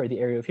over here or the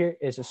area over here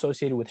is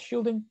associated with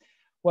shielding?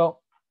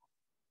 Well,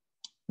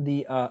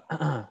 the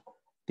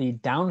the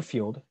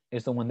downfield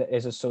is the one that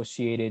is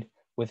associated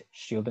with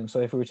shielding. So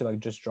if we were to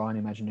just draw an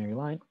imaginary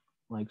line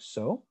like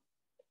so,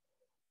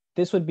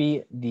 this would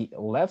be the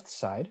left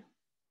side,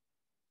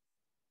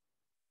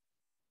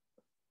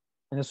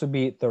 and this would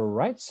be the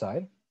right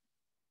side,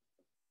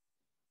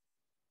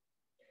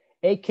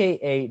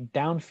 aka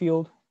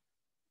downfield,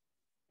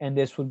 and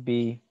this would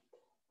be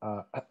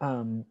what's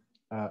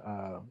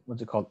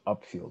it called,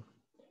 upfield.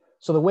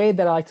 So the way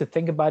that I like to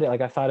think about it,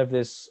 I thought of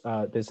this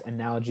this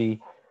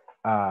analogy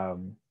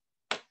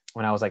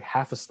when I was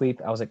half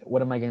asleep. I was like,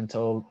 what am I going to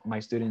tell my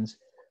students?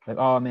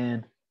 Oh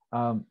man,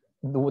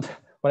 what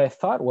I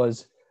thought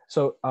was,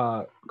 so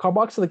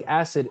carboxylic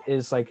acid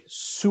is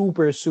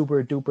super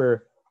duper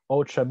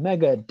ultra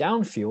mega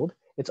downfield.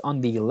 It's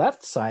on the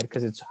left side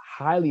because it's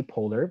highly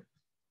polar.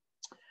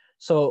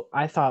 So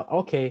I thought,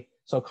 okay,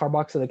 so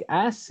carboxylic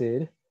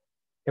acid,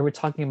 if we're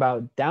talking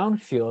about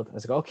downfield, I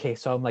was like, okay,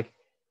 so I'm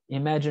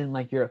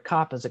imagine you're a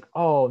cop. It's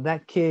oh,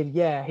 that kid,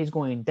 yeah, he's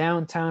going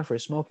downtown for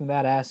smoking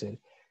that acid.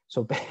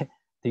 So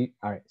all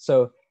right,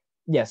 so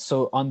yes,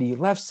 so on the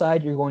left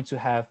side you're going to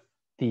have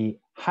the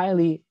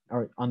highly,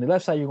 or on the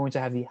left side you're going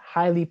to have the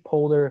highly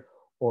polar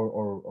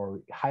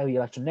or highly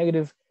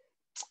electronegative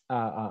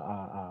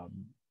hydrogens.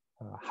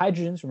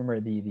 Remember,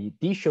 the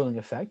de-shielding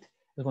effect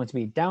is going to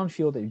be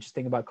downfield. If you just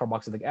think about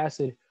carboxylic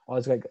acid,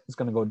 it's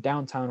going to go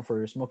downtown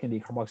for smoking the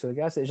carboxylic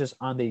acid. It's just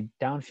on the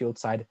downfield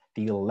side,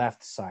 the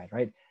left side,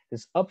 right?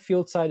 This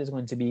upfield side is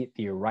going to be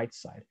the right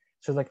side.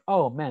 So it's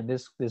oh man,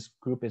 this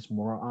group is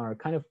more on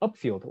kind of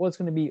upfield. Well, it's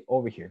going to be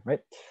over here, right?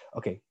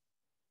 Okay.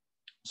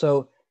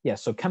 So yeah,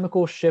 so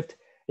chemical shift,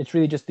 it's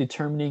really just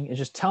determining, it's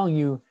just telling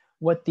you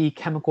what the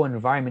chemical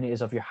environment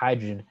is of your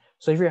hydrogen.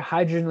 So if your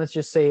hydrogen, let's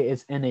just say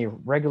it's in a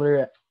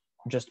regular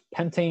just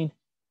pentane,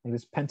 like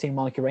this pentane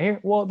molecule right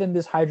here, well, then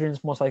this hydrogen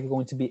is most likely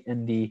going to be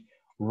in the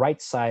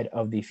right side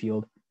of the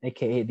field,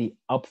 aka the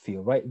up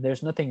field, right?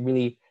 There's nothing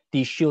really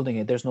de-shielding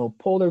it. There's no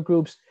polar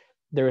groups,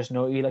 there is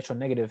no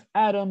electronegative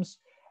atoms.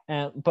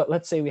 But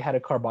let's say we had a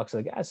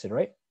carboxylic acid,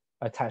 right,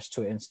 attached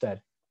to it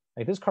instead.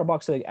 Like this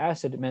carboxylic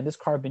acid, man, this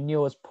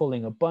carbonyl is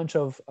pulling a bunch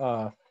of,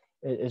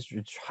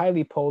 it's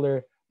highly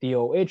polar. The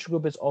OH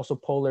group is also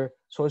polar,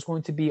 so it's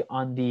going to be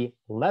on the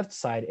left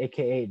side,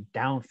 aka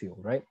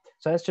downfield, right?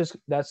 So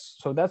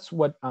that's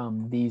what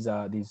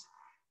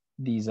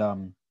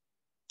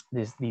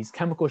these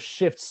chemical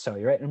shifts tell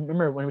you, right? And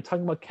remember, when we're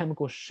talking about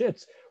chemical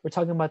shifts, we're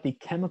talking about the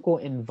chemical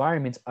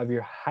environment of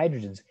your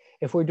hydrogens.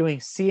 If we're doing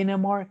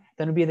CNMR,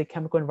 then it'll be the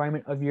chemical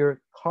environment of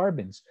your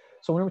carbons.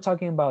 So when we're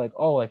talking about like,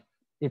 oh, like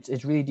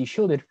it's really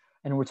de-shielded,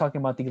 and we're talking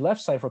about the left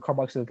side for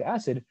carboxylic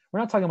acid, we're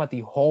not talking about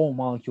the whole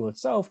molecule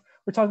itself.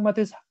 We're talking about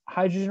this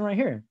hydrogen right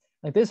here.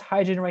 Like this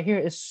hydrogen right here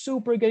is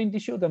super getting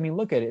de-shielded. I mean,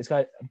 look at it. It's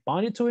got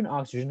bonded to an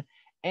oxygen,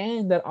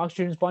 and that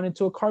oxygen is bonded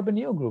to a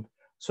carbonyl group.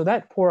 So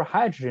that poor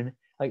hydrogen,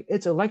 like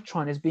its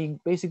electron is being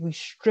basically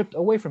stripped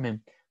away from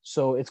him.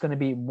 So it's going to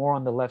be more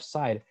on the left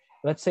side.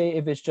 Let's say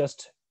if it's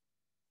just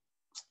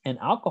an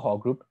alcohol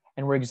group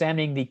and we're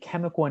examining the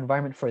chemical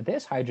environment for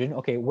this hydrogen,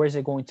 okay, where's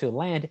it going to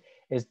land?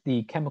 Is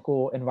the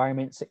chemical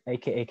environment,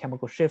 aka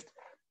chemical shift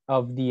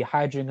of the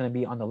hydrogen, going to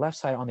be on the left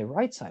side, on the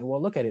right side?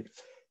 Well, look at it.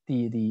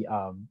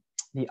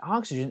 The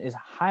oxygen is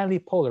highly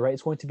polar, right?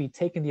 It's going to be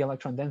taking the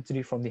electron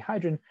density from the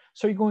hydrogen,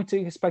 so you're going to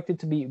expect it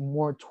to be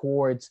more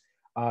towards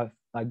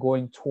like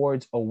going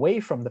towards away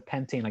from the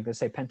pentane. Like let's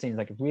say pentane is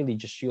like really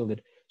just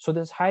shielded. So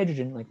this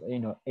hydrogen, like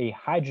a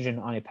hydrogen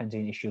on a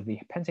pentane is shielded.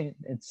 The pentane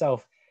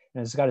itself,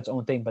 it's got its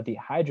own thing, but the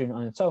hydrogen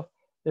on itself,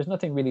 there's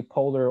nothing really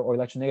polar or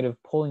electronegative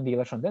pulling the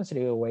electron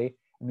density away.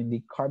 I mean,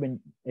 the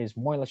carbon is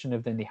more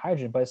electronegative than the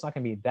hydrogen, but it's not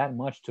going to be that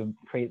much to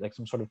create like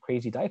some sort of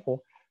crazy dipole.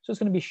 So it's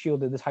going to be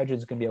shielded. This hydrogen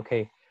is going to be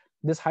okay.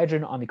 This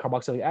hydrogen on the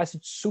carboxylic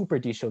acid, super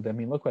de-shielded. I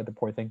mean, look at the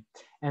poor thing.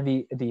 And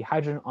the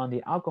hydrogen on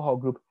the alcohol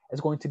group is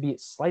going to be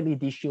slightly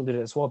de-shielded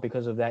as well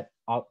because of that,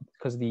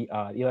 because of the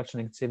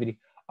electronegativity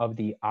of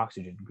the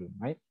oxygen group,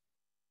 right?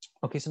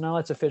 Okay, so now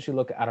let's officially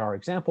look at our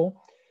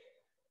example.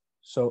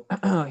 So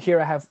here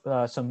I have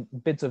some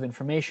bits of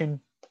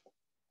information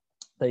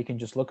that you can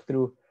just look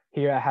through.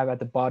 Here I have at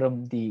the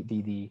bottom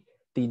the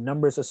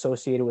numbers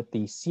associated with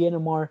the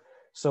CNMR.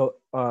 So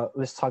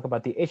let's talk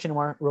about the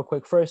HNMR real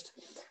quick first.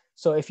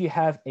 So if you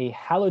have a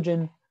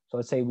halogen, so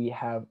let's say we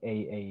have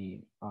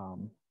a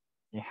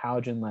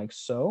halogen like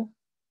so.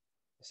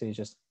 Say it's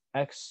just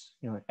X,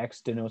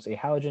 X denotes a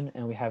halogen,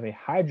 and we have a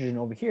hydrogen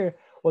over here.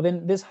 Well,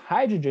 then this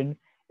hydrogen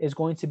is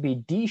going to be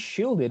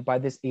de-shielded by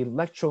this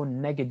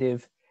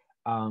electronegative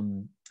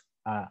halogen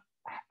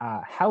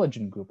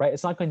group, right?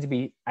 It's not going to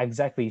be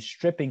exactly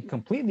stripping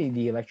completely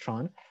the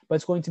electron, but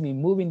it's going to be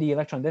moving the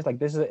electron density. Like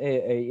this is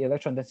a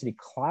electron density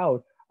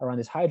cloud around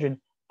this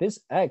hydrogen. This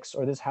X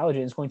or this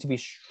halogen is going to be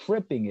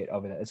stripping it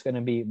of it. It's going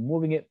to be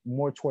moving it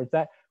more towards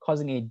that,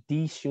 causing a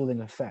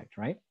de-shielding effect,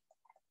 right?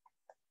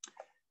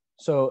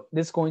 So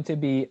this is going to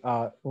be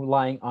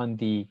relying on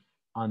the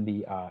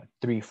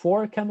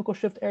 3,4 chemical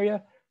shift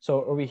area.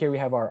 So over here we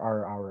have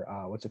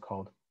our what's it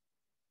called?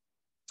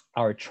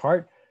 Our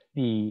chart.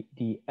 The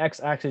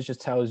x-axis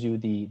just tells you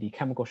the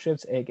chemical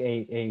shifts,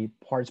 aka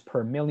parts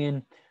per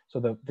million.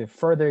 So the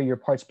further your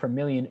parts per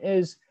million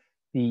is,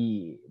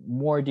 the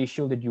more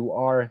de-shielded you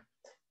are.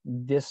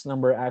 This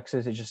number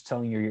axis is just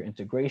telling you your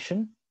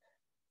integration.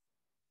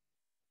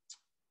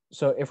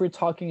 So if we're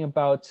talking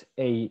about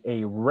a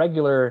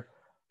regular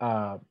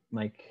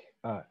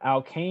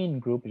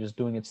alkane group just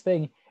doing its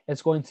thing,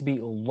 it's going to be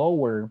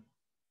lower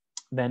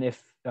than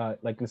if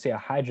like let's say a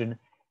hydrogen,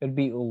 it would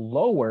be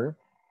lower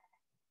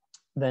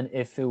than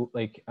if it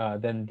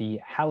than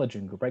the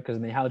halogen group, right? Because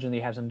in the halogen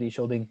you have some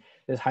de-shielding.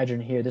 This hydrogen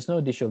here, there's no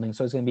de-shielding,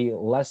 so it's going to be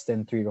less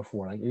than 3 to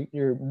 4. Like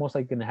you're most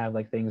likely going to have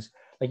like things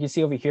like you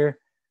see over here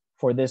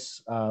for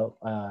this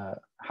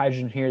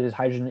hydrogen here, this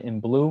hydrogen in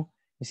blue.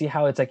 You see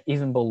how it's like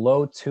even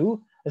below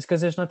 2? It's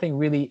because there's nothing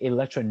really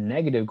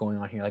electronegative going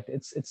on here. Like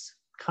it's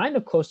kind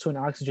of close to an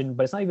oxygen,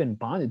 but it's not even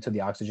bonded to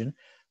the oxygen.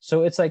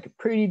 So it's like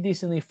pretty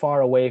decently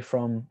far away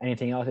from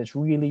anything else. It's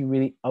really,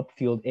 really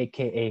upfield,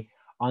 aka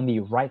on the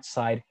right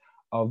side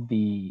of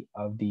the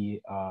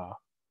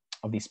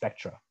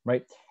spectra,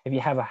 right? If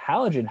you have a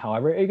halogen,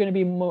 however, you're going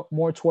to be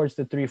more towards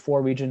the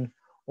 3-4 region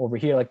over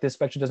here. Like this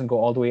spectrum doesn't go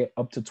all the way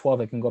up to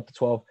 12. It can go up to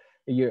 12.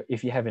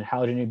 If you have a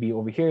halogen, it'd be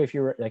over here. If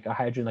you're like a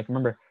hydrogen, like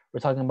remember,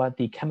 we're talking about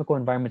the chemical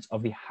environments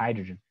of the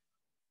hydrogen.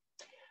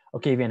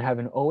 Okay, if you have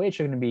an OH,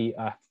 you're going to be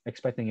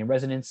expecting a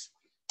resonance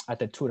at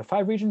the 2 to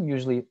 5 region.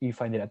 Usually you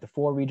find it at the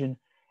 4 region.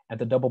 At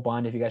the double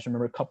bond, if you guys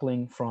remember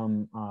coupling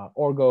from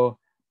Orgo,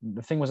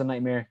 the thing was a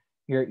nightmare.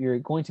 You're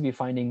going to be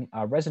finding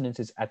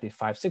resonances at the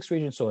 5-6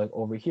 region. So like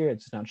over here,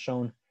 it's not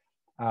shown.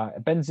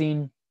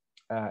 Benzene,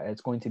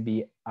 it's going to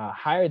be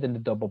higher than the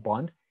double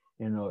bond.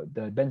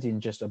 The benzene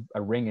is just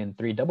a ring and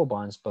 3 double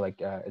bonds, but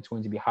like it's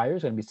going to be higher.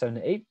 It's going to be 7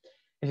 to 8.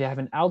 If you have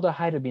an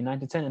aldehyde, it'd be 9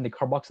 to 10, and the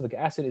carboxylic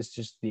acid is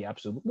just the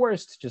absolute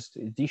worst, just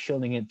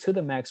deshielding it to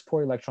the max,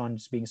 poor electron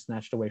just being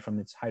snatched away from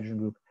its hydrogen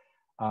group,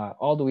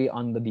 all the way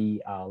on the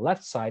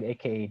left side,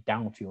 aka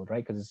downfield,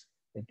 right? Because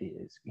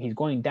he's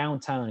going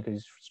downtown because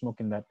he's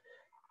smoking that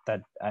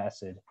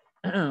acid.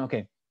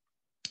 Okay,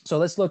 so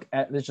let's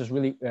just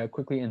really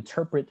quickly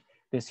interpret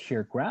this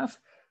here graph.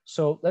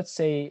 So let's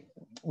say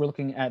we're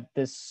looking at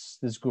this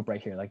group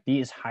right here, like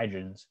these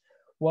hydrogens.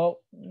 Well,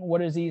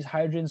 what is these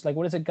hydrogens like?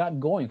 What has it got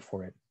going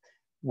for it?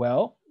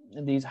 Well,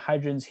 these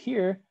hydrogens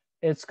here,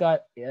 it's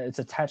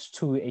attached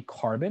to a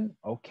carbon.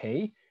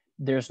 Okay,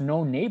 there's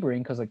no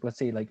neighboring because, like, let's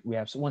say like we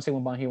have one sigma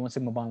bond here, one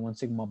sigma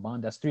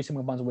bond. That's 3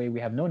 sigma bonds away.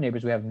 We have no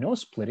neighbors. We have no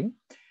splitting.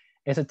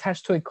 It's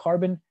attached to a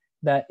carbon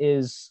that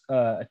is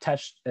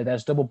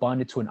that's double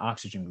bonded to an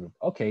oxygen group.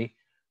 Okay,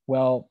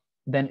 well,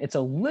 then it's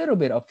a little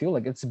bit upfield,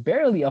 like it's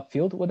barely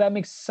upfield. Well, that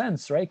makes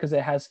sense, right? Because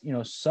it has,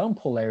 some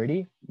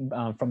polarity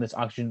from this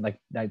oxygen, like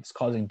that's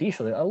causing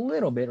deshielding a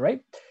little bit,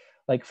 right?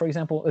 Like, for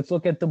example, let's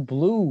look at the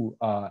blue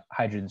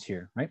hydrogens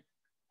here, right?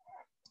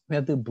 We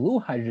have the blue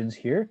hydrogens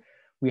here.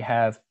 We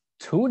have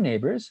 2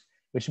 neighbors,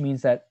 which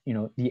means that,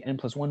 the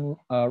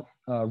n+1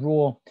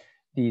 rule,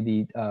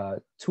 the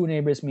 2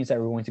 neighbors means that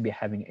we're going to be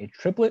having a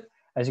triplet.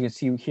 As you can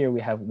see here,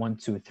 we have 1,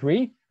 2,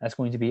 3. That's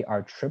going to be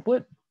our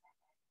triplet.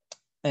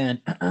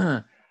 And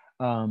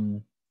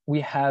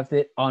we have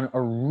it on a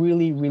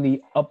really,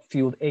 really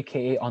upfield,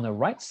 aka on the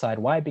right side.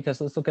 Why?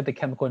 Because let's look at the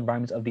chemical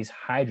environments of these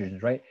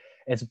hydrogens, right?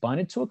 It's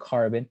bonded to a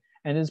carbon,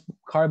 and this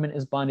carbon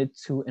is bonded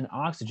to an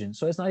oxygen.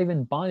 So it's not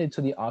even bonded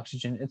to the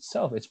oxygen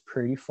itself. It's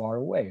pretty far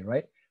away,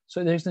 right?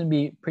 So there's going to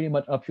be pretty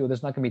much upfield.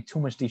 There's not going to be too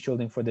much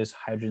deshielding for this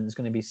hydrogen. It's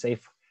going to be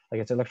safe. Like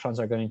its electrons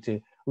are going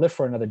to live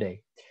for another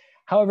day.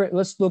 However,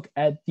 let's look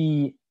at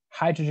the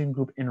hydrogen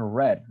group in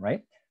red,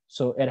 right?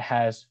 So it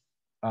has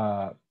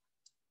what's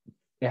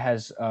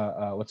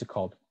it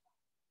called?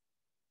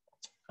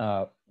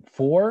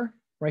 4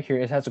 right here.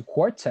 It has a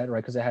quartet,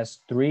 right? Because it has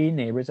 3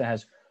 neighbors. It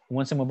has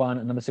 1 sigma bond,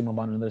 another sigma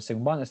bond, another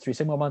sigma bond. That's 3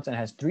 sigma bonds, and it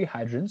has 3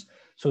 hydrogens.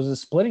 So the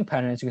splitting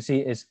pattern, as you can see,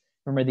 is,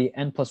 remember the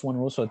n+1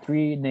 rule. So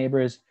 3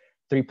 neighbors,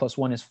 3 +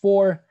 1 is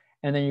 4,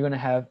 and then you're going to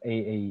have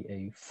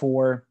a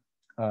 4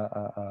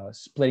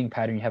 splitting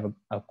pattern. You have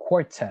a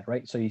quartet,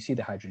 right? So you see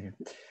the hydrogen here.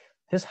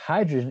 This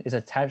hydrogen is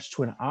attached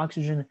to an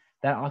oxygen.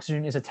 That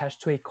oxygen is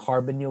attached to a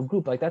carbonyl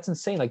group. Like, that's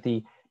insane. Like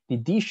the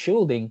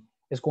deshielding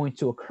is going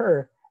to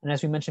occur. And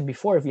as we mentioned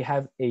before, if you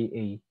have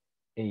a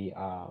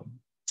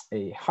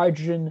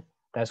hydrogen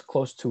that's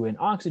close to an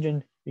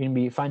oxygen, you're going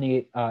to be finding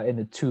it in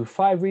the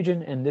 2,5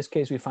 region. In this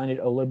case, we find it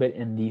a little bit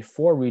in the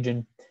 4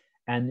 region,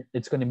 and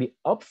it's going to be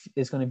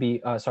it's going to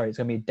be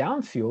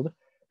downfield,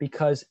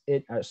 because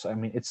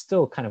it's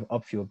still kind of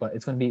upfield, but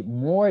it's going to be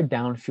more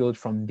downfield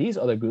from these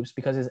other groups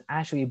because it's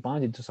actually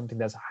bonded to something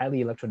that's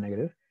highly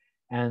electronegative,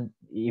 and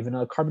even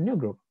a carbonyl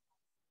group.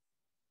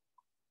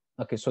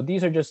 Okay, so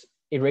these are just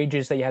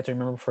ranges that you have to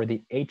remember for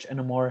the H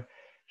NMR.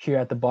 Here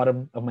at the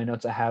bottom of my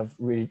notes, I have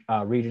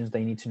regions that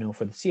you need to know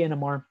for the C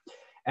NMR.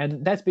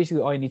 And that's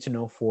basically all you need to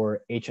know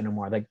for H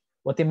NMR. Like,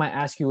 what they might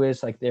ask you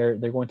is, like, they're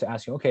going to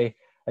ask you, okay,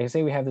 like,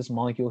 say we have this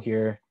molecule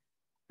here,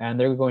 and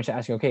they're going to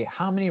ask you, okay,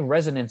 how many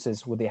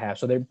resonances would they have?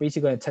 So they're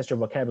basically going to test your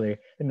vocabulary.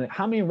 And like,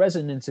 how many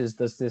resonances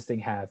does this thing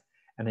have?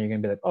 And then you're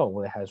going to be like, oh,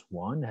 well, it has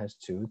 1, it has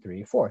 2,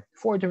 3, 4.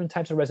 4 different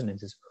types of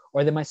resonances.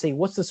 Or they might say,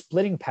 what's the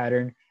splitting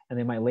pattern? And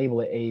they might label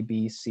it A,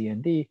 B, C,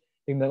 and D.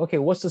 You're going to be like, okay,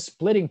 what's the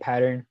splitting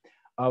pattern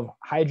of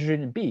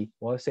hydrogen B?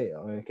 Well, let's say,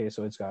 okay,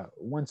 so it's got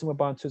 1 sigma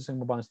bond, 2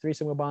 sigma bonds, 3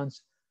 sigma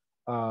bonds,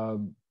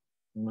 1,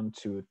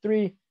 2,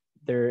 3.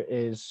 There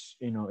is,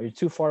 you're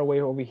too far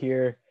away over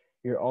here.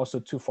 You're also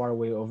too far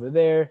away over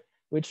there,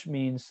 which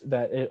means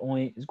that it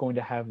only is going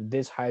to have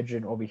this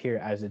hydrogen over here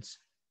as its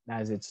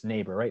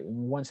neighbor, right?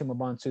 1 sigma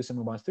bond, 2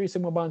 sigma bonds, 3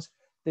 sigma bonds.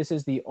 This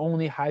is the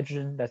only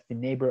hydrogen that's the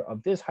neighbor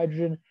of this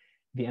hydrogen.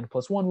 The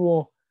n+1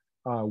 rule,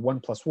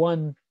 1 +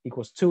 1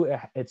 = 2.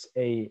 It's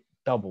a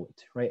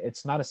doublet, right?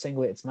 It's not a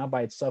singlet. It's not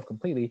by itself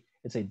completely.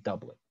 It's a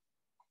doublet.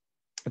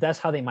 That's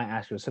how they might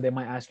ask you. So they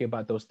might ask you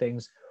about those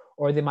things,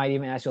 or they might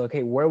even ask you,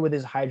 okay, where would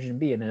this hydrogen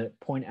be? And then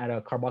point at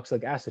a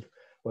carboxylic acid.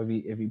 Or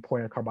if you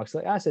point at a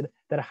carboxylic acid,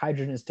 that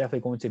hydrogen is definitely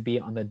going to be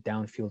on the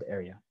downfield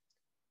area.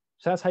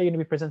 So that's how you're going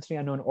to be presenting.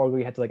 I know in Orgo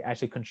you had to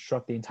actually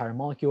construct the entire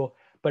molecule,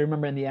 but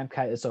remember in the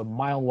MCAT it's a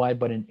mile wide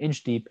but an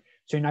inch deep.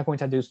 So you're not going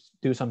to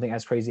do something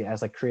as crazy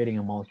as creating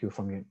a molecule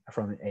from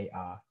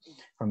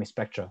a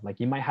spectra. Like,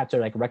 you might have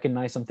to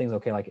recognize some things.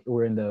 Okay, like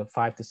we're in the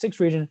 5 to 6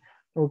 region,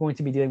 we're going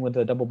to be dealing with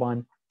the double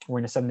bond. We're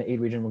in the 7 to 8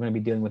 region, we're going to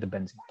be dealing with the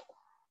benzene.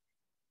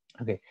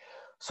 Okay,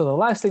 so the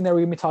last thing that we're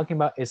going to be talking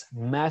about is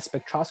mass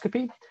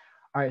spectroscopy.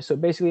 All right, so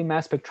basically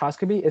mass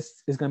spectroscopy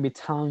is going to be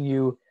telling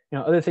you,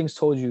 other things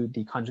told you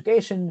the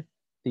conjugation,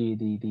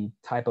 the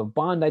type of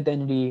bond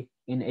identity.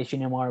 In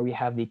HNMR, we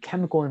have the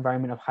chemical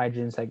environment of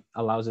hydrogens that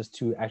allows us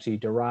to actually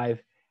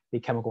derive the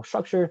chemical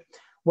structure.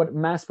 What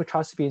mass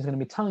spectroscopy is going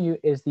to be telling you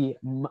is the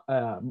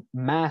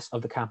mass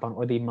of the compound,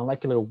 or the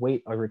molecular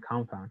weight of your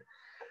compound,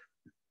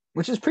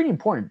 which is pretty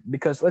important,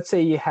 because let's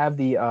say you have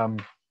the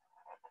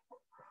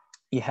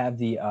you have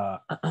the,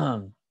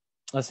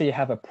 let's say you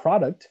have a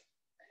product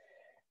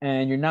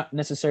and you're not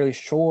necessarily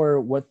sure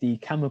what the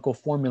chemical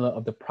formula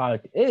of the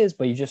product is,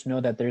 but you just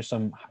know that there's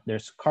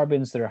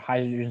carbons, there are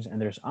hydrogens,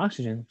 and there's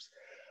oxygens.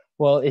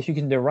 Well, if you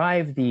can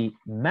derive the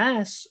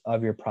mass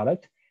of your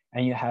product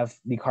and you have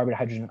the carbon,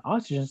 hydrogen, and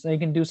oxygens, then you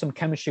can do some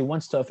chemistry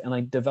one stuff and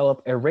like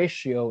develop a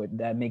ratio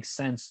that makes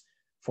sense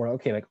for,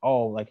 okay, like,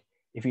 oh, like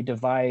if you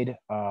divide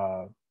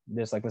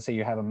this, like let's say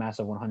you have a mass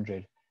of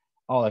 100.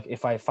 Oh, like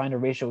if I find a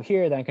ratio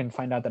here, then I can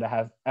find out that I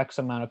have X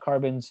amount of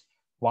carbons,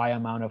 Y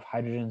amount of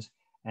hydrogens,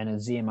 and a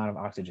Z amount of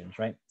oxygens,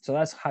 right? So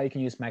that's how you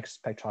can use mass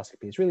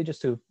spectroscopy. It's really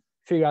just to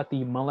figure out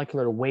the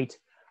molecular weight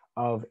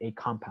of a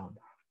compound.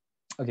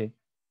 Okay,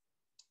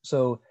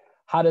 so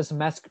how does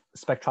mass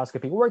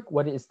spectroscopy work?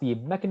 What is the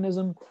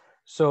mechanism?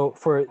 So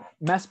for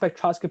mass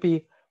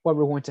spectroscopy, what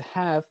we're going to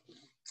have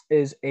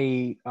is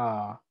a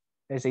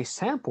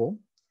sample,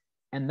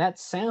 and that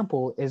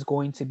sample is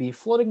going to be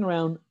floating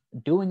around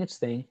doing its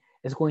thing.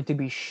 It's going to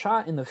be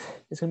shot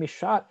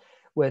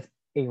with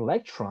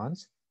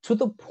electrons to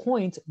the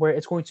point where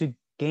it's going to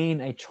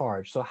gain a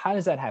charge. So how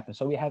does that happen?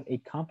 So we have a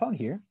compound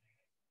here,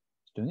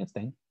 it's doing its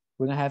thing.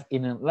 We're gonna have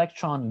an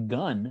electron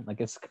gun.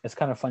 Like it's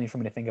kind of funny for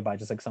me to think about,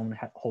 just like someone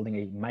holding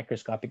a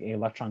microscopic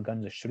electron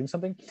gun just shooting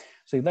something.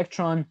 So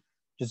electron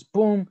just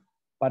boom,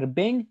 bada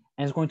bing,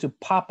 and it's going to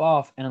pop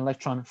off an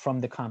electron from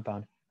the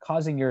compound,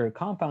 causing your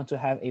compound to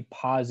have a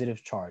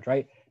positive charge,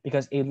 right?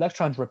 Because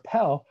electrons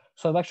repel,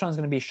 so electron is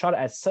going to be shot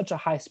at such a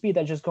high speed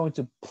that it's just going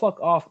to pluck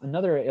off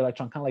another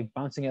electron, kind of like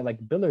bouncing it like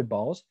billiard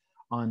balls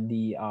on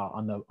the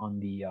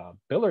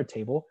billiard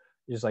table,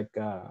 just like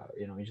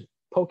you're just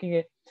poking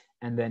it,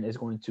 and then it's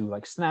going to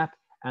like snap,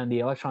 and the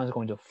electron is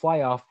going to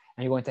fly off,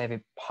 and you're going to have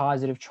a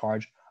positive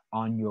charge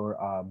on your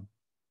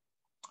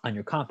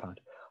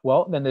compound.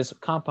 Well, then this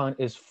compound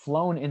is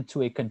flown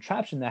into a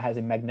contraption that has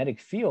a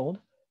magnetic field,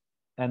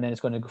 and then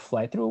it's going to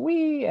fly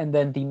through, and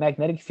then the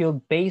magnetic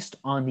field based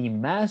on the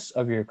mass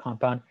of your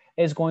compound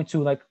is going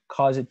to like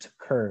cause it to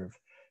curve.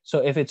 So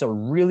if it's a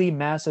really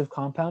massive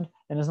compound,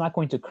 then it's not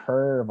going to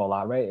curve a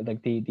lot, right?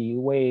 Like the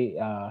way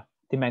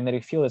the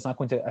magnetic field is not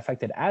going to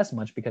affect it as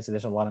much because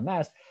there's a lot of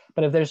mass.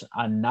 But if there's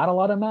not a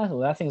lot of mass, well,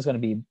 that thing is going to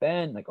be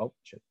bent, like, oh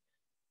shit,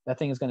 that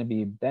thing is going to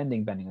be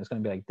bending. It's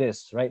going to be like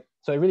this, right?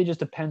 So it really just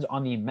depends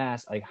on the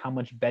mass, like how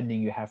much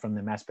bending you have from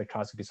the mass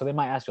spectroscopy. So they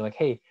might ask you like,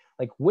 hey,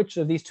 like which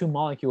of these two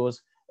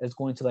molecules is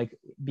going to like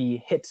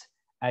be hit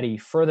at a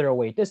further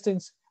away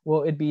distance?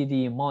 Well, it'd be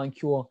the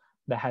molecule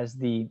that has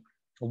the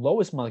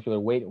lowest molecular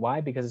weight.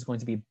 Why? Because it's going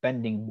to be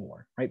bending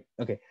more, right?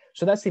 Okay,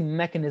 so that's the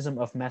mechanism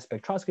of mass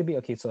spectroscopy.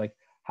 Okay, so like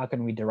how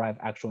can we derive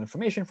actual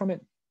information from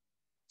it?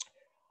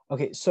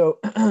 Okay, so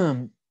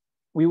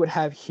we would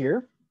have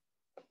here,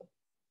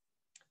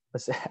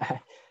 let's say,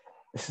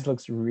 this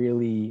looks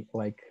really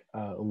like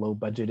low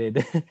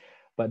budgeted,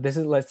 but this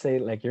is, let's say,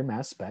 like your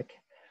mass spec.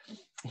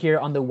 Here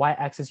on the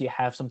y-axis, you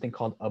have something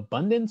called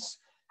abundance.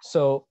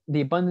 So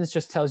the abundance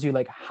just tells you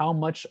like how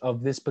much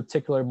of this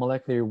particular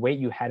molecular weight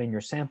you had in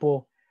your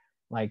sample.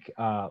 Like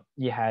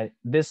you had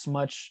this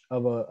much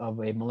of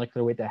a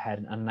molecular weight that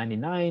had a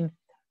 99.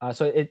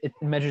 So it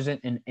measures it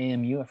in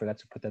AMU. I forgot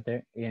to put that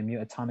there. AMU,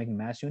 atomic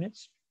mass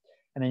units.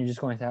 And then you're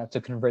just going to have to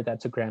convert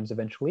that to grams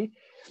eventually.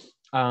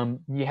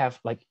 You have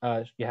like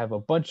you have a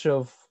bunch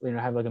of,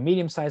 have like a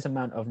medium-sized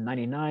amount of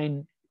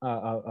 99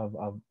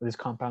 of this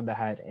compound that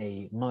had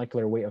a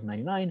molecular weight of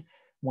 99,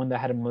 one that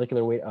had a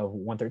molecular weight of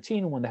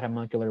 113, one that had a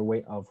molecular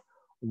weight of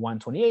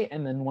 128,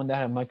 and then one that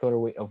had a molecular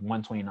weight of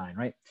 129,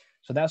 right?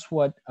 So that's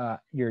what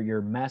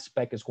your mass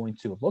spec is going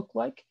to look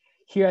like.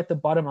 Here at the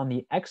bottom on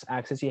the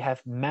x-axis, you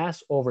have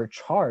mass over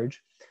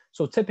charge.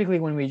 So typically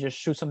when we just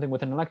shoot something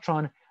with an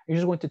electron, you're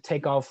just going to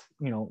take off,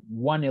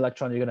 one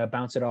electron, you're going to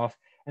bounce it off.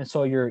 And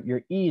so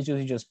your E is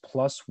usually just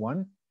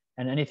 +1,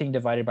 and anything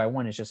divided by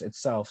 1 is just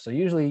itself. So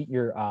usually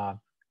your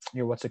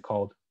what's it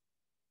called?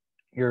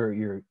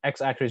 Your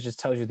x-axis just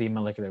tells you the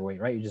molecular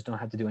weight, right? You just don't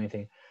have to do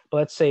anything. But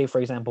let's say,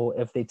 for example,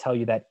 if they tell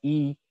you that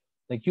E,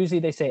 like usually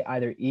they say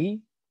either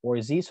E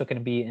or Z, so it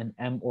can be an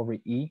M over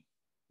E,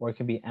 or it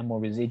can be M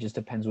over Z, just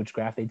depends which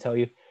graph they tell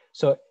you.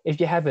 So if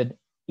you have an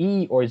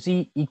E or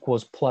Z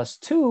equals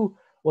 +2,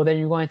 well, then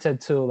you're going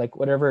to like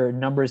whatever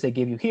numbers they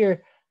give you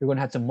here, you're going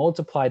to have to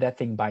multiply that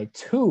thing by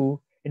 2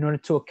 in order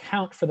to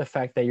account for the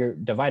fact that you're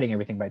dividing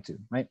everything by 2,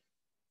 right?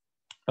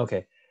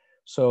 Okay,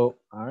 so,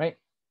 all right.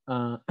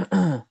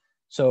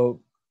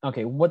 So,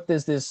 okay, what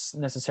does this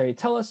necessarily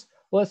tell us?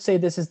 Well, let's say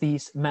this is the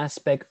mass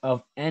spec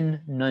of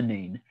N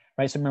nonane,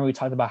 right? So remember we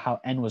talked about how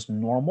N was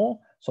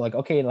normal. So like,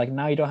 okay, like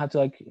now you don't have to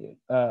like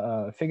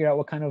figure out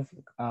what kind of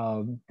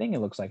thing it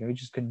looks like. We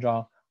just can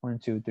draw 1,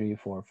 2, 3,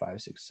 4,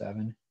 5, 6,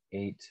 7,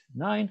 8,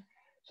 9.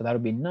 So that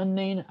would be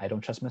nonane. I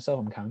don't trust myself.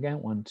 I'm counting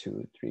again. 1,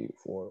 2, 3,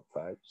 4,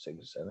 5,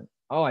 6, 7.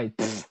 Oh,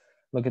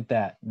 look at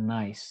that.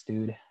 Nice,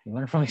 dude. You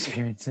learn from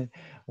experience.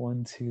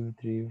 1, 2,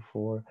 3,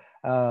 4.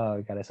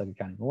 Oh, God, I suck at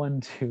counting.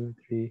 1, 2,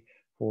 3,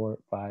 4,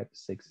 5,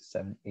 6,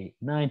 7, 8,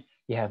 9.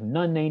 You have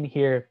nonane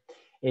here.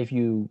 If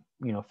you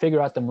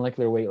figure out the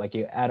molecular weight, like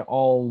you add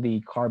all the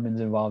carbons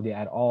involved, you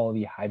add all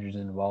the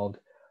hydrogen involved,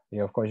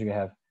 of course, you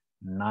have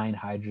 9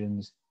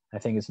 hydrogens. I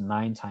think it's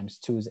 9 times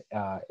 2 is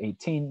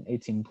 18.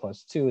 18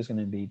 plus 2 is going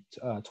to be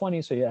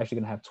 20. So you're actually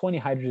going to have 20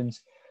 hydrogens.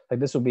 Like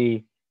this will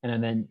be,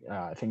 and then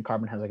I think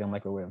carbon has like a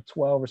molecular weight of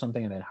 12 or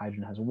something, and then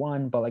hydrogen has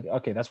 1. But like,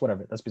 okay, that's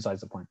whatever. That's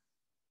besides the point.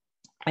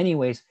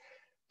 Anyways,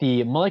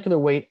 the molecular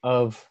weight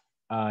of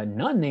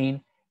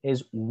nonane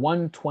is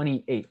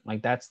 128.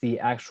 Like that's the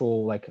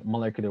actual like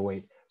molecular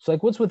weight. So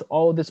like, what's with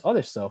all this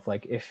other stuff?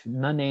 Like if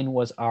nonane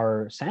was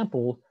our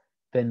sample,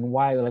 then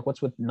why, like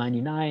what's with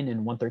 99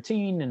 and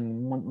 113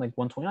 and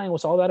 129?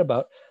 What's all that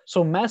about?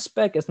 So mass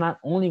spec is not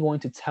only going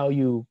to tell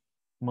you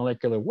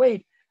molecular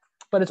weight,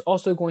 but it's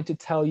also going to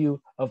tell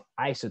you of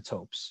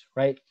isotopes,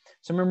 right?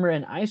 So remember,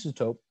 an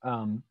isotope,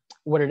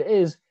 what it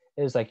is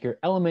like your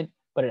element,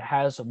 but it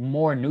has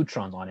more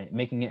neutrons on it,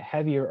 making it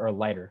heavier or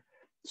lighter.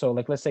 So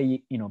like, let's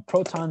say,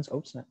 protons,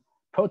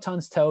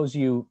 protons tells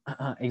you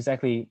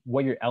exactly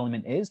what your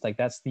element is. Like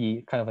that's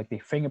the kind of like the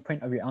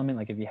fingerprint of your element.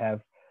 Like if you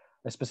have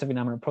a specific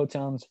number of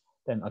protons,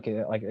 then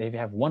okay, like if you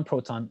have 1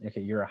 proton,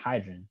 okay, you're a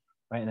hydrogen,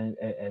 right? And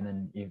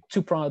then you have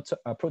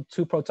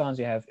 2 protons,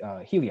 you have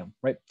helium,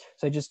 right?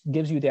 So it just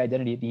gives you the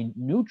identity. The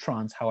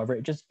neutrons, however,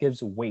 it just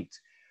gives weight.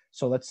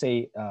 So let's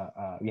say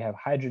we have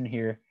hydrogen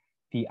here.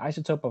 The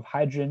isotope of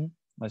hydrogen,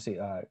 let's say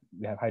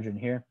we have hydrogen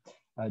here.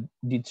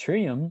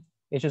 Deuterium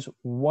is just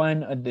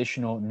 1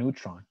 additional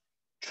neutron.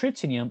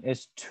 Tritium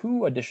is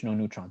 2 additional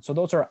neutrons. So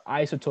those are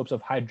isotopes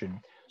of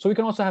hydrogen. So we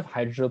can also have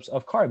isotopes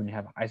of carbon. You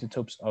have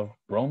isotopes of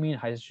bromine,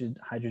 isotopes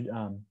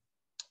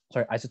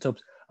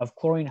of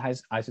chlorine,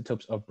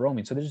 isotopes of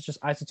bromine. So there's just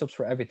isotopes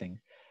for everything.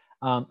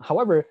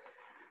 However,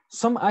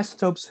 some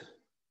isotopes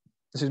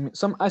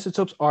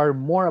are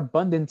more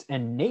abundant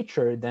in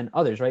nature than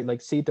others, right? Like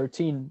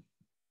C13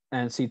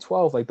 and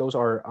C12, like those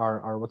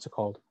are what's it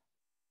called?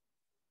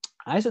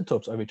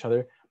 Isotopes of each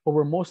other, but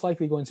we're most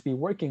likely going to be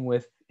working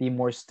with the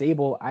more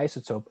stable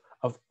isotope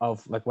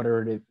of like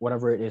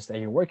whatever it is that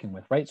you're working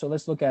with, right? So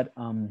let's look at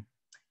some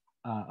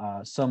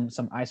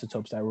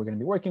isotopes that we're going to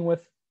be working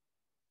with.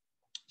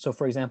 So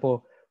for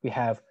example, we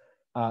have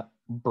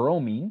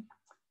bromine.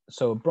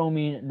 So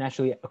bromine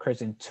naturally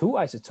occurs in 2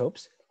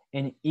 isotopes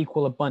in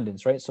equal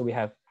abundance, right? So we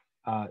have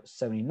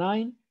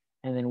 79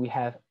 and then we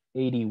have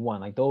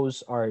 81. Like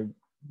those are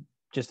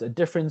just a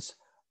difference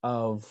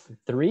of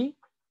 3,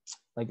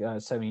 like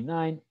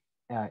 79,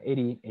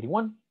 80,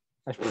 81.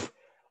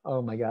 Oh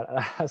my God,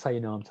 that's how you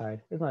know I'm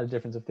tired. It's not a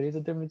difference of 3, it's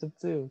a difference of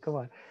 2. Come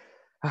on.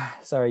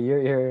 Sorry,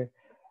 your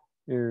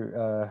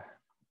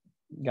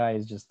guy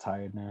is just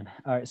tired, man.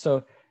 All right,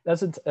 so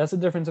that's a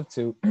difference of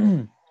 2.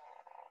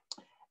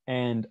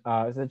 And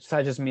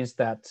that just means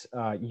that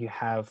you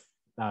have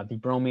the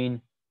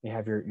bromine, you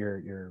have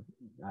your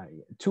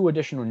 2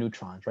 additional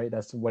neutrons, right?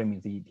 That's what it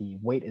means. The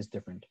weight is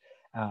different.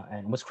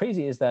 And what's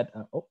crazy is that,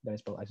 did I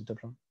spell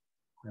isotope wrong?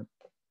 Yep.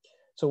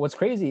 So what's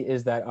crazy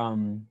is that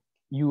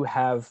you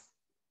have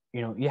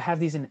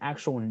these in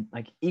actual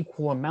like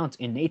equal amounts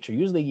in nature.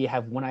 Usually you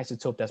have one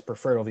isotope that's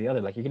preferred over the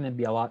other. Like you're going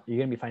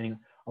to be finding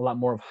a lot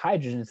more of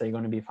hydrogens than you're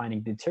going to be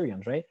finding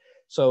deuteriums, right?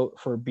 So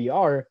for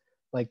Br,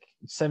 like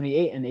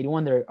 78 and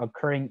 81, they're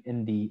occurring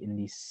in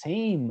the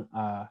same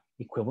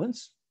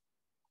equivalence,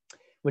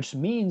 which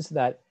means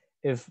that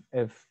if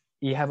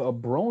you have a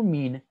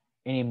bromine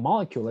in a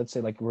molecule, let's say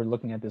like we're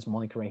looking at this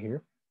molecule right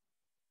here.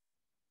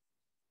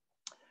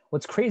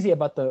 What's crazy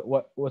about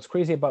what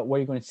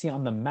you're going to see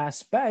on the mass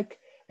spec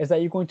is that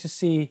you're going to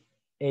see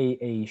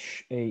a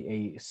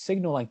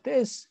signal like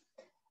this,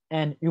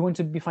 and you're going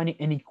to be finding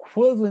an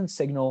equivalent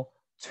signal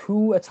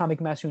 2 atomic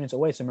mass units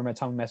away. So remember,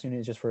 atomic mass unit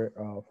is just for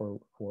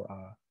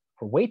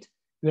weight.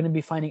 You're going to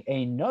be finding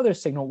another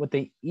signal with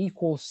the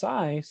equal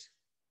size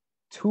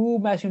 2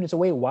 mass units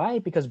away. Why?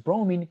 Because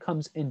bromine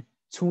comes in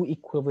 2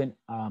 equivalent.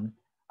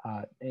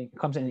 It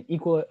comes in an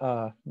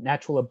equal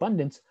natural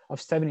abundance of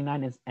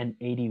 79 and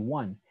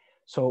 81.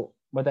 So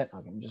what that,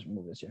 okay, let me just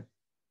move this here.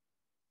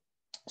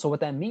 So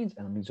what that means,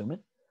 and let me zoom in.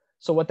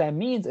 So what that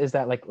means is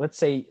that, like, let's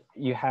say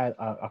you had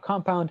a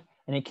compound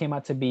and it came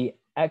out to be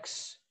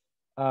X,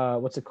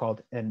 what's it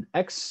called? An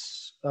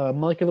X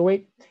molecular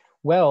weight.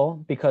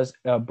 Well, because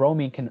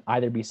bromine can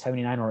either be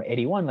 79 or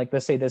 81, like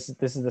let's say this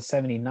is the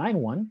 79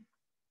 one.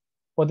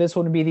 Well, this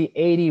would be the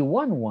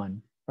 81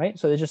 one, right?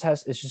 So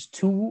it's just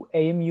 2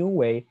 AMU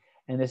away,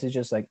 and this is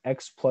just like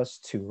X plus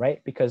 2,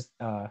 right? Because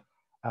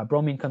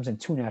bromine comes in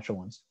 2 natural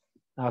ones.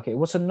 Okay,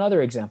 what's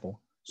another example?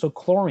 So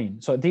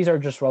chlorine. So these are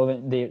just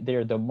relevant.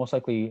 They're the most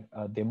likely,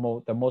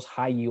 the most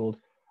high yield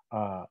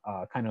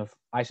kind of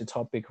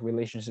isotopic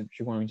relationships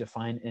you're going to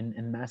find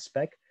in mass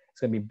spec. It's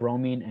going to be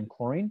bromine and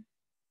chlorine.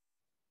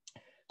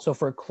 So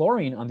for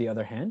chlorine, on the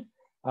other hand,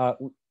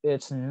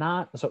 it's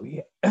not. So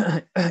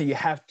you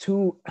have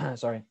 2.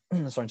 Sorry,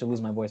 I'm starting to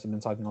lose my voice. I've been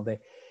talking all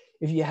day.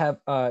 If you have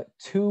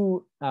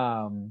 2,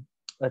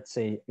 let's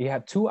say you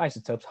have 2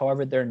 isotopes.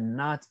 However, they're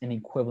not in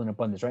equivalent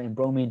abundance, right? In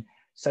bromine,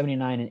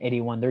 79 and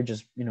 81, they're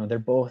just, they're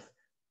both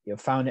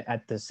found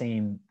at the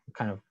same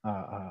kind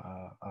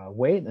of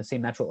way, the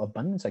same natural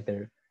abundance. Like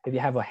if you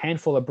have a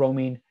handful of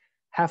bromine,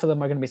 half of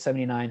them are going to be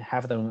 79,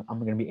 half of them are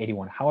going to be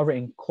 81. However,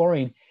 in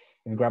chlorine,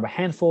 If you grab a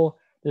handful,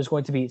 there's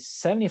going to be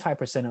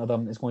 75% of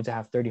them is going to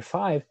have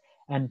 35,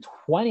 and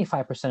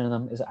 25% of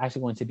them is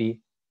actually going to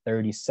be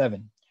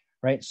 37,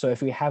 right? So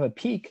if we have a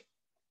peak,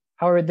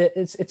 however,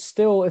 it's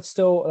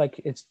still like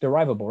it's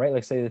derivable, right?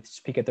 Like say it's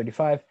peak at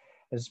 35,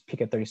 let's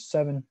peak at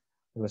 37.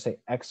 Let's say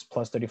x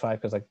plus 35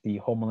 because like the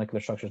whole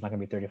molecular structure is not going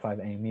to be 35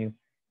 AMU.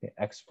 Okay,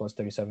 x plus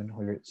 37,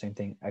 or same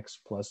thing, x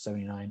plus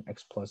 79,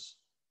 x plus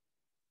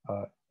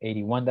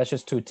 81. That's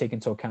just to take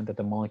into account that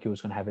the molecule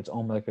is going to have its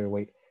own molecular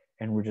weight,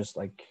 and we're just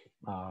like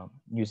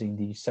using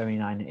the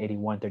 79 and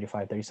 81,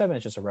 35, 37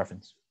 as just a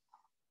reference.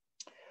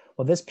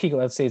 Well, this peak,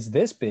 let's say it's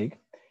this big,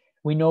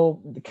 we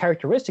know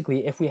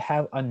characteristically if we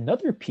have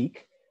another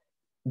peak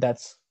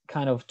that's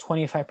kind of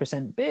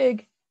 25%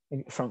 big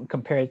from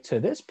compared to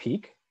this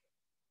peak,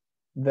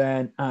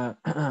 then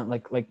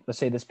like let's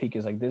say this peak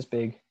is like this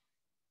big,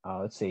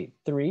 let's say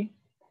 3,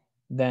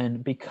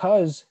 then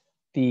because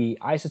the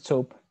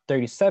isotope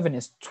 37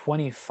 is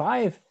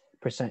 25%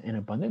 in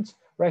abundance,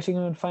 we're actually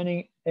going to be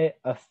finding it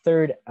a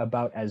third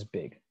about as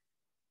big,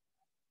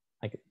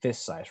 like this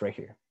size right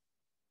here,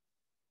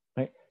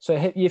 right? So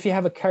if you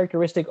have a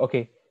characteristic,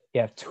 okay, you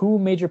have 2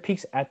 major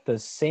peaks at the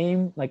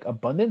same like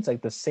abundance,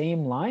 like the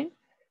same line,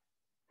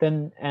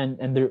 then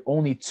and they're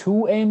only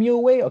 2 AMU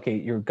away, okay,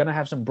 you're gonna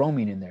have some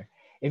bromine in there.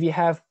 If you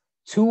have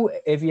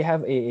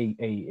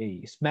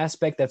a mass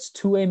spec that's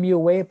 2 AMU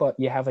away, but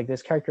you have like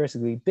this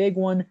characteristically big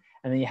one,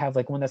 and then you have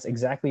like one that's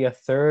exactly a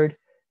third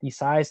the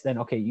size, then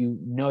okay, you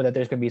know that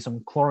there's gonna be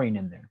some chlorine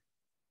in there.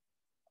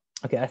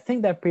 Okay, I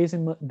think that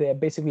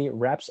basically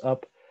wraps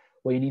up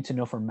what you need to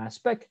know for mass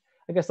spec.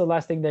 I guess the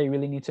last thing that you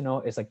really need to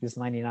know is like this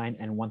 99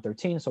 and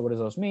 113. So what does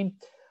those mean?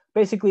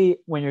 Basically,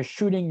 when you're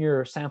shooting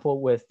your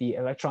sample with the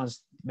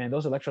electrons, man,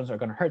 those electrons are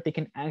going to hurt. They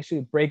can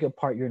actually break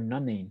apart your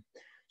nonane.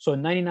 So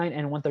 99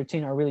 and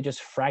 113 are really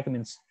just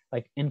fragments,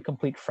 like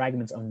incomplete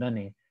fragments of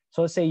nonane.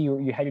 So let's say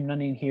you had your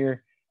nonane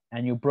here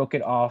and you broke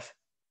it off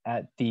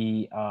at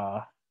the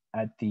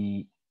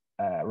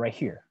right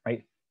here,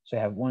 right? So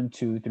you have 1,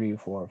 2, 3,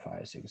 4,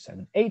 5, 6,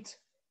 7, 8,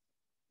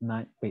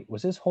 9. Wait,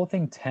 was this whole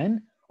thing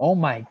 10? Oh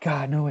my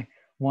God, no way.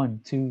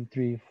 1, 2,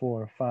 3,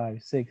 4,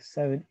 5, 6,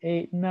 7,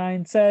 8,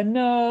 9, 10.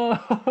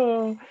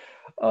 No.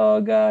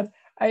 Oh God,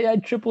 I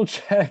triple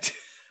checked.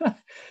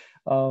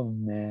 Oh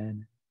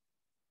man.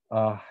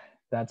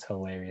 That's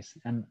hilarious.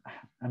 And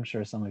I'm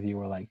sure some of you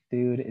were like,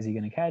 dude, is he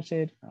gonna catch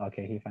it?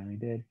 Okay, he finally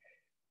did.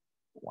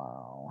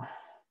 Wow.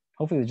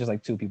 Hopefully just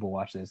like 2 people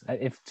watch this.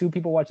 If 2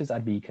 people watch this,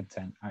 I'd be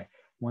content. All right,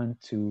 1,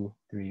 2,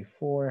 3,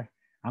 4.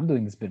 I'm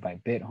doing this bit by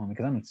bit, homie,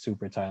 because I'm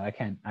super tired.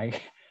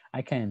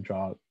 I can't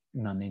draw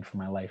nonane for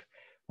my life.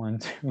 1,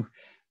 2,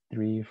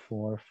 3,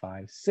 4,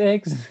 5,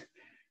 6.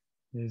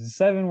 There's a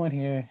 7 one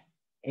here.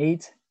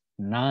 8,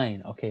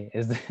 9. Okay,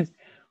 is this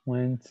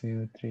 1,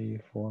 2, 3,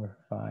 4,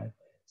 5,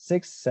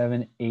 6,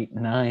 7, 8,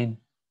 9?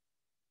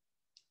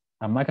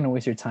 I'm not gonna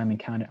waste your time and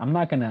count it. I'm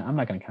not gonna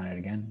count it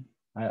again.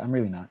 I'm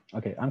really not.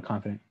 Okay, I'm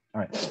confident.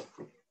 All right.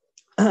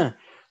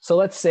 So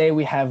let's say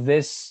we have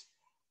this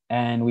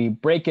and we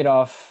break it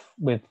off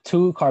with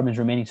 2 carbons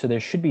remaining. So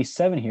there should be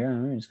 7 here. Let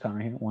me just count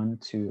right here. 1,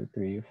 2,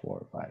 3,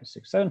 4, 5,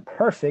 6, 7.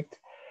 Perfect.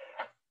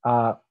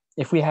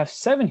 If we have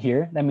 7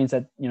 here, that means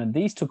that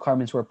these 2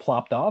 carbons were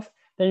plopped off.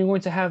 Then you're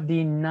going to have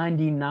the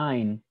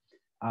 99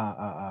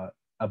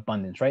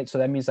 abundance, right? So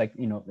that means like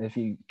if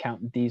you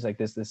count these like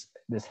this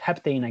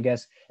heptane, I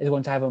guess, is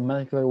going to have a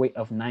molecular weight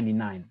of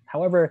 99.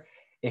 However,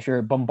 if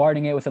you're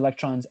bombarding it with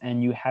electrons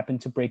and you happen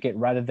to break it,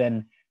 rather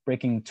than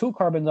breaking 2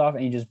 carbons off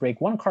and you just break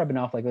 1 carbon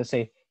off, like let's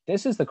say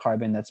this is the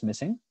carbon that's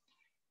missing,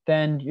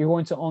 then you're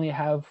going to only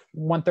have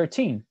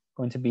 113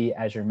 going to be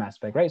as your mass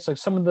spec, right? So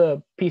some of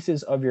the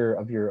pieces of your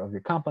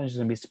compound is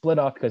going to be split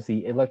off because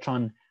the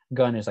electron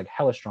gun is like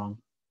hella strong.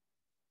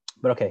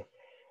 But okay,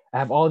 I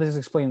have all this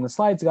explained in the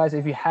slides, guys.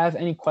 If you have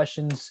any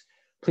questions,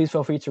 please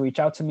feel free to reach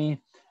out to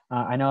me.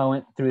 I know I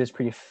went through this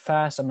pretty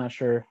fast. I'm not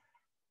sure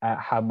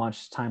how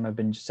much time I've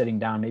been sitting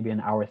down, maybe an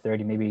hour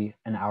 30, maybe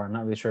an hour, I'm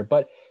not really sure.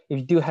 But if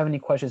you do have any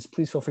questions,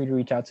 please feel free to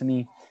reach out to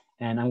me.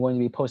 And I'm going to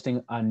be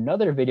posting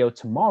another video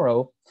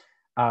tomorrow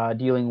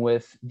dealing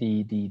with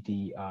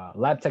the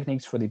lab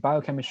techniques for the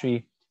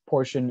biochemistry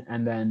portion.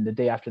 And then the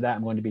day after that,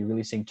 I'm going to be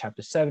releasing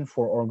chapter 7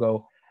 for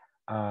Orgo.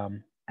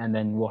 And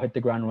then we'll hit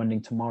the ground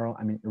running tomorrow.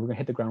 I mean, we're gonna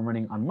hit the ground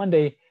running on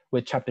Monday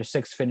with chapter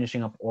 6,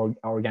 finishing up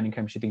organic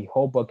chemistry. The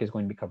whole book is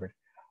going to be covered.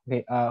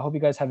 Okay, I hope you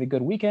guys have a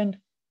good weekend,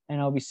 and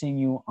I'll be seeing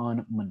you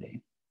on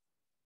Monday.